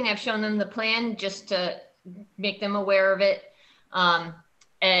anything. I've shown them the plan just to make them aware of it,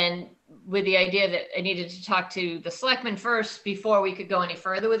 and with the idea that I needed to talk to the selectmen first before we could go any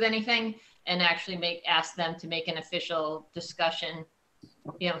further with anything, and actually ask them to make an official discussion,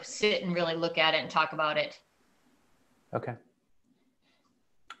 sit and really look at it and talk about it. Okay.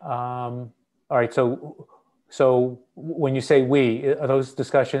 All right. So when you say we, are those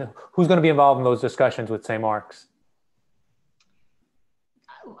discussions, who's going to be involved in those discussions with St. Mark's?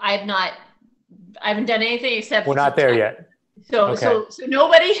 I have not I haven't done anything except. We're not there yet. So, Okay. so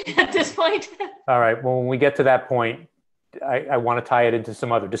nobody at this point. All right. Well, when we get to that point, I want to tie it into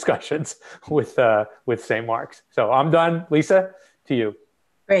some other discussions with St. Mark's. So I'm done. Lisa, to you.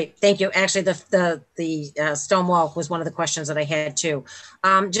 Great, thank you. Actually, the stone wall was one of the questions that I had too.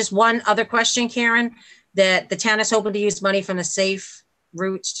 Just one other question, Karen, that the town is hoping to use money from the safe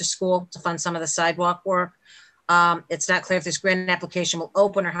routes to school to fund some of the sidewalk work. It's not clear if this grant application will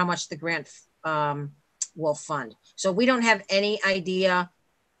open or how much the grant will fund. So we don't have any idea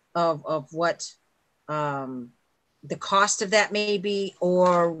of what the cost of that may be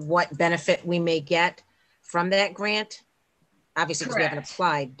or what benefit we may get from that grant. Obviously, because we haven't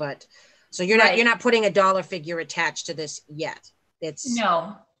applied, but so you're not putting a dollar figure attached to this yet. It's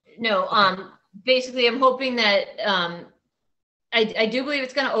no. Okay. Basically, I'm hoping that I do believe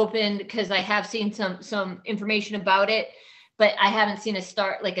it's going to open because I have seen some information about it, but I haven't seen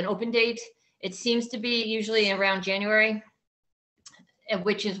an open date. It seems to be usually around January,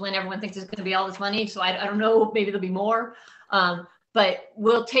 which is when everyone thinks there's going to be all this money. So I don't know, maybe there'll be more, but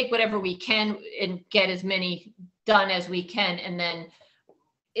we'll take whatever we can and get as many done as we can. And then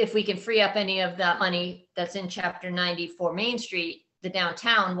if we can free up any of that money that's in Chapter 90 for Main Street, the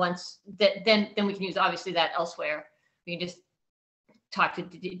downtown, then we can use obviously that elsewhere. We can just talk to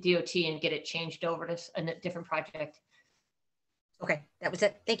DOT and get it changed over to a different project. Okay, that was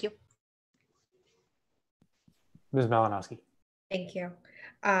it. Thank you. Ms. Malinowski. Thank you.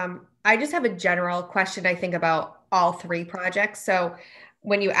 I just have a general question, I think, about all three projects. So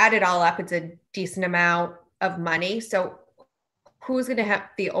when you add it all up, it's a decent amount of money. So who's going to have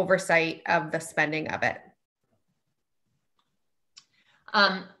the oversight of the spending of it?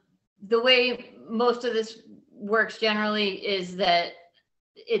 The way most of this works generally is that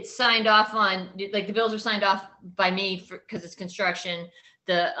it's signed off on, like the bills are signed off by me because it's construction.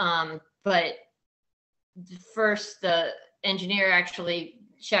 But first the engineer actually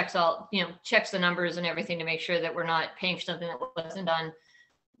checks the numbers and everything to make sure that we're not paying for something that wasn't done.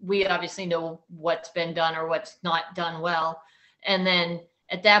 We obviously know what's been done or what's not done well. And then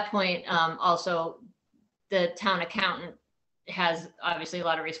at that point, also the town accountant has obviously a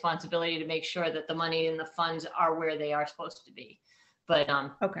lot of responsibility to make sure that the money and the funds are where they are supposed to be. But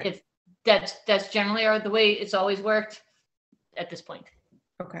okay, if that's generally the way it's always worked at this point.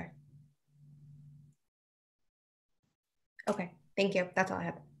 Okay. Okay, thank you. That's all I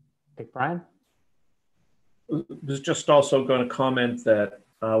have. Okay, Brian? I was just also going to comment that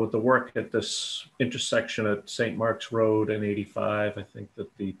with the work at this intersection at St. Mark's Road and 85, I think that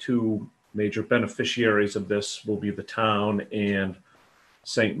the two major beneficiaries of this will be the town and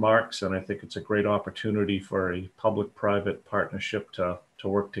St. Mark's, and I think it's a great opportunity for a public-private partnership to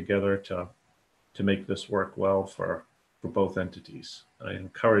work together to make this work well for both entities. I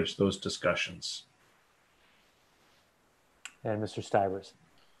encourage those discussions. And Mr. Stivers.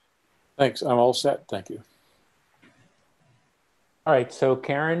 Thanks. I'm all set. Thank you. All right. So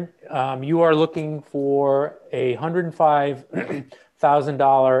Karen, you are looking for a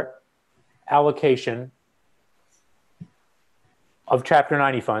 $105,000 allocation of Chapter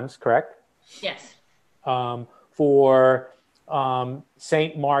 90 funds, correct? Yes. For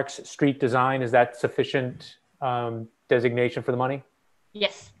St. Mark's Street design, is that sufficient designation for the money?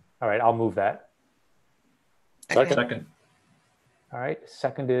 Yes. All right, I'll move that. Second. All right,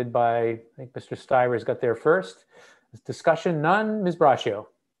 seconded by, I think Mr. Stivers got there first. Discussion, none. Ms. Braccio.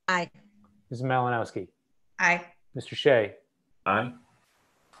 Aye. Ms. Malinowski. Aye. Mr. Shea. Aye.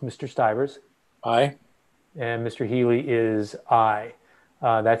 Mr. Stivers. Aye. And Mr. Healy is aye.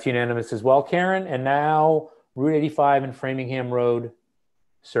 That's unanimous as well, Karen. And now Route 85 and Framingham Road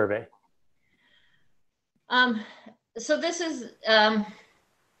survey. So this is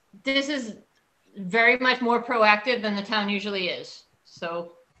very much more proactive than the town usually is.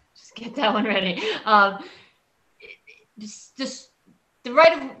 So just get that one ready.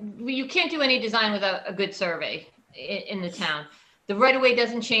 You can't do any design without a good survey in the town. The right of way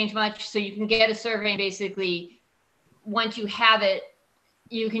doesn't change much, so you can get a survey. Basically, once you have it,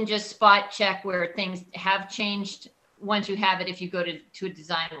 you can just spot check where things have changed once you have it. If you go to a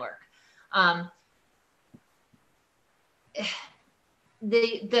design work,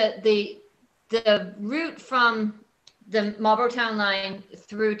 the route from the Marlborough Town Line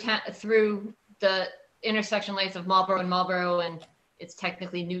through the intersection lights of Marlborough and Marlborough, and it's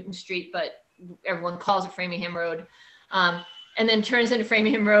technically Newton Street, but everyone calls it Framingham Road, and then turns into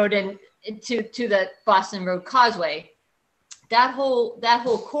Framingham Road and to the Boston Road Causeway. That whole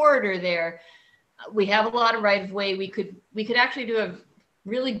corridor there, we have a lot of right of way. We could actually do a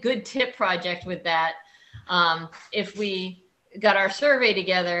really good tip project with that if we got our survey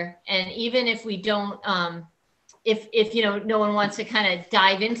together, and even if we don't, if you know, no one wants to kind of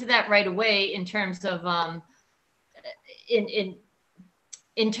dive into that right away in terms of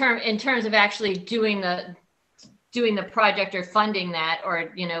in terms of actually doing the project or funding that,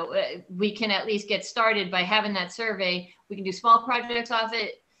 or you know, we can at least get started by having that survey. We can do small projects off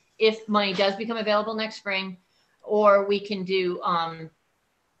it if money does become available next spring, or we can do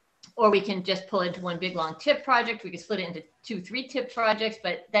or we can just pull into one big long tip project. We can split it into 2-3 tip projects,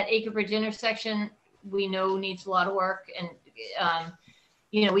 but that Acre Bridge intersection we know needs a lot of work, and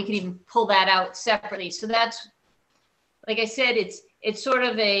you know, we can even pull that out separately. So that's, like I said, it's sort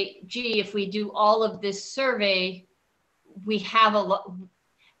of a, gee, if we do all of this survey, we have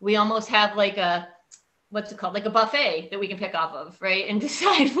we almost have like a, what's it called? Like a buffet that we can pick off of, right? And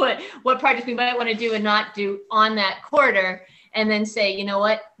decide what projects we might want to do and not do on that quarter. And then say, you know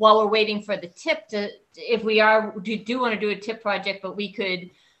what, while we're waiting for the tip to, if we do want to do a tip project, but we could,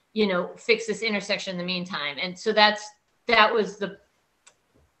 you know, fix this intersection in the meantime. And so that was the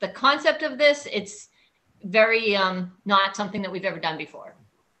concept of this. It's very not something that we've ever done before.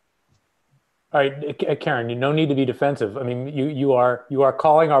 All right, Karen, no need to be defensive. I mean, you are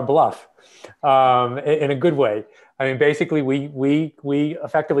calling our bluff in a good way. I mean, basically, we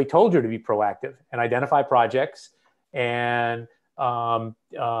effectively told you to be proactive and identify projects, and you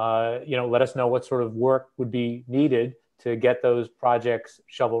know, let us know what sort of work would be needed to get those projects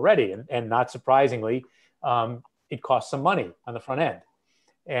shovel ready. And not surprisingly, it costs some money on the front end.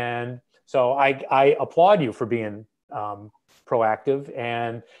 And so I applaud you for being proactive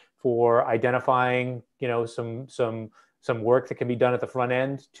and for identifying, you know, some work that can be done at the front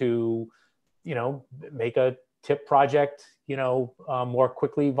end to, you know, make a tip project, you know, more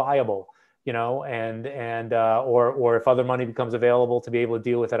quickly viable. You know, or if other money becomes available to be able to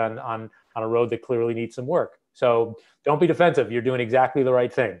deal with it on a road that clearly needs some work. So don't be defensive. You're doing exactly the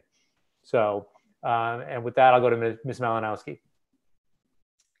right thing. So, and with that, I'll go to Ms. Malinowski.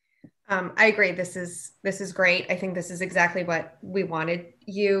 I agree. This is great. I think this is exactly what we wanted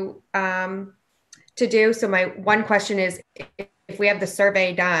you to do. So my one question is, if we have the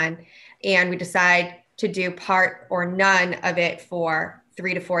survey done and we decide to do part or none of it for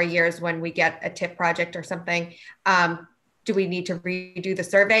 3 to 4 years when we get a tip project or something, do we need to redo the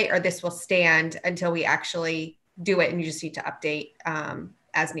survey, or this will stand until we actually do it and you just need to update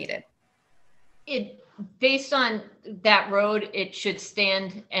as needed? Based on that road, it should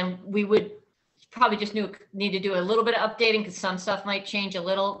stand, and we would probably just need to do a little bit of updating because some stuff might change a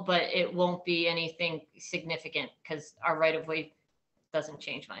little, but it won't be anything significant because our right of way doesn't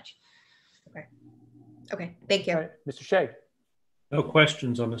change much. Okay, thank you. All right, Mr. Shea. No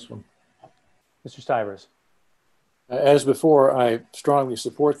questions on this one. Mr. Stivers. As before, I strongly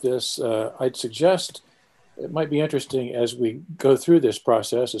support this. I'd suggest it might be interesting as we go through this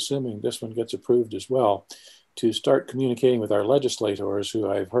process, assuming this one gets approved as well, to start communicating with our legislators,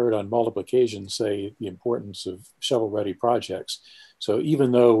 who I've heard on multiple occasions say the importance of shovel-ready projects. So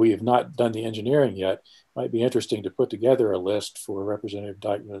even though we have not done the engineering yet, it might be interesting to put together a list for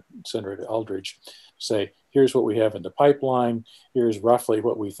Representative Senator Eldridge, say, here's what we have in the pipeline, here's roughly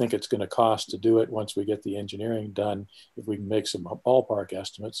what we think it's going to cost to do it once we get the engineering done, if we can make some ballpark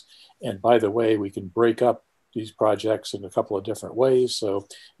estimates. And by the way, we can break up these projects in a couple of different ways. So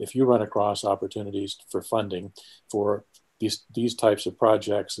if you run across opportunities for funding for these types of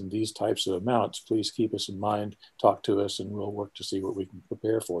projects and these types of amounts, please keep us in mind, talk to us, and we'll work to see what we can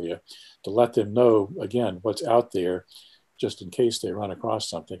prepare for you, to let them know, again, what's out there, just in case they run across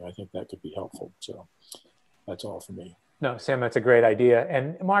something. I think that could be helpful. So that's all for me. No, Sam, that's a great idea.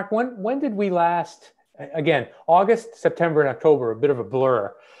 And Mark, when did we last, again, August, September, and October, a bit of a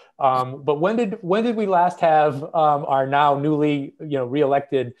blur. But when did we last have our now newly, you know,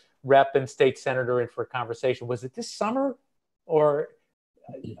 reelected rep and state senator in for a conversation? Was it this summer, or?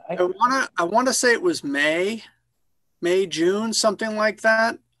 I want to say it was May, June, something like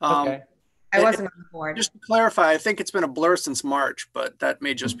that. Okay. I wasn't on the board. Just to clarify, I think it's been a blur since March, but that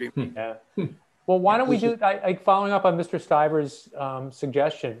may just be me. Yeah. Well, why don't we do, following up on Mr. Stiver's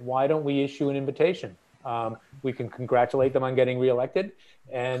suggestion, why don't we issue an invitation? We can congratulate them on getting reelected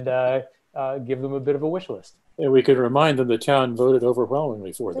and give them a bit of a wish list. And we could remind them the town voted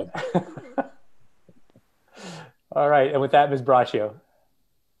overwhelmingly for them. All right. And with that, Ms. Braccio.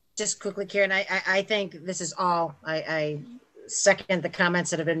 Just quickly, Karen, I think this is all, I second the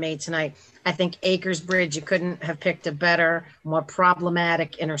comments that have been made tonight. I think Acres Bridge, you couldn't have picked a better, more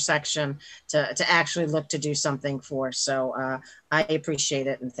problematic intersection to actually look to do something for. So I appreciate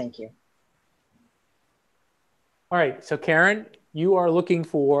it and thank you. All right. So Karen, you are looking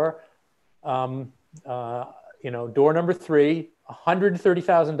for door number 3,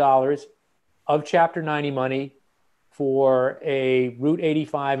 $130,000 of Chapter 90 money for a Route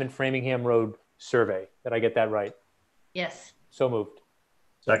 85 and Framingham Road survey. Did I get that right? Yes. So moved.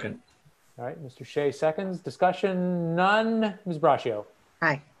 Second. All right, Mr. Shea seconds. Discussion, none. Ms. Braccio.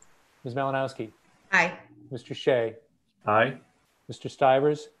 Aye. Ms. Malinowski. Aye. Mr. Shea. Aye. Mr.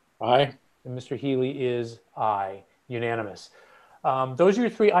 Stivers. Aye. And Mr. Healy is aye. Unanimous. Those are your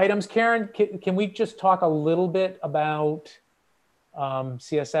 3 items. Karen, can we just talk a little bit about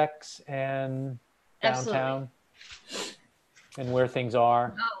CSX and downtown? Absolutely. And where things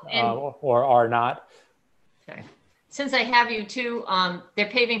are and, or are not? Sorry. Since I have you too, they're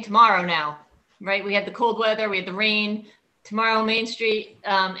paving tomorrow now, right? We had the cold weather, we had the rain. Tomorrow Main Street,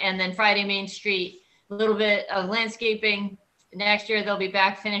 and then Friday Main Street, a little bit of landscaping. Next year they'll be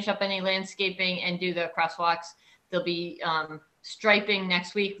back, finish up any landscaping and do the crosswalks. They'll be striping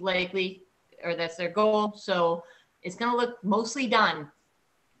next week likely, or that's their goal. So it's gonna look mostly done.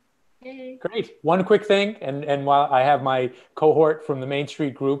 Yay. Great. One quick thing, and while I have my cohort from the Main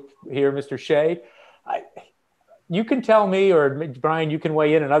Street group here, Mr. Shea, you can tell me, or Brian, you can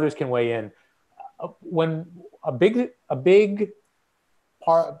weigh in and others can weigh in. When a big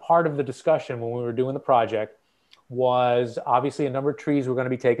part of the discussion when we were doing the project was obviously a number of trees were going to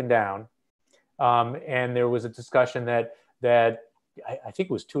be taken down. And there was a discussion that I think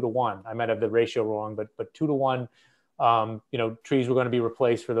it was 2 to 1. I might have the ratio wrong, but 2 to 1, trees were going to be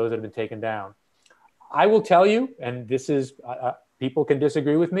replaced for those that have been taken down. I will tell you, and this is, people can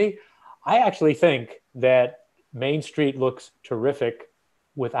disagree with me. I actually think that Main Street looks terrific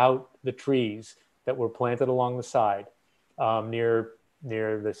without the trees that were planted along the side near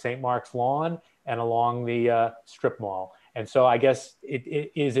the St. Mark's lawn and along the strip mall. And so I guess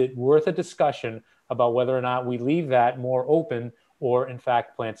is it worth a discussion about whether or not we leave that more open or in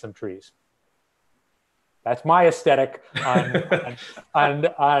fact plant some trees? That's my aesthetic on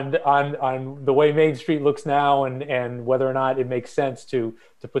the way Main Street looks now and whether or not it makes sense to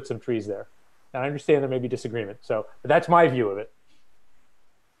put some trees there. And I understand there may be disagreement. But that's my view of it.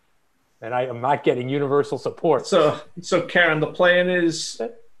 And I am not getting universal support. So Karen, the plan is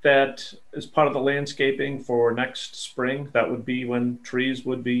that as part of the landscaping for next spring, that would be when trees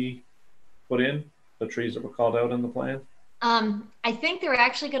would be put in, the trees that were called out in the plan? I think they're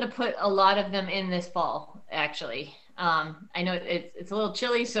actually going to put a lot of them in this fall, actually. I know it's a little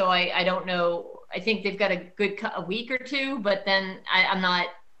chilly, so I don't know. I think they've got a week or 2, but then I'm not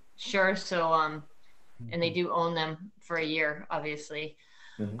sure. So, and they do own them for a year, obviously.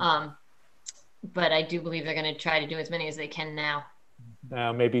 Mm-hmm. But I do believe they're going to try to do as many as they can now.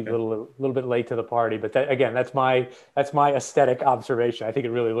 Maybe a little bit late to the party, but again, that's my aesthetic observation. I think it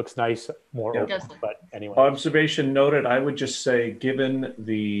really looks nice, more open, but anyway. Observation noted. I would just say, given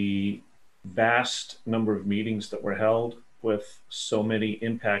the vast number of meetings that were held with so many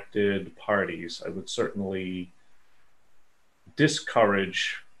impacted parties, I would certainly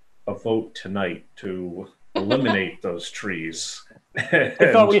discourage a vote tonight to eliminate those trees.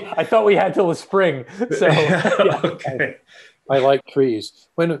 I thought we had till the spring. So yeah. Okay. I like trees.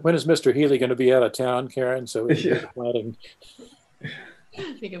 When is Mr. Healy going to be out of town, Karen? So we can planting.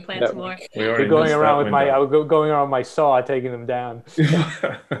 We can plant some more. We're going around with I would go going around my saw, taking them down.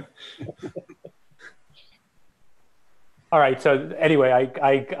 All right. So anyway,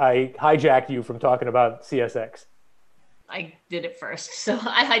 I hijacked you from talking about CSX. I did it first, so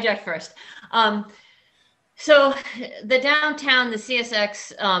I hijacked first. So the downtown, the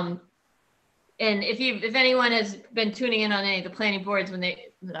CSX. And if anyone has been tuning in on any of the planning boards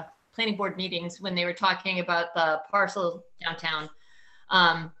the planning board meetings when they were talking about the parcel downtown,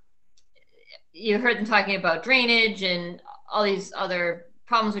 you heard them talking about drainage and all these other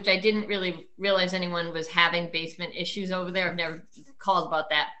problems, which I didn't really realize anyone was having basement issues over there. I've never called about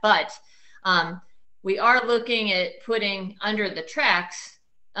that, but we are looking at putting under the tracks,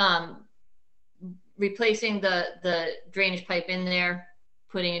 replacing the drainage pipe in there,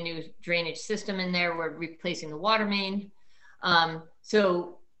 putting a new drainage system in there. We're replacing the water main.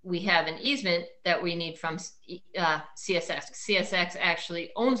 So we have an easement that we need from CSX. CSX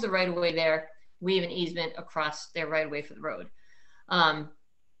actually owns the right of way there. We have an easement across their right of way for the road.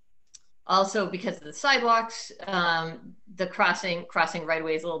 Also, because of the sidewalks, the crossing right of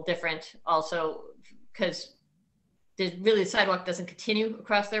way is a little different also because the sidewalk doesn't continue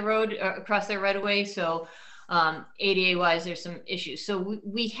across their road, across their right of way. So ADA wise, there's some issues. So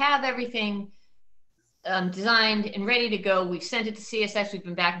we have everything designed and ready to go. We've sent it to CSX. We've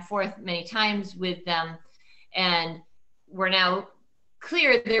been back and forth many times with them, and we're now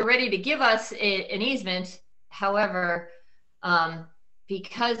clear. They're ready to give us an easement. However,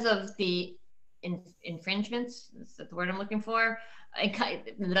 because of the infringements. Is that the word I'm looking for?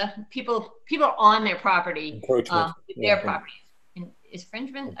 The people on their property, Encroachment. their property.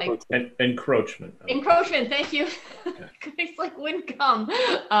 Infringement? Encroachment. Encroachment, thank you. It's like wouldn't come.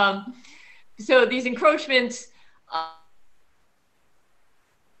 So these encroachments.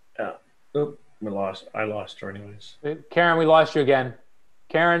 I lost her anyways. Karen, we lost you again.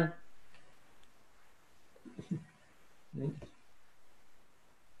 Karen?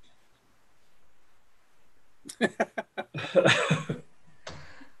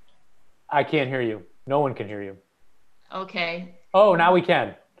 I can't hear you. No one can hear you. Okay. Oh, now we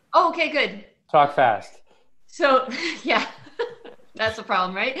can. Oh, okay, good. Talk fast. So, yeah, that's the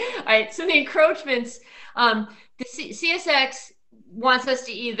problem, right? All right, so the encroachments, the CSX wants us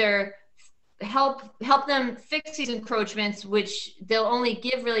to either help them fix these encroachments, which they'll only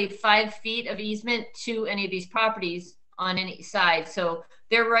give really 5 feet of easement to any of these properties on any side. So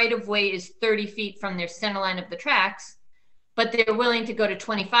their right of way is 30 feet from their center line of the tracks, but they're willing to go to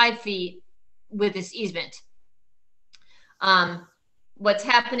 25 feet with this easement. What's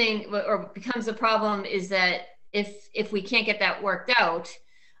happening or becomes a problem is that if we can't get that worked out,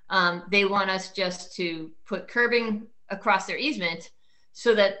 they want us just to put curbing across their easement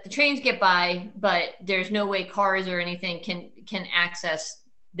so that the trains get by, but there's no way cars or anything can access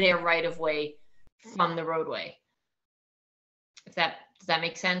their right of way from the roadway. Does that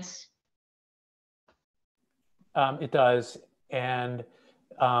make sense? It does, and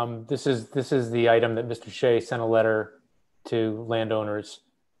this is the item that Mr. Shea sent a letter to landowners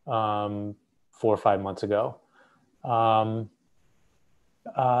 4 or 5 months ago.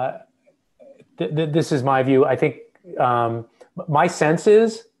 This is my view. I think my sense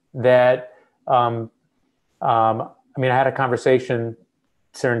is that I had a conversation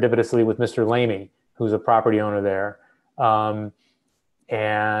serendipitously with Mr. Lamy, who's a property owner there,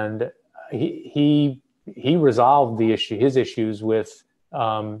 and he resolved his issues with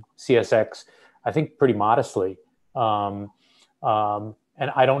CSX, I think, pretty modestly. And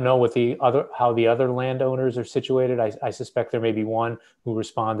I don't know how the other landowners are situated. I suspect there may be one who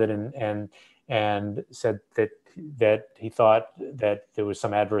responded and said that he thought that there was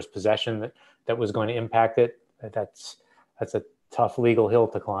some adverse possession that was going to impact it. That's a tough legal hill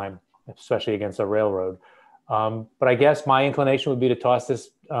to climb, especially against a railroad. But I guess my inclination would be to toss this,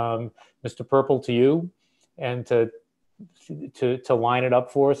 Mr. Purple, to you, and to line it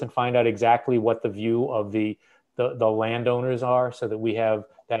up for us and find out exactly what the view of the landowners are, so that we have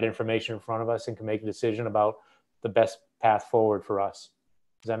that information in front of us and can make a decision about the best path forward for us.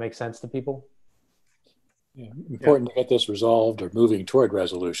 Does that make sense to people? Yeah, important to get this resolved or moving toward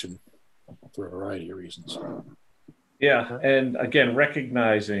resolution for a variety of reasons. Yeah, and again,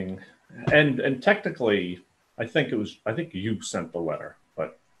 recognizing, and technically, I think you sent the letter,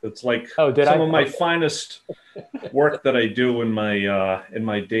 but it's like some of my finest work that I do in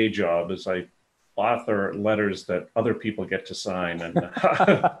my day job is I author letters that other people get to sign and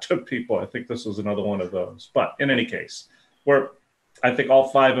to people. I think this was another one of those. But in any case, I think all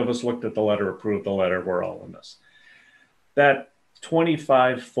 5 of us looked at the letter, approved the letter. We're all in this. That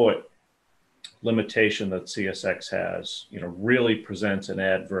 25-foot limitation that CSX has, really presents an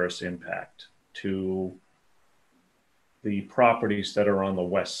adverse impact to the properties that are on the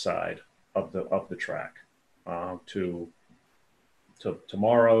west side of the track, to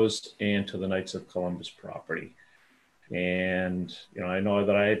tomorrow's and to the Knights of Columbus property. And, I know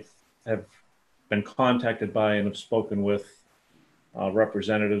that I have been contacted by and have spoken with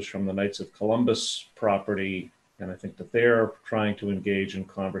representatives from the Knights of Columbus property, and I think that they're trying to engage in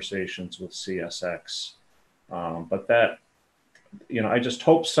conversations with CSX. But that, I just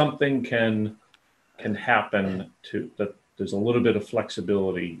hope something can happen that there's a little bit of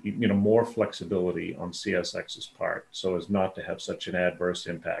flexibility, more flexibility on CSX's part, so as not to have such an adverse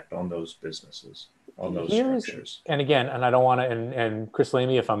impact on those businesses, on those structures. And again, and I don't want to, and Chris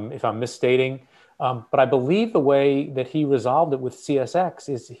Lamy, if I'm misstating, but I believe the way that he resolved it with CSX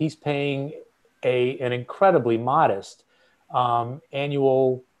is he's paying an incredibly modest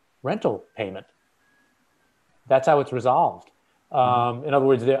annual rental payment. That's how it's resolved. In other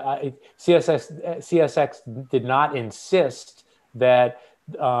words, CSX did not insist that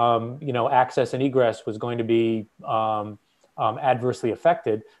access and egress was going to be adversely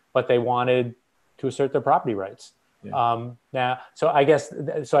affected, but they wanted to assert their property rights. Now, so I guess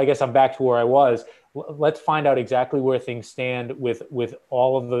I'm back to where I was. Let's find out exactly where things stand with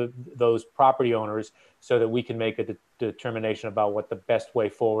all of those property owners, so that we can make a determination about what the best way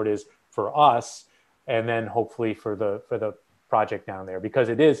forward is for us, and then hopefully for the project down there, because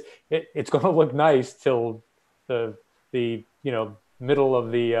it's going to look nice till the middle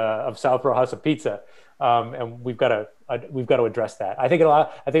of the of Southborough House of Pizza, and we've got to address that. I think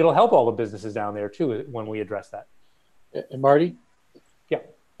it'll help all the businesses down there too when we address that. And Marty? Yeah.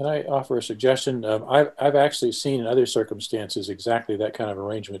 Can I offer a suggestion? I've actually seen in other circumstances exactly that kind of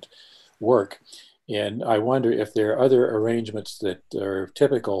arrangement work. And I wonder if there are other arrangements that are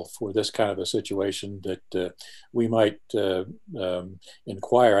typical for this kind of a situation that we might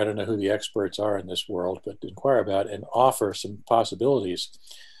inquire. I don't know who the experts are in this world, but inquire about and offer some possibilities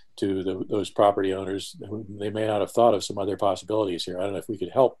to those property owners who they may not have thought of some other possibilities here. I don't know if we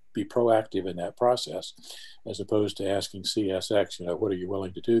could help be proactive in that process, as opposed to asking CSX, what are you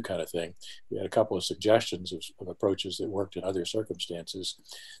willing to do kind of thing. We had a couple of suggestions of approaches that worked in other circumstances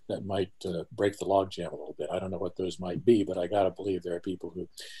that might break the logjam a little bit. I don't know what those might be, but I got to believe there are people who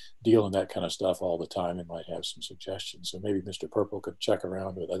deal in that kind of stuff all the time and might have some suggestions. So maybe Mr. Purple could check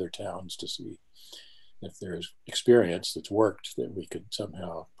around with other towns to see if there's experience that's worked that we could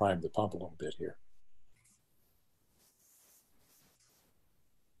somehow prime the pump a little bit here.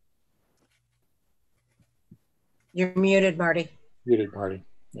 You're muted, Marty. Muted, Marty.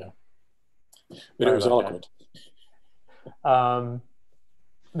 Yeah. But it was eloquent. Mr.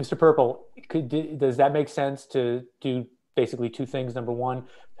 Purple, does that make sense to do basically two things? Number one,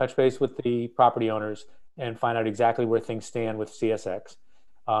 touch base with the property owners and find out exactly where things stand with CSX.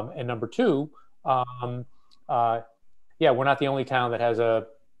 And number two, yeah, we're not the only town that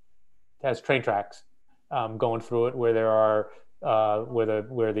has train tracks going through it, where there are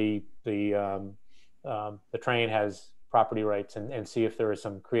where the train has property rights, and see if there are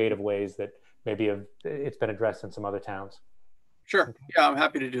some creative ways that maybe it's been addressed in some other towns. Sure. Okay. Yeah, I'm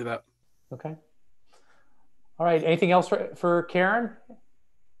happy to do that. Okay. All right. Anything else for Karen?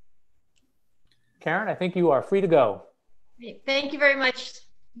 Karen, I think you are free to go. Thank you very much.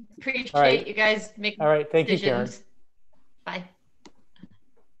 Appreciate you guys making. All right. Thank decisions. you, Karen. Bye.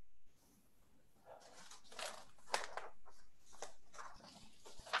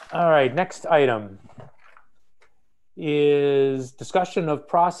 All right. Next item is discussion of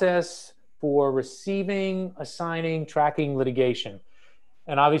process for receiving, assigning, tracking litigation.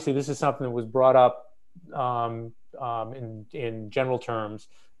 And obviously this is something that was brought up in general terms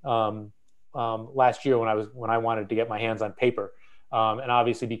last year when I wanted to get my hands on paper, and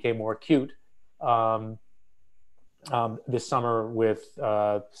obviously became more acute this summer with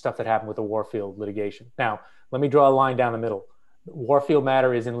stuff that happened with the Warfield litigation. Now, let me draw a line down the middle. The Warfield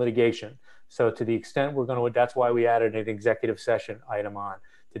matter is in litigation. So to the extent that's why we added an executive session item on.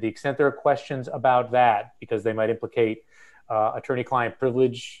 To the extent there are questions about that, because they might implicate attorney-client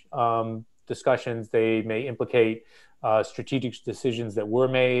privilege discussions, they may implicate strategic decisions that were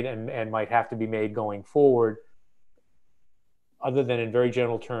made and might have to be made going forward. Other than in very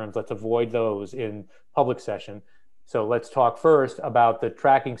general terms, let's avoid those in public session. So let's talk first about the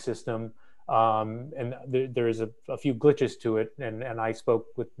tracking system. And there's a few glitches to it, and I spoke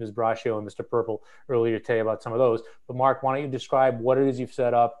with Ms. Braccio and Mr. Purple earlier today about some of those. But Mark, why don't you describe what it is you've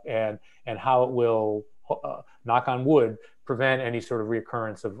set up and how it will, knock on wood, prevent any sort of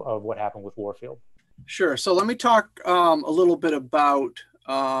reoccurrence of what happened with Warfield? Sure. So let me talk a little bit about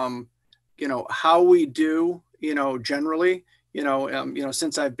how we do generally.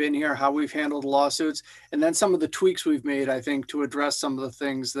 Since I've been here, how we've handled lawsuits, and then some of the tweaks we've made, I think, to address some of the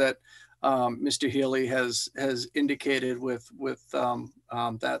things that Mr. Healy has indicated with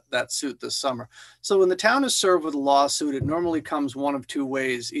that suit this summer. So when the town is served with a lawsuit, it normally comes one of two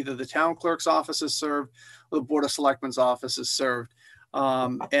ways. Either the town clerk's office is served or the Board of Selectmen's office is served.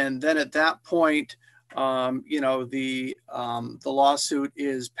 And then at that point, the lawsuit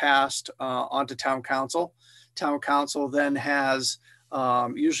is passed onto town council. Town council then has,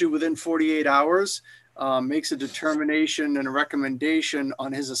 usually within 48 hours, makes a determination and a recommendation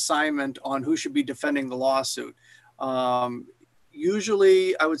on his assignment on who should be defending the lawsuit.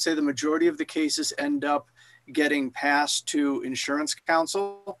 Usually, I would say the majority of the cases end up getting passed to insurance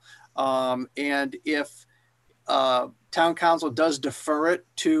counsel. And if town council does defer it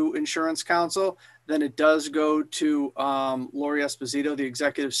to insurance counsel, then it does go to Lori Esposito, the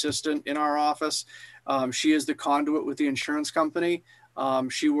executive assistant in our office. She is the conduit with the insurance company.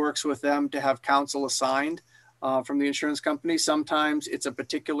 She works with them to have counsel assigned from the insurance company. Sometimes it's a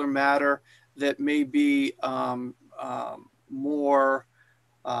particular matter that may be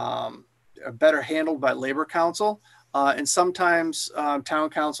better handled by labor counsel. And sometimes town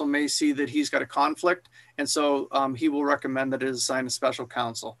council may see that he's got a conflict. And so he will recommend that it is assigned a special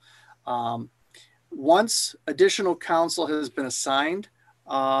counsel. Once additional counsel has been assigned,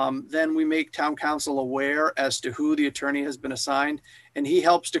 then we make town council aware as to who the attorney has been assigned, and he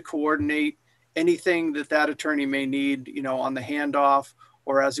helps to coordinate anything that that attorney may need, you know, on the handoff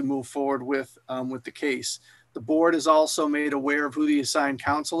or as we move forward with the case. The board is also made aware of who the assigned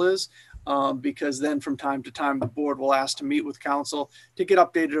counsel is, because then from time to time, the board will ask to meet with counsel to get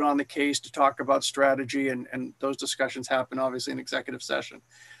updated on the case, to talk about strategy, and those discussions happen obviously in executive session.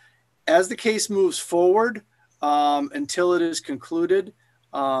 As the case moves forward, until it is concluded,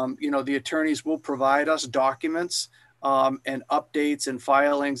 you know, the attorneys will provide us documents and updates and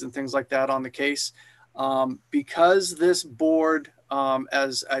filings and things like that on the case. Because this board,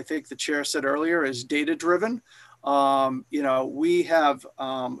 as I think the chair said earlier, is data driven. You know, we have,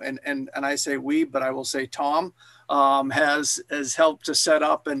 and I say we, but I will say Tom has helped to set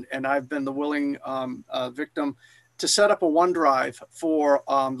up, and I've been the willing victim to set up a OneDrive for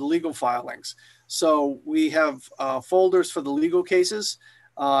the legal filings. So we have folders for the legal cases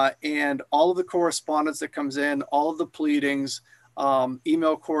and all of the correspondence that comes in, all of the pleadings,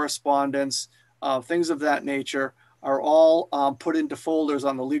 email correspondence, things of that nature are all put into folders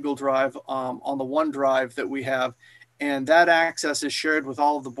on the legal drive, on the OneDrive that we have. And that access is shared with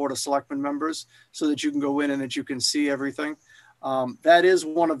all of the Board of Selectmen members so that you can go in and that you can see everything. That is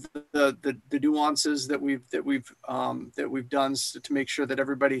one of the nuances that we've done to make sure that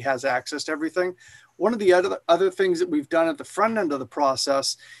everybody has access to everything. One of the other things that we've done at the front end of the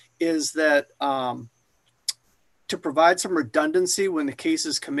process is that to provide some redundancy when the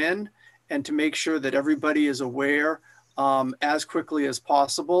cases come in, and to make sure that everybody is aware as quickly as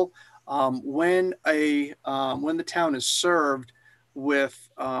possible. When the town is served with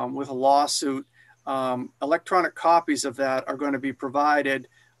a lawsuit, electronic copies of that are going to be provided.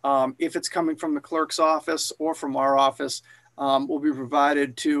 If it's coming from the clerk's office or from our office, will be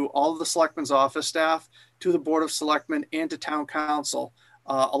provided to all of the selectmen's office staff, to the Board of Selectmen, and to town council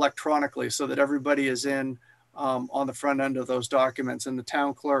electronically, so that everybody is in on the front end of those documents. And the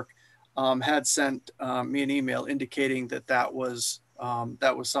town clerk had sent me an email indicating that that was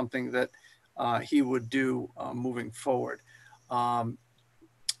something that he would do moving forward. I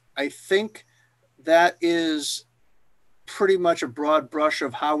think that is pretty much a broad brush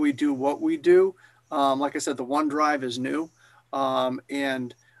of how we do what we do. Like I said, the OneDrive is new,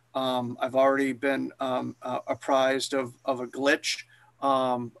 and I've already been apprised of a glitch.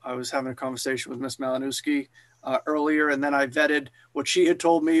 I was having a conversation with Ms. Malinowski earlier, and then I vetted what she had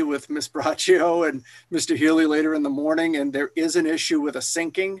told me with Ms. Braccio and Mr. Healy later in the morning, and there is an issue with a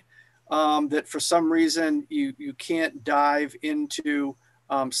syncing that for some reason you can't dive into.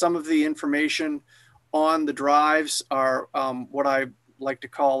 Some of the information on the drives are what I like to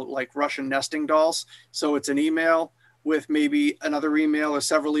call like Russian nesting dolls. So it's an email with maybe another email or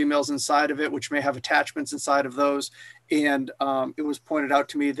several emails inside of it, which may have attachments inside of those. And it was pointed out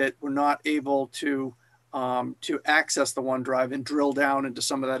to me that we're not able to access the OneDrive and drill down into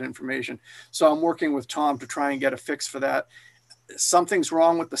some of that information. So I'm working with Tom to try and get a fix for that. Something's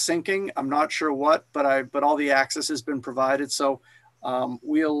wrong with the syncing. I'm not sure what, but all the access has been provided. So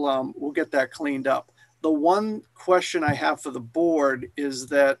we'll get that cleaned up. The one question I have for the board is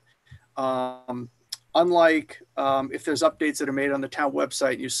that unlike if there's updates that are made on the town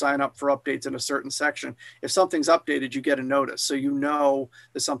website, you sign up for updates in a certain section. If something's updated, you get a notice. So you know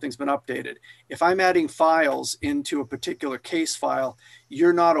that something's been updated. If I'm adding files into a particular case file,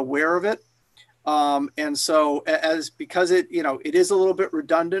 you're not aware of it. And so because it is a little bit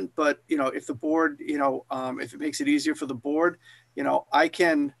redundant, but if the board, if it makes it easier for the board, I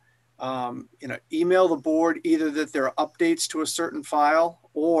can, email the board either that there are updates to a certain file,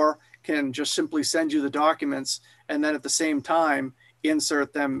 or can just simply send you the documents and then at the same time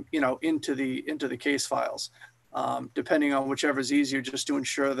insert them, into the case files, depending on whichever is easier, just to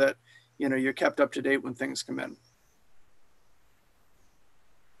ensure that, you're kept up to date when things come in.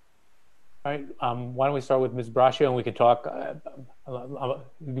 All right, why don't we start with Ms. Braccio, and we can talk,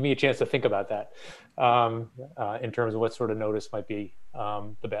 give me a chance to think about that in terms of what sort of notice might be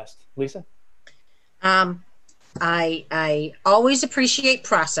the best. Lisa? I always appreciate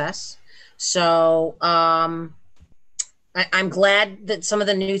process. So I'm glad that some of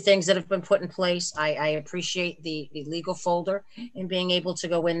the new things that have been put in place, I appreciate the legal folder and being able to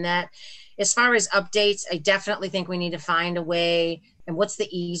go in that. As far as updates, I definitely think we need to find a way. And what's the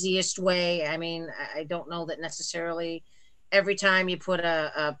easiest way? I mean, I don't know that necessarily every time you put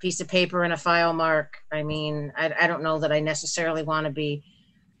a piece of paper in a file mark, I mean, I don't know that I necessarily want to be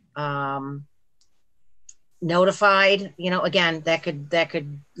notified. Again, that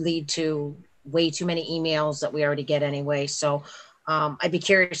could lead to way too many emails that we already get anyway. So I'd be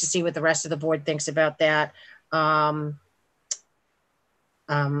curious to see what the rest of the board thinks about that. I'll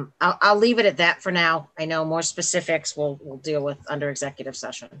leave it at that for now. I know more specifics we'll deal with under executive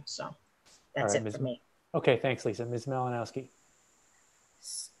session. So, That's right, it Ms. for me. Okay, thanks, Lisa. Ms. Malinowski.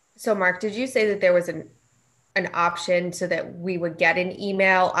 So Mark, did you say that there was an option so that we would get an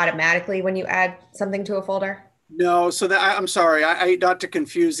email automatically when you add something to a folder? No, so that I'm sorry, I not to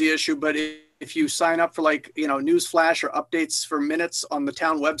confuse the issue, but if you sign up for like, news flash or updates for minutes on the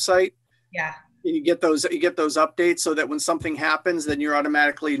town website, Yeah. you get those updates so that when something happens, then you're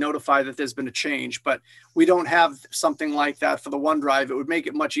automatically notified that there's been a change. But we don't have something like that for the OneDrive. It would make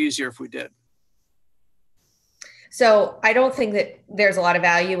it much easier if we did. So I don't think that there's a lot of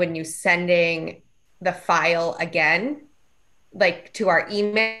value in you sending the file again, like to our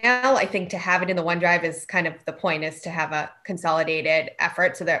email. I think to have it in the OneDrive is kind of the point, is to have a consolidated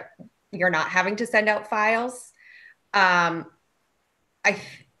effort so that you're not having to send out files. I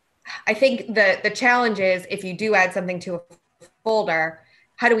think the challenge is, if you do add something to a folder,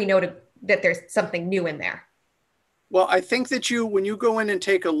 how do we know that there's something new in there? Well, I think that when you go in and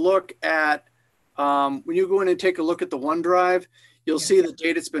take a look at the OneDrive, you'll see the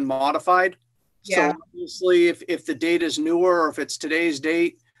date it's been modified. Yeah. So obviously, if the date is newer or if it's today's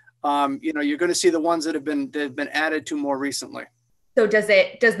date, you're going to see the ones that have been added to more recently. So does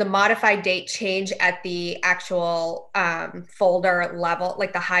the modified date change at the actual folder level,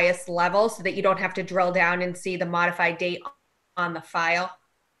 like the highest level, so that you don't have to drill down and see the modified date on the file?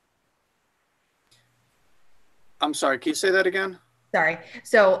 I'm sorry, can you say that again? Sorry.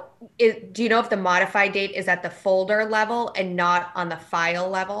 So do you know if the modified date is at the folder level and not on the file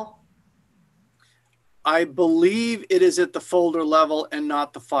level? I believe it is at the folder level and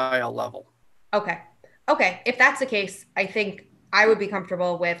not the file level. Okay. If that's the case, I think I would be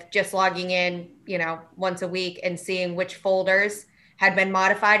comfortable with just logging in, once a week and seeing which folders had been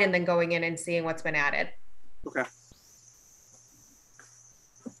modified and then going in and seeing what's been added. Okay.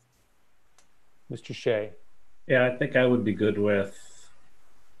 Mr. Shea. Yeah, I think I would be good with,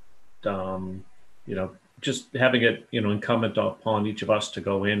 just having it, incumbent upon each of us to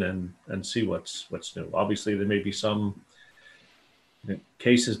go in and see what's new. Obviously, there may be some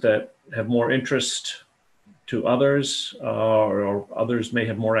cases that have more interest to others, or others may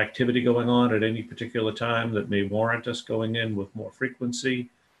have more activity going on at any particular time that may warrant us going in with more frequency.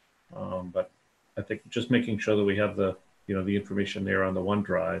 But I think just making sure that we have the information there on the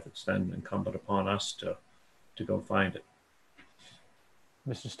OneDrive, it's then incumbent upon us to go find it.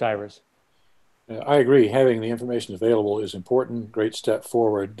 Mr. Stivers. I agree. Having the information available is important. Great step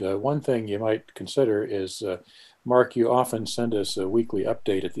forward. One thing you might consider is, Mark, you often send us a weekly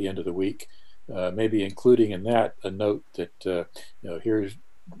update at the end of the week, maybe including in that a note that, here's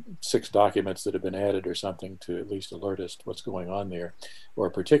 6 documents that have been added or something, to at least alert us to what's going on there.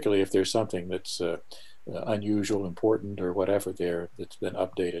 Or particularly if there's something that's unusual, important, or whatever there that's been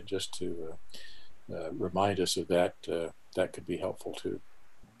updated, just to remind us of that. That could be helpful too.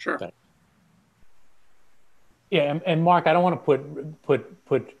 Sure. Thanks. Yeah, and Mark, I don't want to put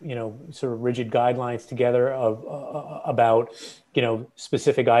sort of rigid guidelines together about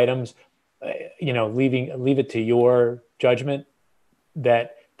specific items. Leave it to your judgment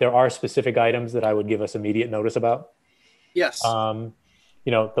that there are specific items that I would give us immediate notice about. Yes. The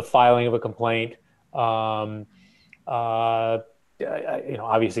filing of a complaint. Obviously,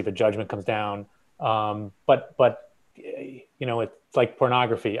 if a judgment comes down, but it's like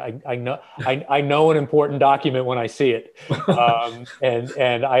pornography. I know an important document when I see it,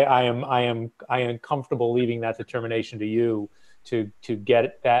 and I am comfortable leaving that determination to you to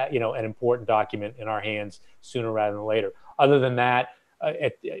get that an important document in our hands sooner rather than later. Other than that,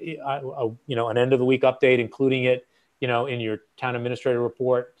 an end of the week update, including it in your town administrator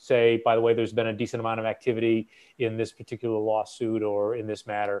report, say, by the way, there's been a decent amount of activity in this particular lawsuit or in this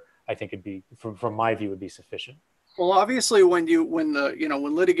matter, I think it'd be, from my view, would be sufficient. Well, obviously, when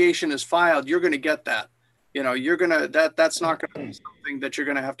litigation is filed, you're going to get that. That's not going to be something that you're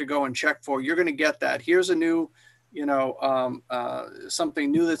going to have to go and check for. You're going to get that. Here's a new,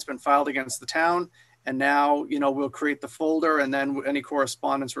 something new that's been filed against the town. And now, we'll create the folder, and then any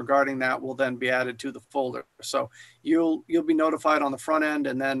correspondence regarding that will then be added to the folder. So you'll be notified on the front end,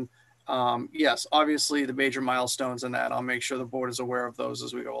 and then, yes, obviously the major milestones in that, I'll make sure the board is aware of those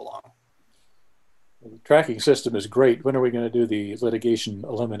as we go along. The tracking system is great. When are we going to do the litigation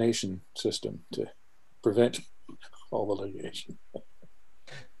elimination system to prevent all the litigation?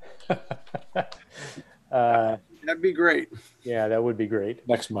 That'd be great. Yeah, that would be great.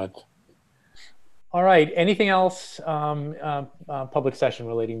 Next month. All right. Anything else public session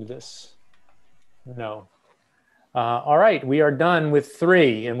relating to this? No. All right. We are done with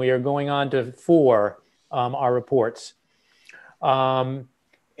 3, and we are going on to 4, our reports.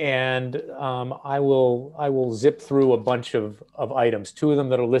 I will zip through a bunch of items. Two of them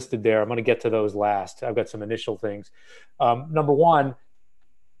that are listed there. I'm going to get to those last. I've got some initial things. Number one,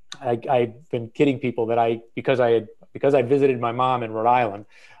 I've been kidding people that because I visited my mom in Rhode Island,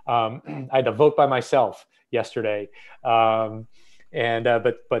 I had to vote by myself yesterday. But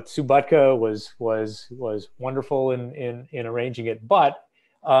Sue Butka was wonderful in arranging it. But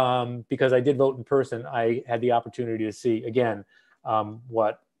because I did vote in person, I had the opportunity to see again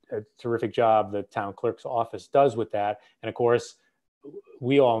what a terrific job the town clerk's office does with that. And of course,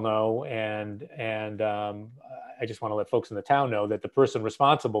 we all know, and I just want to let folks in the town know that the person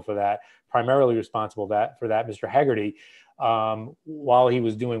responsible for that, primarily responsible for that, Mr. Haggerty, while he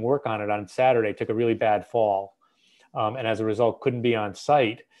was doing work on it on Saturday, took a really bad fall, and as a result, couldn't be on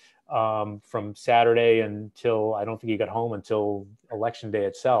site from Saturday until, I don't think he got home until election day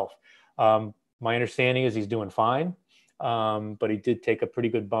itself. My understanding is he's doing fine, but he did take a pretty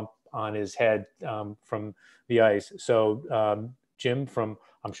good bump on his head from the ice. So Jim, from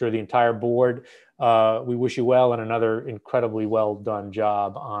I'm sure the entire board, we wish you well and another incredibly well done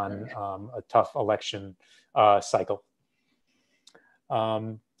job on a tough election cycle.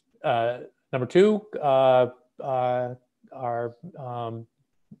 Number two, our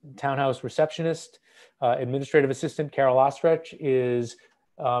townhouse receptionist, administrative assistant Carol Ostrich is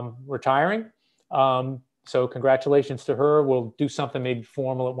retiring. So congratulations to her. We'll do something maybe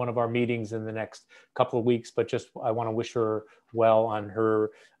formal at one of our meetings in the next couple of weeks, but just I want to wish her well on her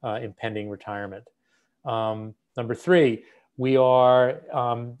impending retirement. Number three, we are,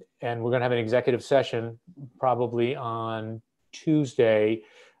 and we're going to have an executive session probably on Tuesday.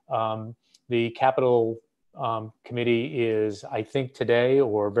 The Capital Committee is, I think today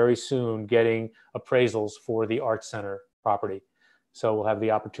or very soon, getting appraisals for the Arts Center property. So we'll have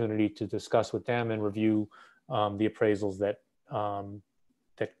the opportunity to discuss with them and review the appraisals that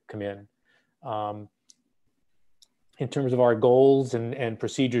come in. In terms of our goals and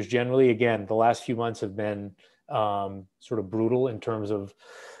procedures generally, again, the last few months have been sort of brutal in terms of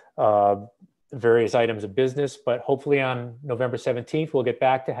various items of business, but hopefully on November 17th, we'll get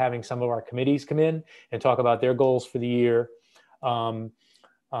back to having some of our committees come in and talk about their goals for the year.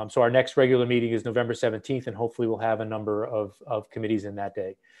 So our next regular meeting is November 17th, and hopefully we'll have a number of committees in that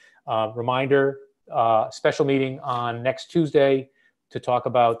day. Reminder, special meeting on next Tuesday to talk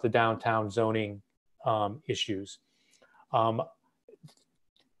about the downtown zoning issues.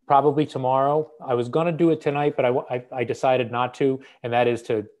 Probably tomorrow. I was going to do it tonight, but I decided not to, and that is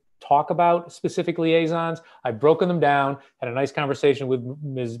to talk about specific liaisons. I've broken them down, had a nice conversation with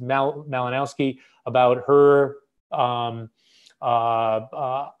Ms. Malinowski about her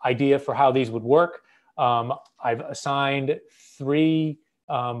idea for how these would work. I've assigned 3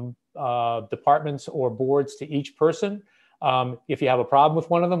 departments or boards to each person. If you have a problem with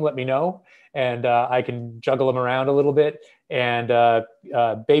one of them, let me know, and I can juggle them around a little bit. And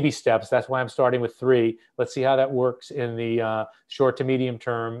baby steps, that's why I'm starting with 3. Let's see how that works in the short to medium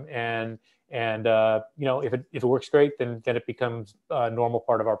term. And you know, if it works great, then it becomes a normal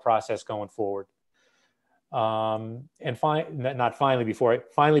part of our process going forward. And finally, before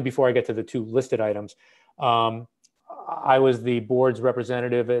I get to the 2 listed items, I was the board's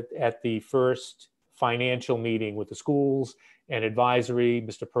representative at the first financial meeting with the schools and advisory,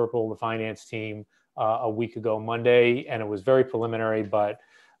 Mr. Purple, the finance team, a week ago Monday, and it was very preliminary, but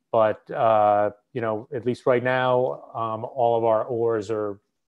you know, at least right now, all of our oars are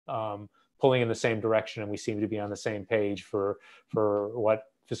pulling in the same direction, and we seem to be on the same page for what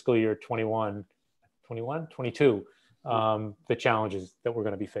fiscal year 22, the challenges that we're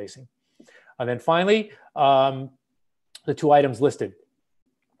going to be facing. And then finally, the 2 items listed.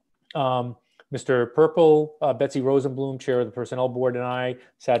 Mr. Purple, Betsy Rosenblum, chair of the personnel board, and I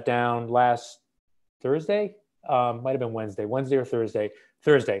sat down last Thursday, might have been Wednesday or Thursday,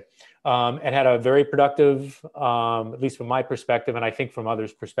 and had a very productive, at least from my perspective, and I think from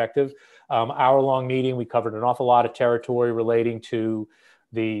others' perspective, hour-long meeting. We covered an awful lot of territory relating to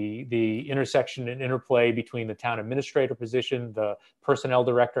the intersection and interplay between the town administrator position, the personnel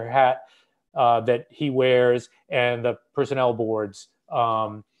director hat that he wears, and the personnel board's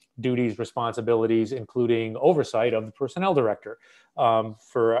duties, responsibilities, including oversight of the personnel director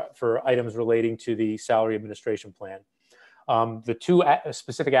for items relating to the salary administration plan. The 2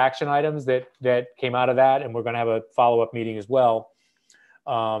 specific action items that came out of that, and we're going to have a follow-up meeting as well.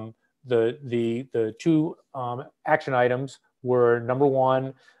 The 2 action items were, number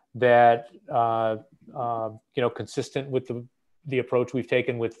 1, that you know, consistent with the approach we've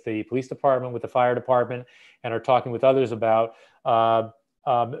taken with the police department, with the fire department, and are talking with others about.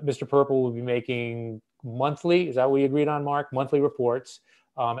 Mr. Purple will be making monthly, is that what we agreed on, Mark? Monthly reports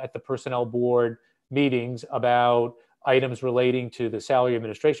at the personnel board meetings about items relating to the salary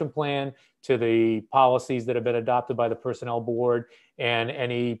administration plan, to the policies that have been adopted by the personnel board, and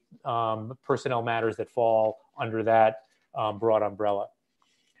any personnel matters that fall under that broad umbrella.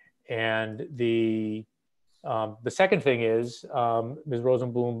 And the second thing is, Ms.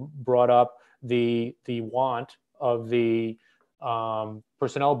 Rosenblum brought up the want of the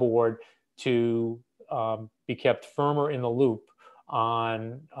personnel board to be kept firmer in the loop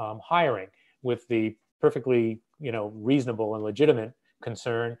on hiring, with the perfectly reasonable and legitimate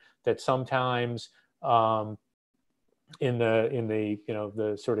concern that sometimes in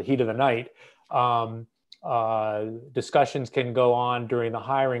the sort of heat of the night, discussions can go on during the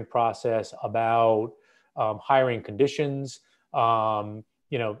hiring process about hiring conditions,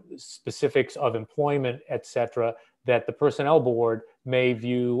 specifics of employment, et cetera, that the personnel board may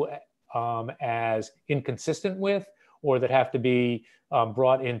view as inconsistent with, or that have to be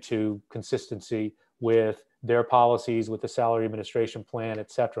brought into consistency with their policies, with the salary administration plan,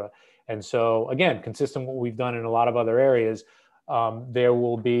 et cetera. And so, again, consistent with what we've done in a lot of other areas, there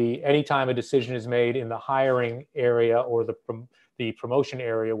will be, anytime a decision is made in the hiring area or the promotion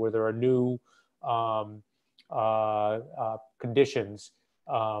area where there are new conditions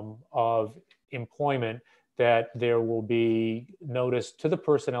of employment, that there will be notice to the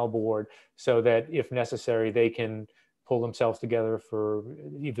personnel board so that if necessary, they can pull themselves together for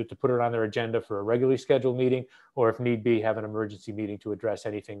either to put it on their agenda for a regularly scheduled meeting, or if need be, have an emergency meeting to address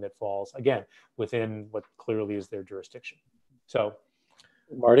anything that falls, again, within what clearly is their jurisdiction. So,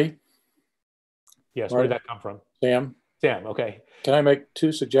 Marty? Yes, Marty? where did that come from? Sam? Sam, okay. Can I make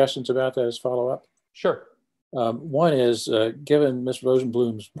two suggestions about that as follow-up? Sure. One is, given Ms.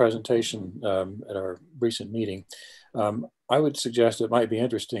 Rosenblum's presentation at our recent meeting, I would suggest it might be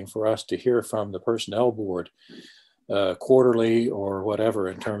interesting for us to hear from the personnel board quarterly or whatever,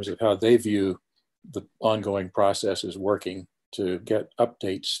 in terms of how they view the ongoing process is working, to get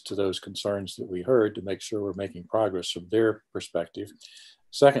updates to those concerns that we heard, to make sure we're making progress from their perspective.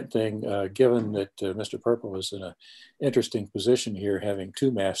 Second thing, given that Mr. Purple is in an interesting position here, having two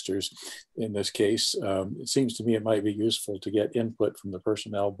masters in this case, it seems to me it might be useful to get input from the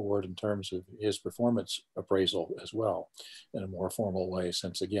personnel board in terms of his performance appraisal as well, in a more formal way,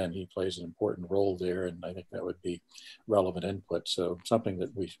 since again, he plays an important role there, and I think that would be relevant input. So something that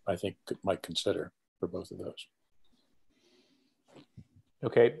I think might consider for both of those.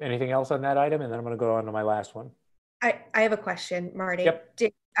 Okay, anything else on that item? And then I'm going to go on to my last one. I have a question, Marty. Yep.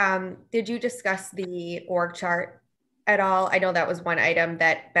 Did you discuss the org chart at all? I know that was one item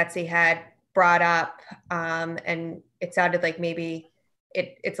that Betsy had brought up, and it sounded like maybe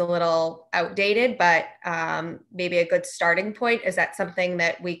it's a little outdated, but maybe a good starting point. Is that something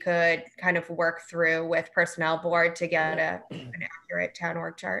that we could kind of work through with personnel board to get an accurate town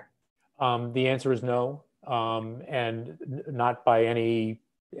org chart? The answer is no, and not by any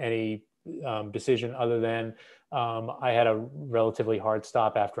decision other than I had a relatively hard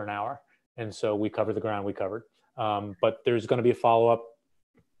stop after an hour, and so we covered the ground we covered. But there's going to be a follow-up,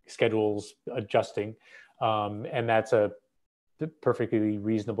 schedules adjusting, and that's a perfectly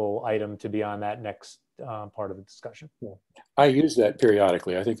reasonable item to be on that next part of the discussion. Yeah. I use that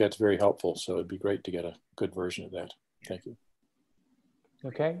periodically. I think that's very helpful, so it'd be great to get a good version of that. Thank you.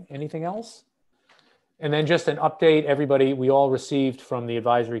 Okay, anything else? And then just an update, everybody, we all received from the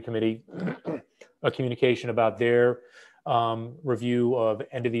advisory committee a communication about their review of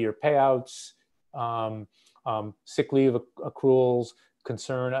end of the year payouts, sick leave accruals,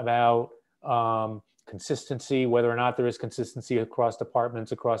 concern about consistency, whether or not there is consistency across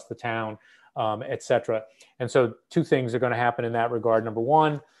departments, across the town, et cetera. And so two things are going to happen in that regard. Number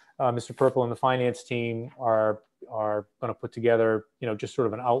one, Mr. Purple and the finance team are going to put together, just sort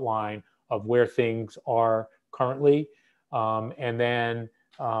of an outline of where things are currently. And then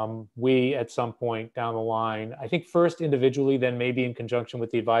we, at some point down the line, I think first individually, then maybe in conjunction with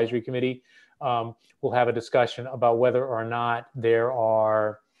the advisory committee, we'll have a discussion about whether or not there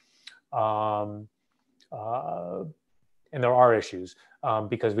are, and there are issues,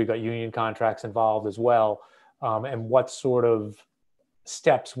 because we've got union contracts involved as well, and what sort of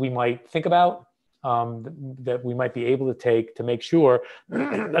steps we might think about that we might be able to take to make sure,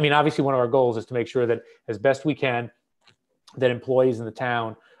 I mean, obviously one of our goals is to make sure that as best we can, that employees in the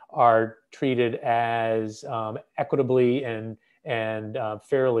town are treated as equitably and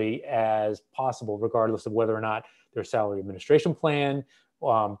fairly as possible, regardless of whether or not their salary administration plan,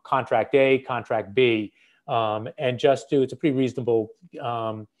 contract A, contract B, and just it's a pretty reasonable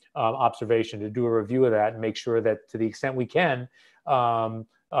observation to do a review of that and make sure that to the extent we can,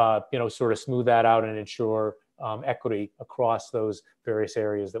 sort of smooth that out and ensure equity across those various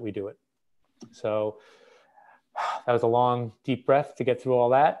areas that we do it. So that was a long, deep breath to get through all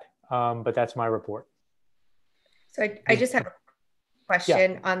that, but that's my report. So I just have a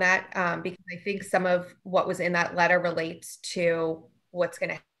question on that because I think some of what was in that letter relates to what's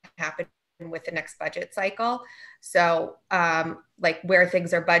going to happen with the next budget cycle. So like where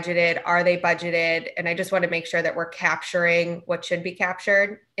things are budgeted, are they budgeted? And I just want to make sure that we're capturing what should be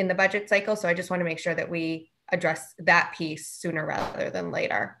captured in the budget cycle. So I just want to make sure that we address that piece sooner rather than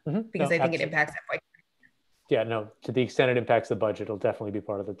later, because I think it impacts FY. Yeah, no, to the extent it impacts the budget, it'll definitely be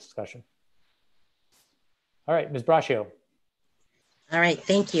part of the discussion. All right, Ms. Braccio. All right,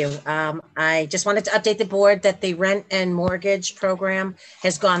 thank you. I just wanted to update the board that the rent and mortgage program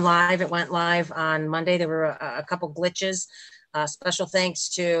has gone live. It went live on Monday. There were a couple glitches. Special thanks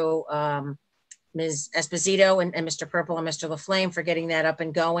to Ms. Esposito and Mr. Purple and Mr. LaFlame for getting that up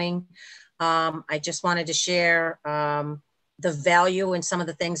and going. I just wanted to share the value and some of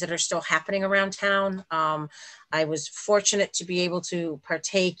the things that are still happening around town. I was fortunate to be able to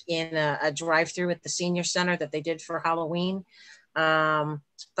partake in a drive-through at the senior center that they did for Halloween.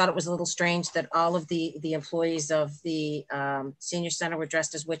 Thought it was a little strange that all of the employees of the senior center were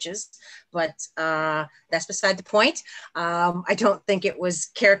dressed as witches, but that's beside the point. I don't think it was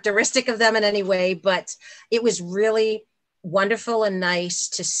characteristic of them in any way, but it was really wonderful and nice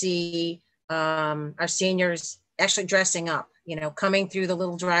to see our seniors actually dressing up, you know, coming through the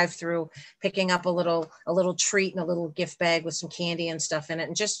little drive-through, picking up a little treat and a little gift bag with some candy and stuff in it.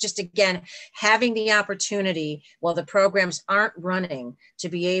 And just again, having the opportunity while the programs aren't running to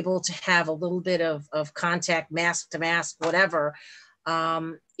be able to have a little bit of contact, mask to mask, whatever.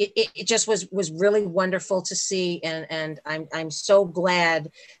 It just was really wonderful to see. And I'm so glad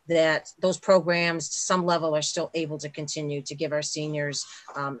that those programs to some level are still able to continue to give our seniors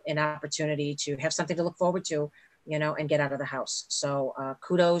an opportunity to have something to look forward to, you know, and get out of the house. So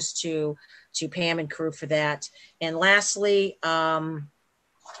kudos to Pam and crew for that. And lastly,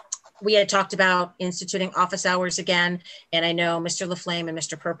 we had talked about instituting office hours again. And I know Mr. LaFlame and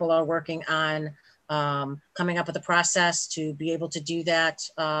Mr. Purple are working on coming up with a process to be able to do that,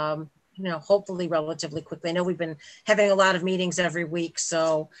 you know, hopefully relatively quickly. I know we've been having a lot of meetings every week,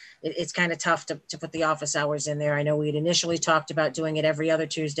 so it's kind of tough to put the office hours in there. I know we had initially talked about doing it every other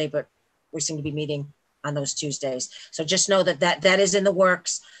Tuesday, but we seem to be meeting on those Tuesdays. So just know that is in the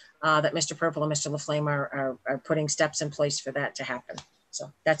works, that Mr. Purple and Mr. LaFlame are putting steps in place for that to happen.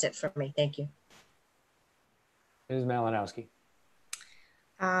 So that's it for me. Thank you. Ms. Malinowski.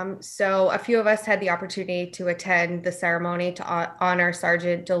 So a few of us had the opportunity to attend the ceremony to honor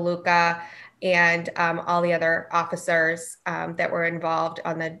Sergeant DeLuca and all the other officers that were involved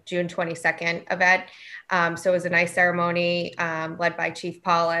on the June 22nd event. So it was a nice ceremony led by Chief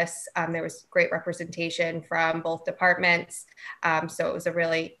Paulus. There was great representation from both departments. So it was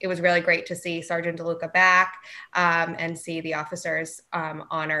really great to see Sergeant DeLuca back and see the officers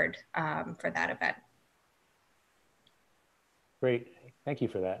honored for that event. Great. Thank you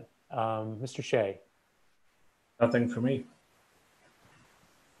for that. Mr. Shea. Nothing for me.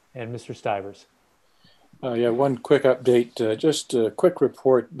 And Mr. Stivers. Yeah, one quick update, just a quick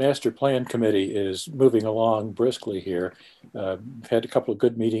report. Master Plan Committee is moving along briskly here. We've had a couple of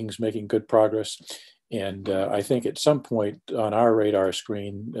good meetings, making good progress. And I think at some point on our radar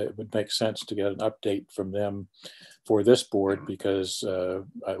screen, it would make sense to get an update from them for this board, because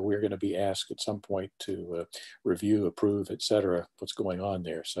we're going to be asked at some point to review, approve, et cetera, what's going on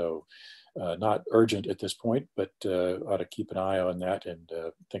there. So not urgent at this point, but ought to keep an eye on that and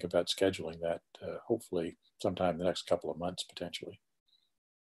think about scheduling that hopefully sometime in the next couple of months, potentially.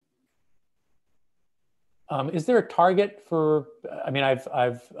 Is there a target for, I mean,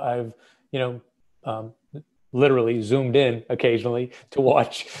 I've you know, literally zoomed in occasionally to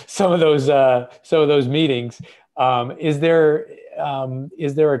watch some of those meetings. Is there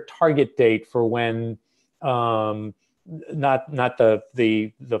a target date for when, not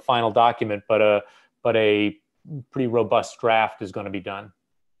the final document, but a pretty robust draft is going to be done?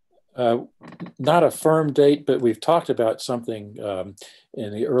 Not a firm date, but we've talked about something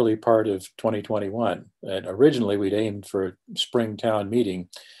in the early part of 2021. And originally we'd aimed for a spring town meeting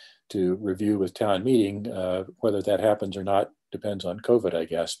to review with town meeting. Whether that happens or not depends on COVID, I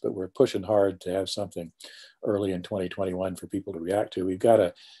guess, but we're pushing hard to have something early in 2021 for people to react to. We've got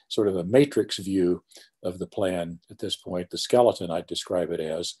a sort of a matrix view of the plan at this point, the skeleton I'd describe it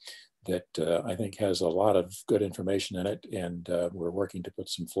as, that I think has a lot of good information in it, and we're working to put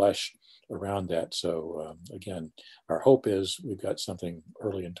some flesh around that. So again, our hope is we've got something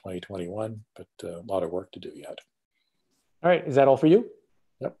early in 2021, but a lot of work to do yet. All right, is that all for you?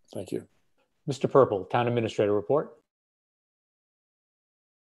 Yep, thank you. Mr. Purple, Town Administrator report.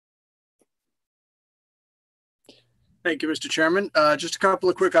 Thank you, Mr. Chairman. Just a couple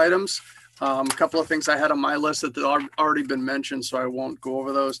of quick items. A couple of things I had on my list that have already been mentioned, so I won't go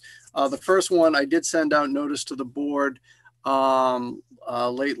over those. The first one, I did send out notice to the board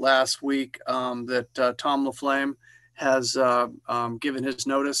late last week that Tom LaFlamme has given his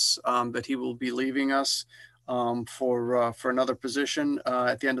notice that he will be leaving us for another position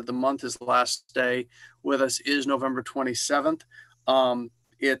at the end of the month. His last day with us is November 27th.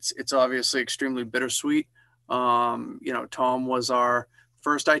 It's obviously extremely bittersweet. Tom was our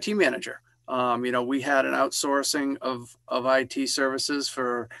first IT manager. We had an outsourcing of IT services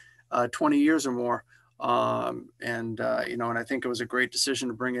for 20 years or more. And I think it was a great decision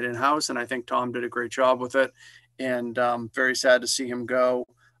to bring it in-house. And I think Tom did a great job with it. And very sad to see him go.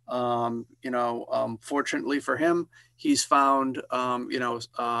 Fortunately for him, he's found,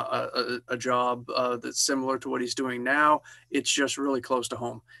 a job that's similar to what he's doing now. It's just really close to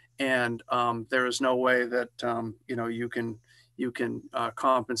home. And there is no way that, you can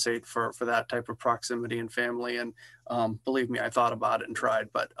compensate for that type of proximity and family. And believe me, I thought about it and tried,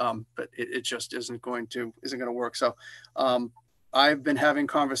 but it just isn't going to work. So I've been having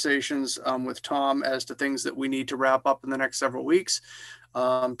conversations with Tom as to things that we need to wrap up in the next several weeks.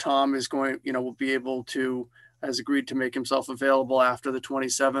 Tom is going, will be able to, has agreed to make himself available after the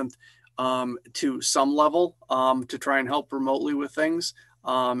 27th to some level to try and help remotely with things.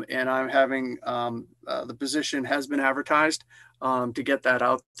 And I'm having, the position has been advertised to get that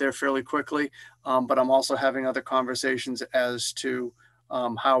out there fairly quickly. But I'm also having other conversations as to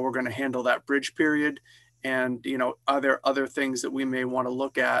how we're going to handle that bridge period. And, are there other things that we may want to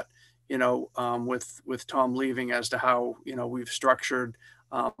look at, with Tom leaving as to how, we've structured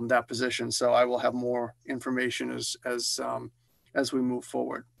that position. So I will have more information as we move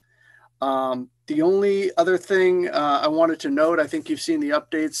forward. The only other thing I wanted to note, I think you've seen the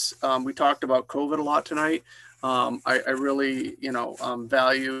updates. We talked about COVID a lot tonight. I really,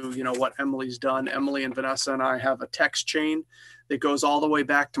 value, what Emily's done. Emily and Vanessa and I have a text chain that goes all the way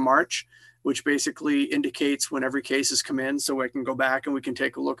back to March, which basically indicates when every case has come in, so I can go back and we can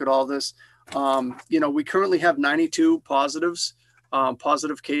take a look at all this. We currently have 92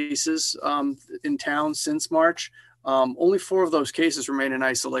 positive cases in town since March. Only 4 of those cases remain in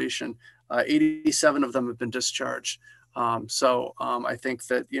isolation. 87 of them have been discharged. So I think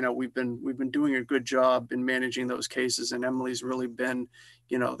that, we've been doing a good job in managing those cases, and Emily's really been,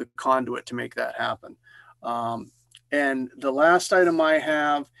 the conduit to make that happen. And the last item I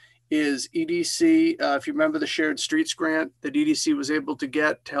have is EDC. If you remember the shared streets grant that EDC was able to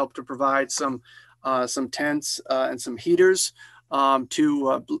get to help to provide some tents and some heaters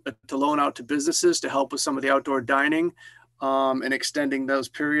to loan out to businesses to help with some of the outdoor dining and extending those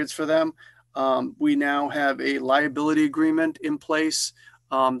periods for them. We now have a liability agreement in place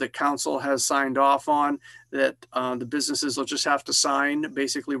that council has signed off on, that the businesses will just have to sign,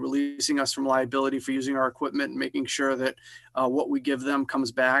 basically releasing us from liability for using our equipment and making sure that what we give them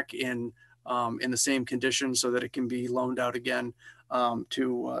comes back in the same condition so that it can be loaned out again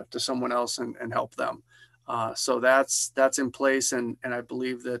to someone else and help them. So that's in place, and I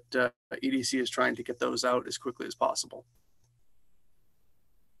believe that EDC is trying to get those out as quickly as possible.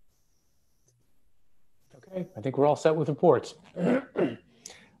 Okay, I think we're all set with reports.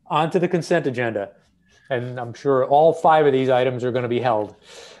 On to the consent agenda. And I'm sure all 5 of these items are going to be held.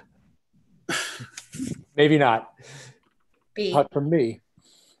 Maybe not. B. Not from me.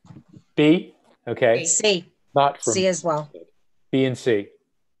 B? Okay. C. Not from C as well. B and C.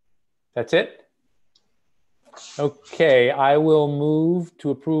 That's it? Okay, I will move to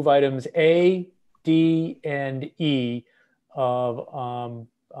approve items A, D, and E of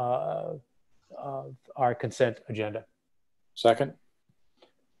our consent agenda. Second.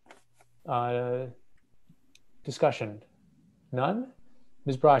 Discussion? None?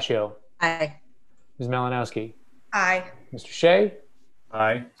 Ms. Braccio? Aye. Ms. Malinowski? Aye. Mr. Shea?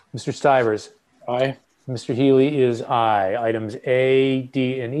 Aye. Mr. Stivers? Aye. Mr. Healy is aye. Items A,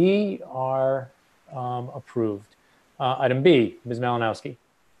 D, and E are approved. Item B, Ms. Malinowski.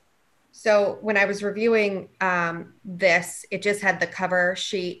 So when I was reviewing this, it just had the cover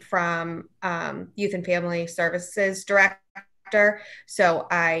sheet from Youth and Family Services Director. So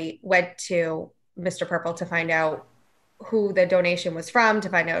I went to Mr. Purple to find out who the donation was from, to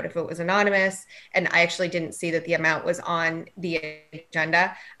find out if it was anonymous. And I actually didn't see that the amount was on the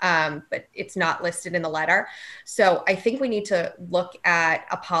agenda, but it's not listed in the letter. So I think we need to look at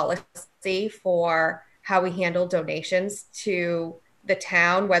a policy for how we handle donations to the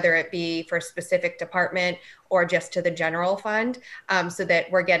town, whether it be for a specific department or just to the general fund, so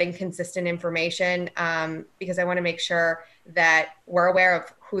that we're getting consistent information, because I want to make sure that we're aware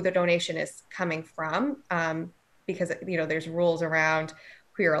of who the donation is coming from, because, you know, there's rules around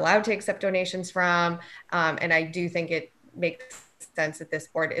who you're allowed to accept donations from. And I do think it makes sense that this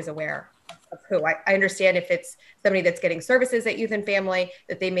board is aware of who. I understand if it's somebody that's getting services at Youth and Family,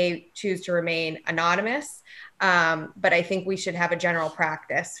 that they may choose to remain anonymous. But I think we should have a general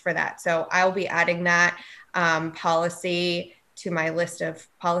practice for that. So I'll be adding that policy to my list of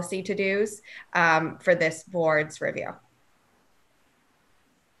policy to-dos for this board's review.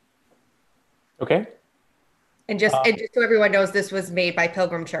 Okay. And just so everyone knows, this was made by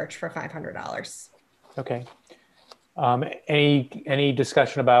Pilgrim Church for $500. Okay. Any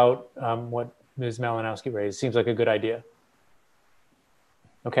discussion about what Ms. Malinowski raised? Seems like a good idea.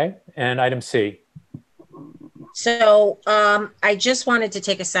 Okay. And item C. So I just wanted to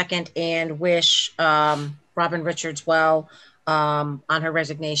take a second and wish Robin Richards well on her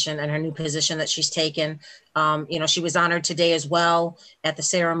resignation and her new position that she's taken. You know, she was honored today as well at the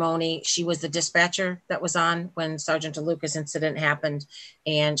ceremony. She was the dispatcher that was on when Sergeant DeLuca's incident happened.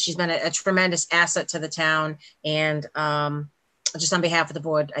 And she's been a tremendous asset to the town. And just on behalf of the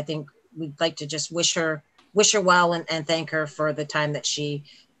board, I think we'd like to just wish her well and thank her for the time that we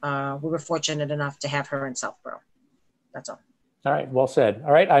were fortunate enough to have her in Southborough. That's all. All right, well said.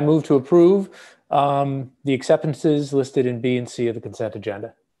 All right, I move to approve the acceptances listed in B and C of the consent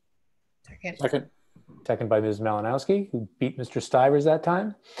agenda. Second. Second by Ms. Malinowski, who beat Mr. Stivers that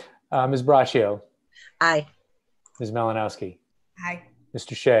time. Ms. Braccio. Aye. Ms. Malinowski. Aye.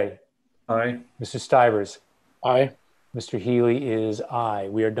 Mr. Shea. Aye. Mr. Stivers. Aye. Mr. Healy is aye.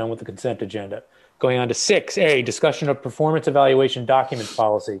 We are done with the consent agenda. Going on to 6A, discussion of performance evaluation documents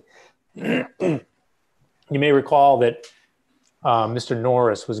policy. You may recall that Mr.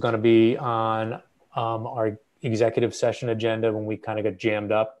 Norris was going to be on our executive session agenda when we kind of got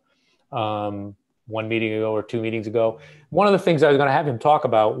jammed up one meeting ago or 2 meetings ago. One of the things I was going to have him talk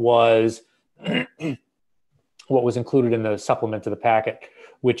about was what was included in the supplement to the packet,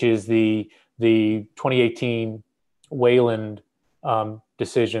 which is the 2018 Wayland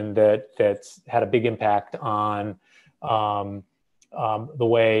decision that's had a big impact on the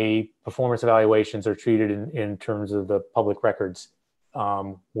way performance evaluations are treated in terms of the public records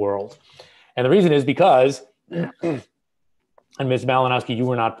world. And the reason is because, and Ms. Malinowski, you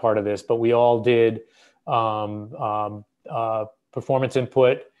were not part of this, but we all did performance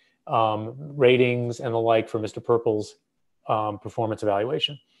input, ratings, and the like for Mr. Purple's performance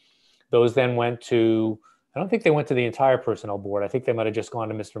evaluation. Those then went to, I don't think they went to the entire personnel board. I think they might have just gone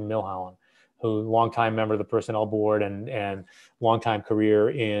to Mr. Milholland, who longtime member of the personnel board and longtime career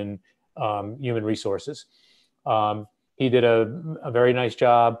in human resources. He did a very nice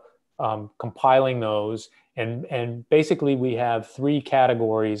job compiling those. And basically we have 3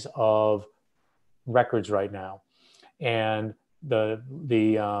 categories of records right now. And the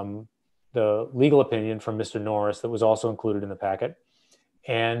legal opinion from Mr. Norris that was also included in the packet,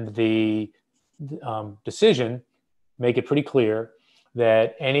 and the decision make it pretty clear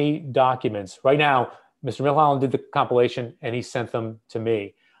that any documents, right now, Mr. Milholland did the compilation and he sent them to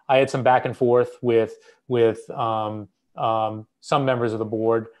me. I had some back and forth with some members of the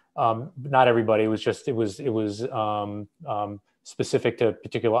board, not everybody. It was specific to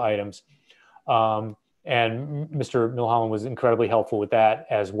particular items. And Mr. Milholland was incredibly helpful with that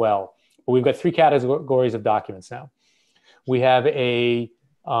as well. But we've got 3 categories of documents now. We have a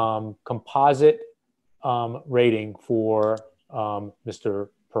composite rating for Mr.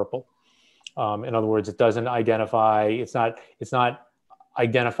 Purple. In other words, it doesn't identify, it's not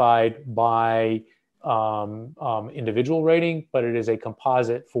identified by individual rating, but it is a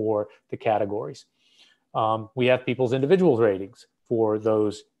composite for the categories. We have people's individual ratings for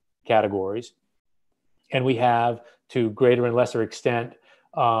those categories. And we have, to greater and lesser extent,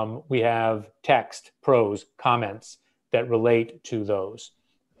 we have text, prose, comments that relate to those.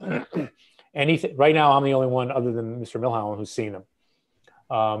 Anything, right now, I'm the only one other than Mr. Milholland who's seen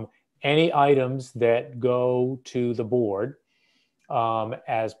them. Any items that go to the board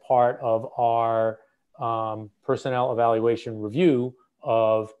as part of our personnel evaluation review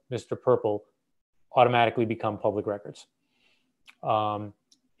of Mr. Purple automatically become public records. In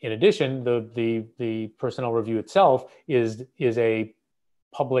addition, the personnel review itself is done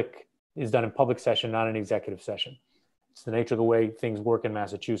in public session, not an executive session. It's the nature of the way things work in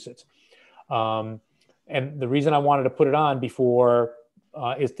Massachusetts. And the reason I wanted to put it on before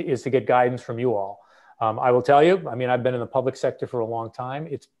is to get guidance from you all. I will tell you, I mean, I've been in the public sector for a long time.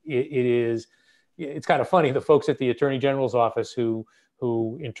 It is it's kind of funny, the folks at the Attorney General's office who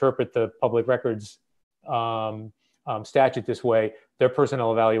interpret the public records statute this way, their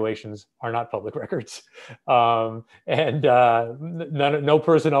personnel evaluations are not public records, no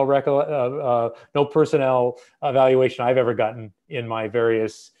personnel no personnel evaluation I've ever gotten in my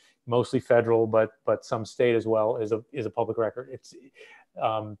various, mostly federal, but some state as well, is a public record. It's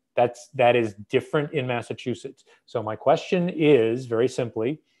that is different in Massachusetts. So my question is very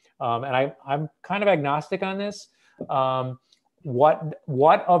simply, and I'm kind of agnostic on this.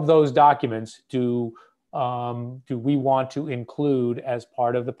 What of those documents do we want to include as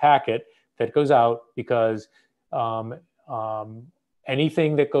part of the packet that goes out? Because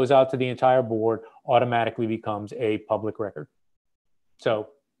anything that goes out to the entire board automatically becomes a public record. So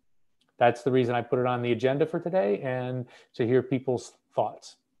that's the reason I put it on the agenda for today, and to hear people's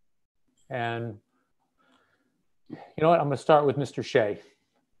thoughts. And you know what? I'm going to start with Mr. Shea.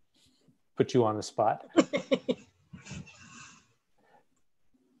 Put you on the spot.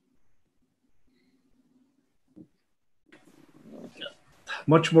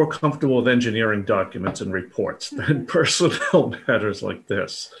 Much more comfortable with engineering documents and reports than personnel matters like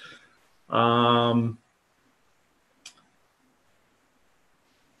this.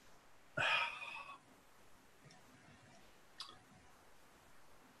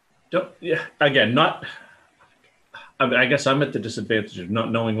 Yeah, again, I guess I'm at the disadvantage of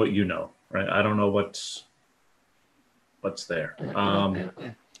not knowing what you know, right? I don't know what's there.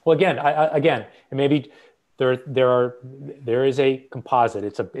 Well, again, maybe there is a composite.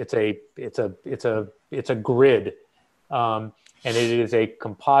 It's a grid, and it is a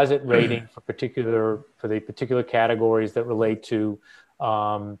composite rating for the particular categories that relate to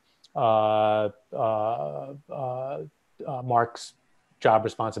Mark's job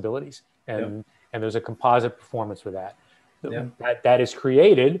responsibilities, and there's a composite performance for that. That is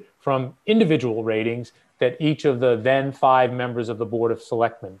created from individual ratings that each of the then 5 members of the Board of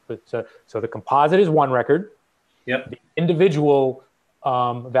Selectmen. But so the composite is one record. Yep. The individual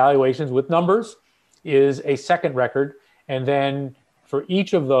evaluations with numbers is a second record, and then for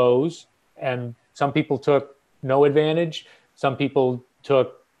each of those, and some people took no advantage, some people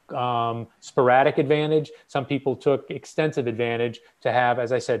took sporadic advantage, some people took extensive advantage to have,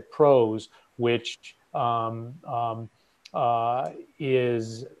 as I said, pros, which puts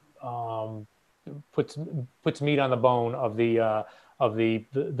meat on the bone of the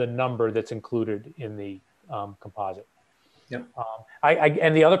number that's included in the composite. Yep.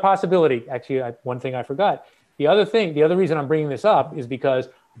 And the other possibility, actually, one thing I forgot. The other reason I'm bringing this up is because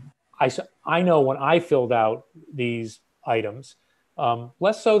I know when I filled out these items,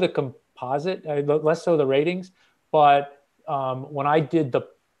 less so the composite, less so the ratings, but when I did the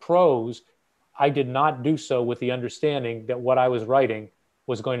pros, I did not do so with the understanding that what I was writing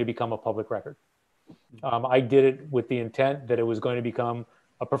was going to become a public record. I did it with the intent that it was going to become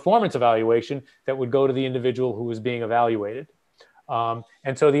a performance evaluation that would go to the individual who was being evaluated. And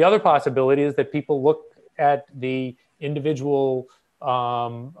so the other possibility is that people look at the individual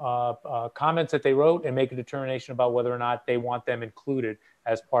comments that they wrote and make a determination about whether or not they want them included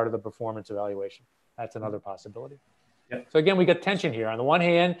as part of the performance evaluation. That's another possibility. Yep. So again, we got tension here. On the one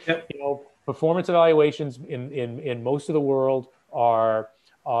hand, performance evaluations in most of the world are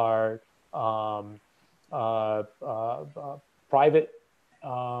private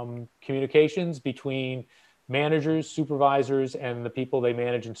communications between managers, supervisors, and the people they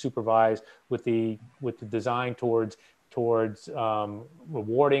manage and supervise, with the design towards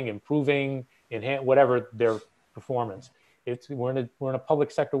rewarding, improving, whatever their performance. We're in a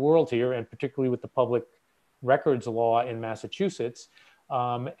public sector world here, and particularly with the public records law in Massachusetts.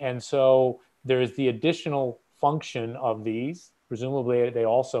 And so there's the additional function of these. Presumably they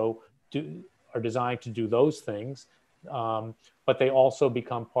also are designed to do those things, but they also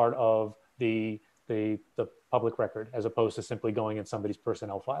become part of the public record, as opposed to simply going in somebody's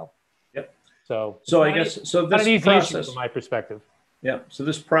personnel file. Yep. So I guess this process, from my perspective. Yeah. So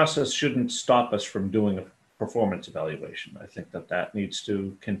this process shouldn't stop us from doing a performance evaluation. I think that needs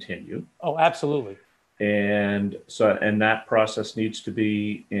to continue. Oh, absolutely. And that process needs to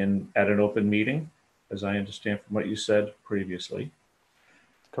be at an open meeting, as I understand from what you said previously.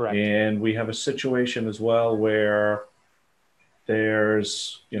 Correct. And we have a situation as well where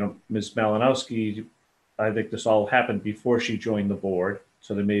there's, Ms. Malinowski, I think this all happened before she joined the board.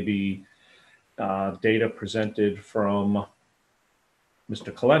 So there may be data presented from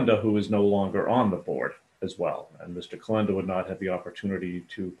Mr. Kalenda, who is no longer on the board as well. And Mr. Kalenda would not have the opportunity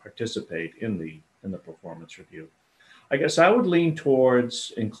to participate in the performance review. I guess I would lean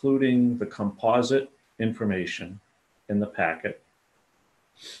towards including the composite information in the packet.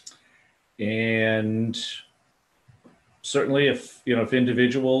 And certainly if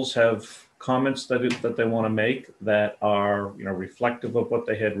individuals have comments that they want to make that are reflective of what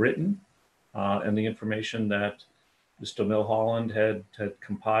they had written and the information that Mr. Milholland had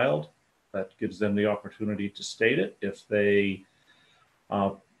compiled, that gives them the opportunity to state it. If they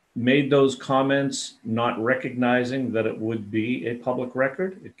made those comments not recognizing that it would be a public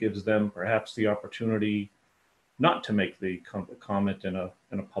record, it gives them perhaps the opportunity not to make the comment in a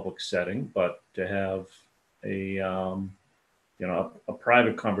public setting, but to have a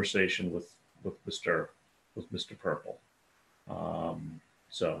private conversation with Mr. Purple.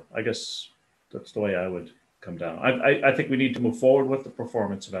 So I guess that's the way I would come down. I think we need to move forward with the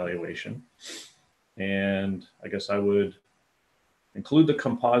performance evaluation, and I guess I would include the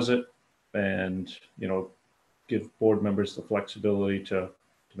composite and give board members the flexibility to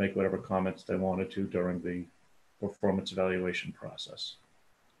make whatever comments they wanted to during the performance evaluation process.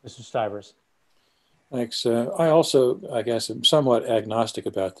 Mr. Stivers. Thanks. I also, I guess, am somewhat agnostic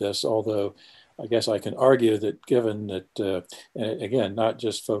about this, although I guess I can argue that given that, again, not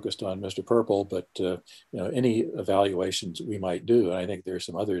just focused on Mr. Purple, but any evaluations we might do, and I think there are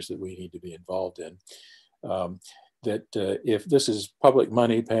some others that we need to be involved in, that if this is public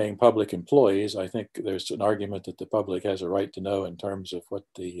money paying public employees, I think there's an argument that the public has a right to know in terms of what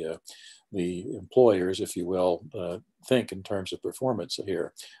the employers, if you will, think in terms of performance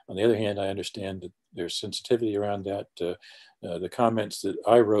here. On the other hand, I understand that there's sensitivity around that. The comments that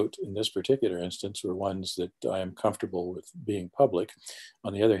I wrote in this particular instance were ones that I am comfortable with being public.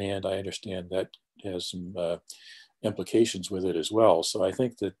 On the other hand, I understand that has some implications with it as well. So I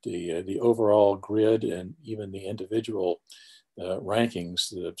think that the overall grid and even the individual rankings,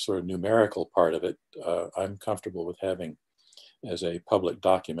 the sort of numerical part of it, I'm comfortable with having as a public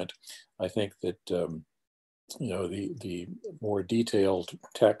document. I think that the more detailed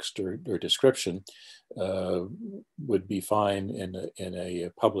text or description would be fine in a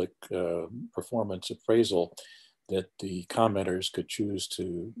public performance appraisal that the commenters could choose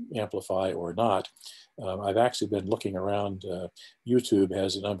to amplify or not. I've actually been looking around. YouTube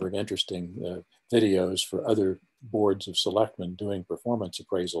has a number of interesting videos for other boards of selectmen doing performance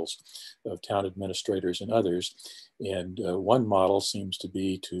appraisals of town administrators and others. And one model seems to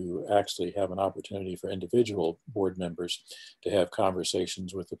be to actually have an opportunity for individual board members to have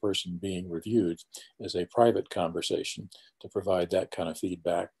conversations with the person being reviewed as a private conversation to provide that kind of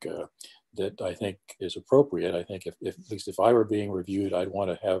feedback that I think is appropriate. I think if at least if I were being reviewed, I'd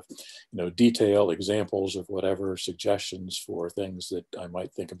want to have detailed examples of whatever suggestions for things that I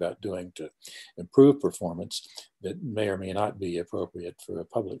might think about doing to improve performance that may or may not be appropriate for a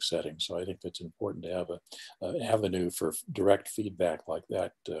public setting. So I think it's important to have an avenue for direct feedback like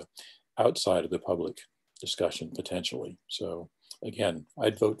that outside of the public discussion potentially. So again,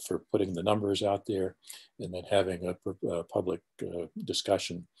 I'd vote for putting the numbers out there and then having a public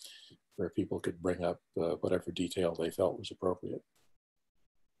discussion where people could bring up whatever detail they felt was appropriate.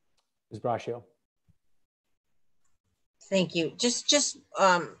 Ms. Braccio. Thank you. Just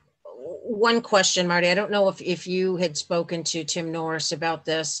one question, Marty. I don't know if you had spoken to Tim Norris about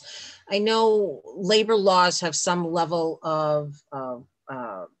this. I know labor laws have some level of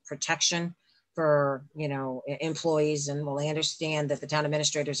protection for employees, and I understand that the town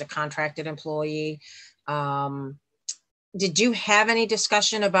administrator is a contracted employee. Did you have any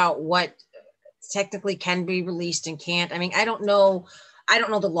discussion about what technically can be released and can't? I mean, I don't know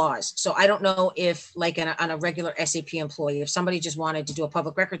the laws. So I don't know if like on a regular SAP employee, if somebody just wanted to do a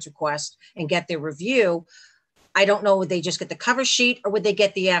public records request and get their review, I don't know, would they just get the cover sheet or would they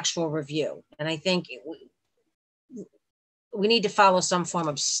get the actual review? And I think we need to follow some form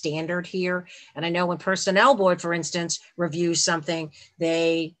of standard here. And I know when personnel board, for instance, reviews something,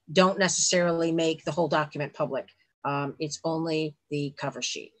 they don't necessarily make the whole document public. It's only the cover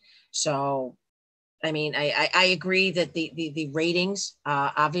sheet. So, I mean, I agree that the ratings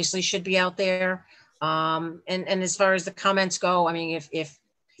obviously should be out there. And as far as the comments go, I mean, if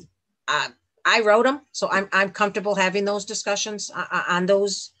I wrote them, so I'm comfortable having those discussions on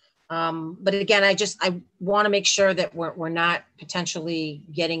those. But again, I want to make sure that we're not potentially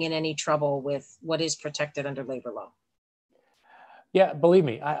getting in any trouble with what is protected under labor law. Yeah, believe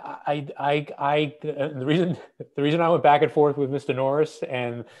me, the reason I went back and forth with Mr. Norris,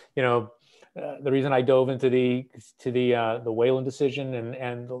 and the reason I dove into the Wayland decision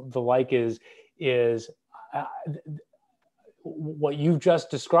and the like is what you've just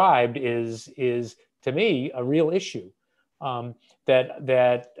described is to me a real issue. And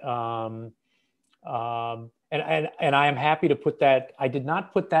I am happy to put that. I did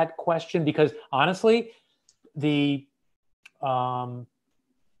not put that question because honestly,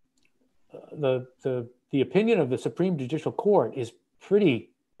 the opinion of the Supreme Judicial Court is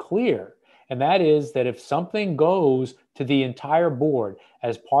pretty clear. And that is that if something goes to the entire board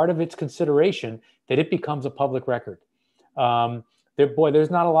as part of its consideration, that it becomes a public record.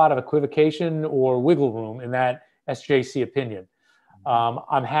 There's not a lot of equivocation or wiggle room in that SJC opinion.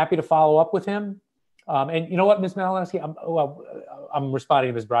 I'm happy to follow up with him. And you know what, Ms. Malinowski, I'm responding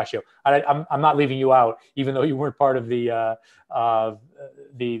to Ms. Braccio. I'm not leaving you out, even though you weren't part of the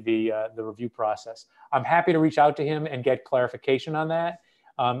review process. I'm happy to reach out to him and get clarification on that.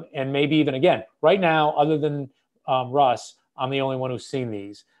 And maybe even, again, right now, other than Russ, I'm the only one who's seen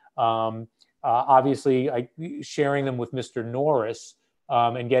these. Obviously, sharing them with Mr. Norris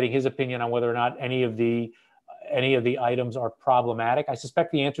and getting his opinion on whether or not any of the items are problematic. I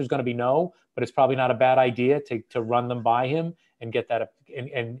suspect the answer is going to be no, but it's probably not a bad idea to run them by him and get that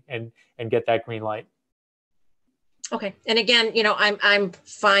and get that green light. Okay. And again, I'm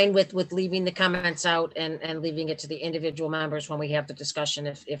fine with leaving the comments out and leaving it to the individual members when we have the discussion.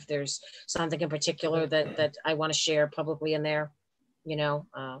 If there's something in particular that I want to share publicly in there,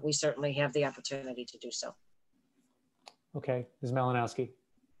 we certainly have the opportunity to do so. Okay. Ms. Malinowski.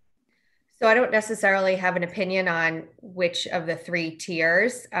 So I don't necessarily have an opinion on which of the 3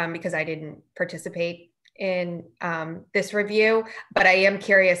 tiers because I didn't participate in this review, but I am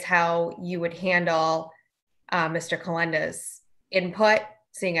curious how you would handle Mr. Kalenda's input,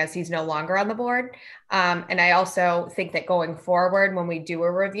 seeing as he's no longer on the board. And I also think that going forward, when we do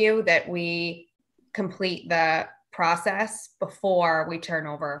a review, that we complete the process before we turn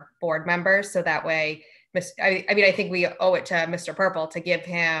over board members. So that way, I think we owe it to Mr. Purple to give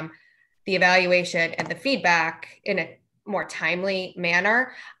him the evaluation and the feedback in a more timely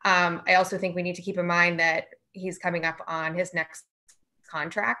manner. I also think we need to keep in mind that he's coming up on his next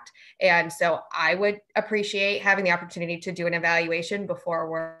contract. And so I would appreciate having the opportunity to do an evaluation before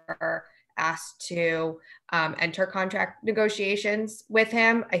we're asked to enter contract negotiations with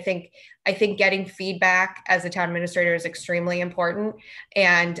him. I think getting feedback as a town administrator is extremely important.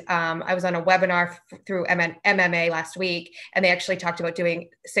 And I was on a webinar through MMA last week, and they actually talked about doing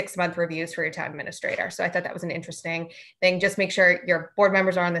 6-month reviews for your town administrator. So I thought that was an interesting thing. Just make sure your board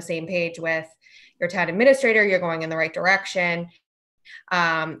members are on the same page with your town administrator, you're going in the right direction.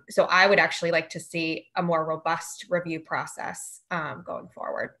 So I would actually like to see a more robust review process going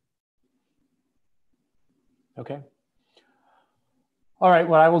forward. Okay. All right.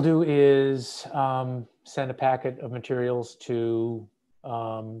 What I will do is send a packet of materials to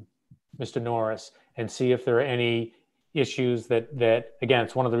Mr. Norris and see if there are any issues that again,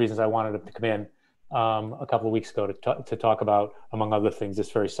 it's one of the reasons I wanted him to come in a couple of weeks ago to talk about, among other things, this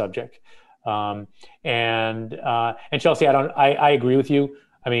very subject. And Chelsea, I agree with you.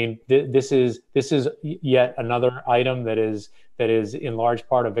 I mean, this is yet another item that is in large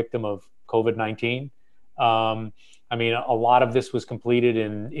part a victim of COVID-19. I mean, a lot of this was completed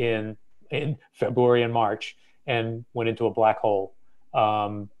in February and March and went into a black hole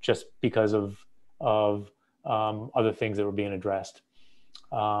just because of other things that were being addressed.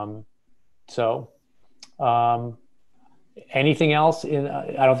 Anything else? I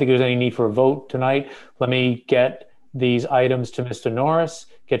don't think there's any need for a vote tonight. Let me get these items to Mr. Norris,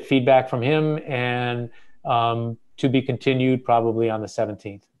 get feedback from him, and to be continued probably on the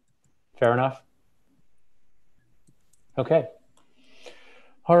 17th. Fair enough? Okay.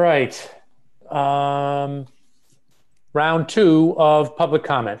 All right. Round 2 of public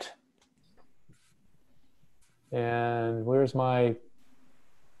comment. And where's my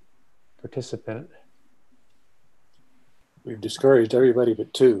participant? We've discouraged everybody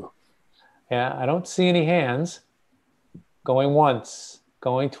but 2. Yeah, I don't see any hands. Going once,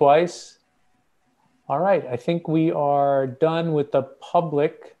 going twice. All right, I think we are done with the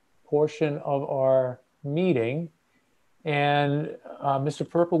public portion of our meeting. And Mr.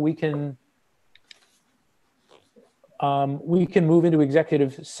 Purple, we can move into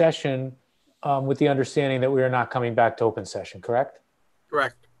executive session with the understanding that we are not coming back to open session, correct?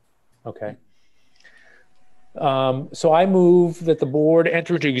 Correct. Okay. So I move that the board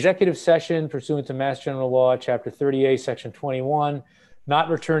enter into executive session pursuant to Mass General Law, Chapter 38, Section 21, not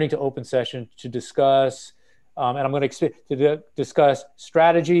returning to open session to discuss, and I'm going to discuss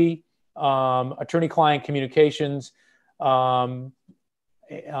strategy, attorney-client communications with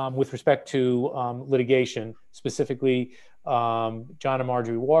respect to litigation, specifically John and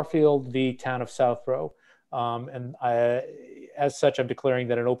Marjorie Warfield v. Town of Southborough. As such, I'm declaring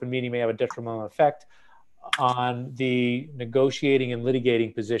that an open meeting may have a detrimental effect on the negotiating and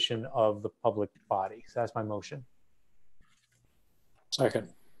litigating position of the public body. So that's my motion. Second.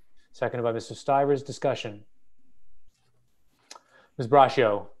 Seconded by Mr. Stivers. Discussion. Ms.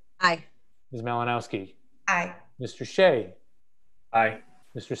 Braccio. Aye. Ms. Malinowski, Aye. Mr. Shea, Aye.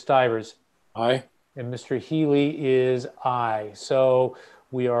 Mr. Stivers, Aye. and Mr. Healy is aye. So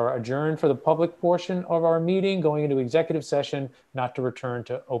we are adjourned for the public portion of our meeting, going into executive session, not to return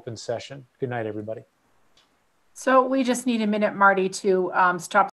to open session. Good night, everybody. So we just need a minute, Marty, to stop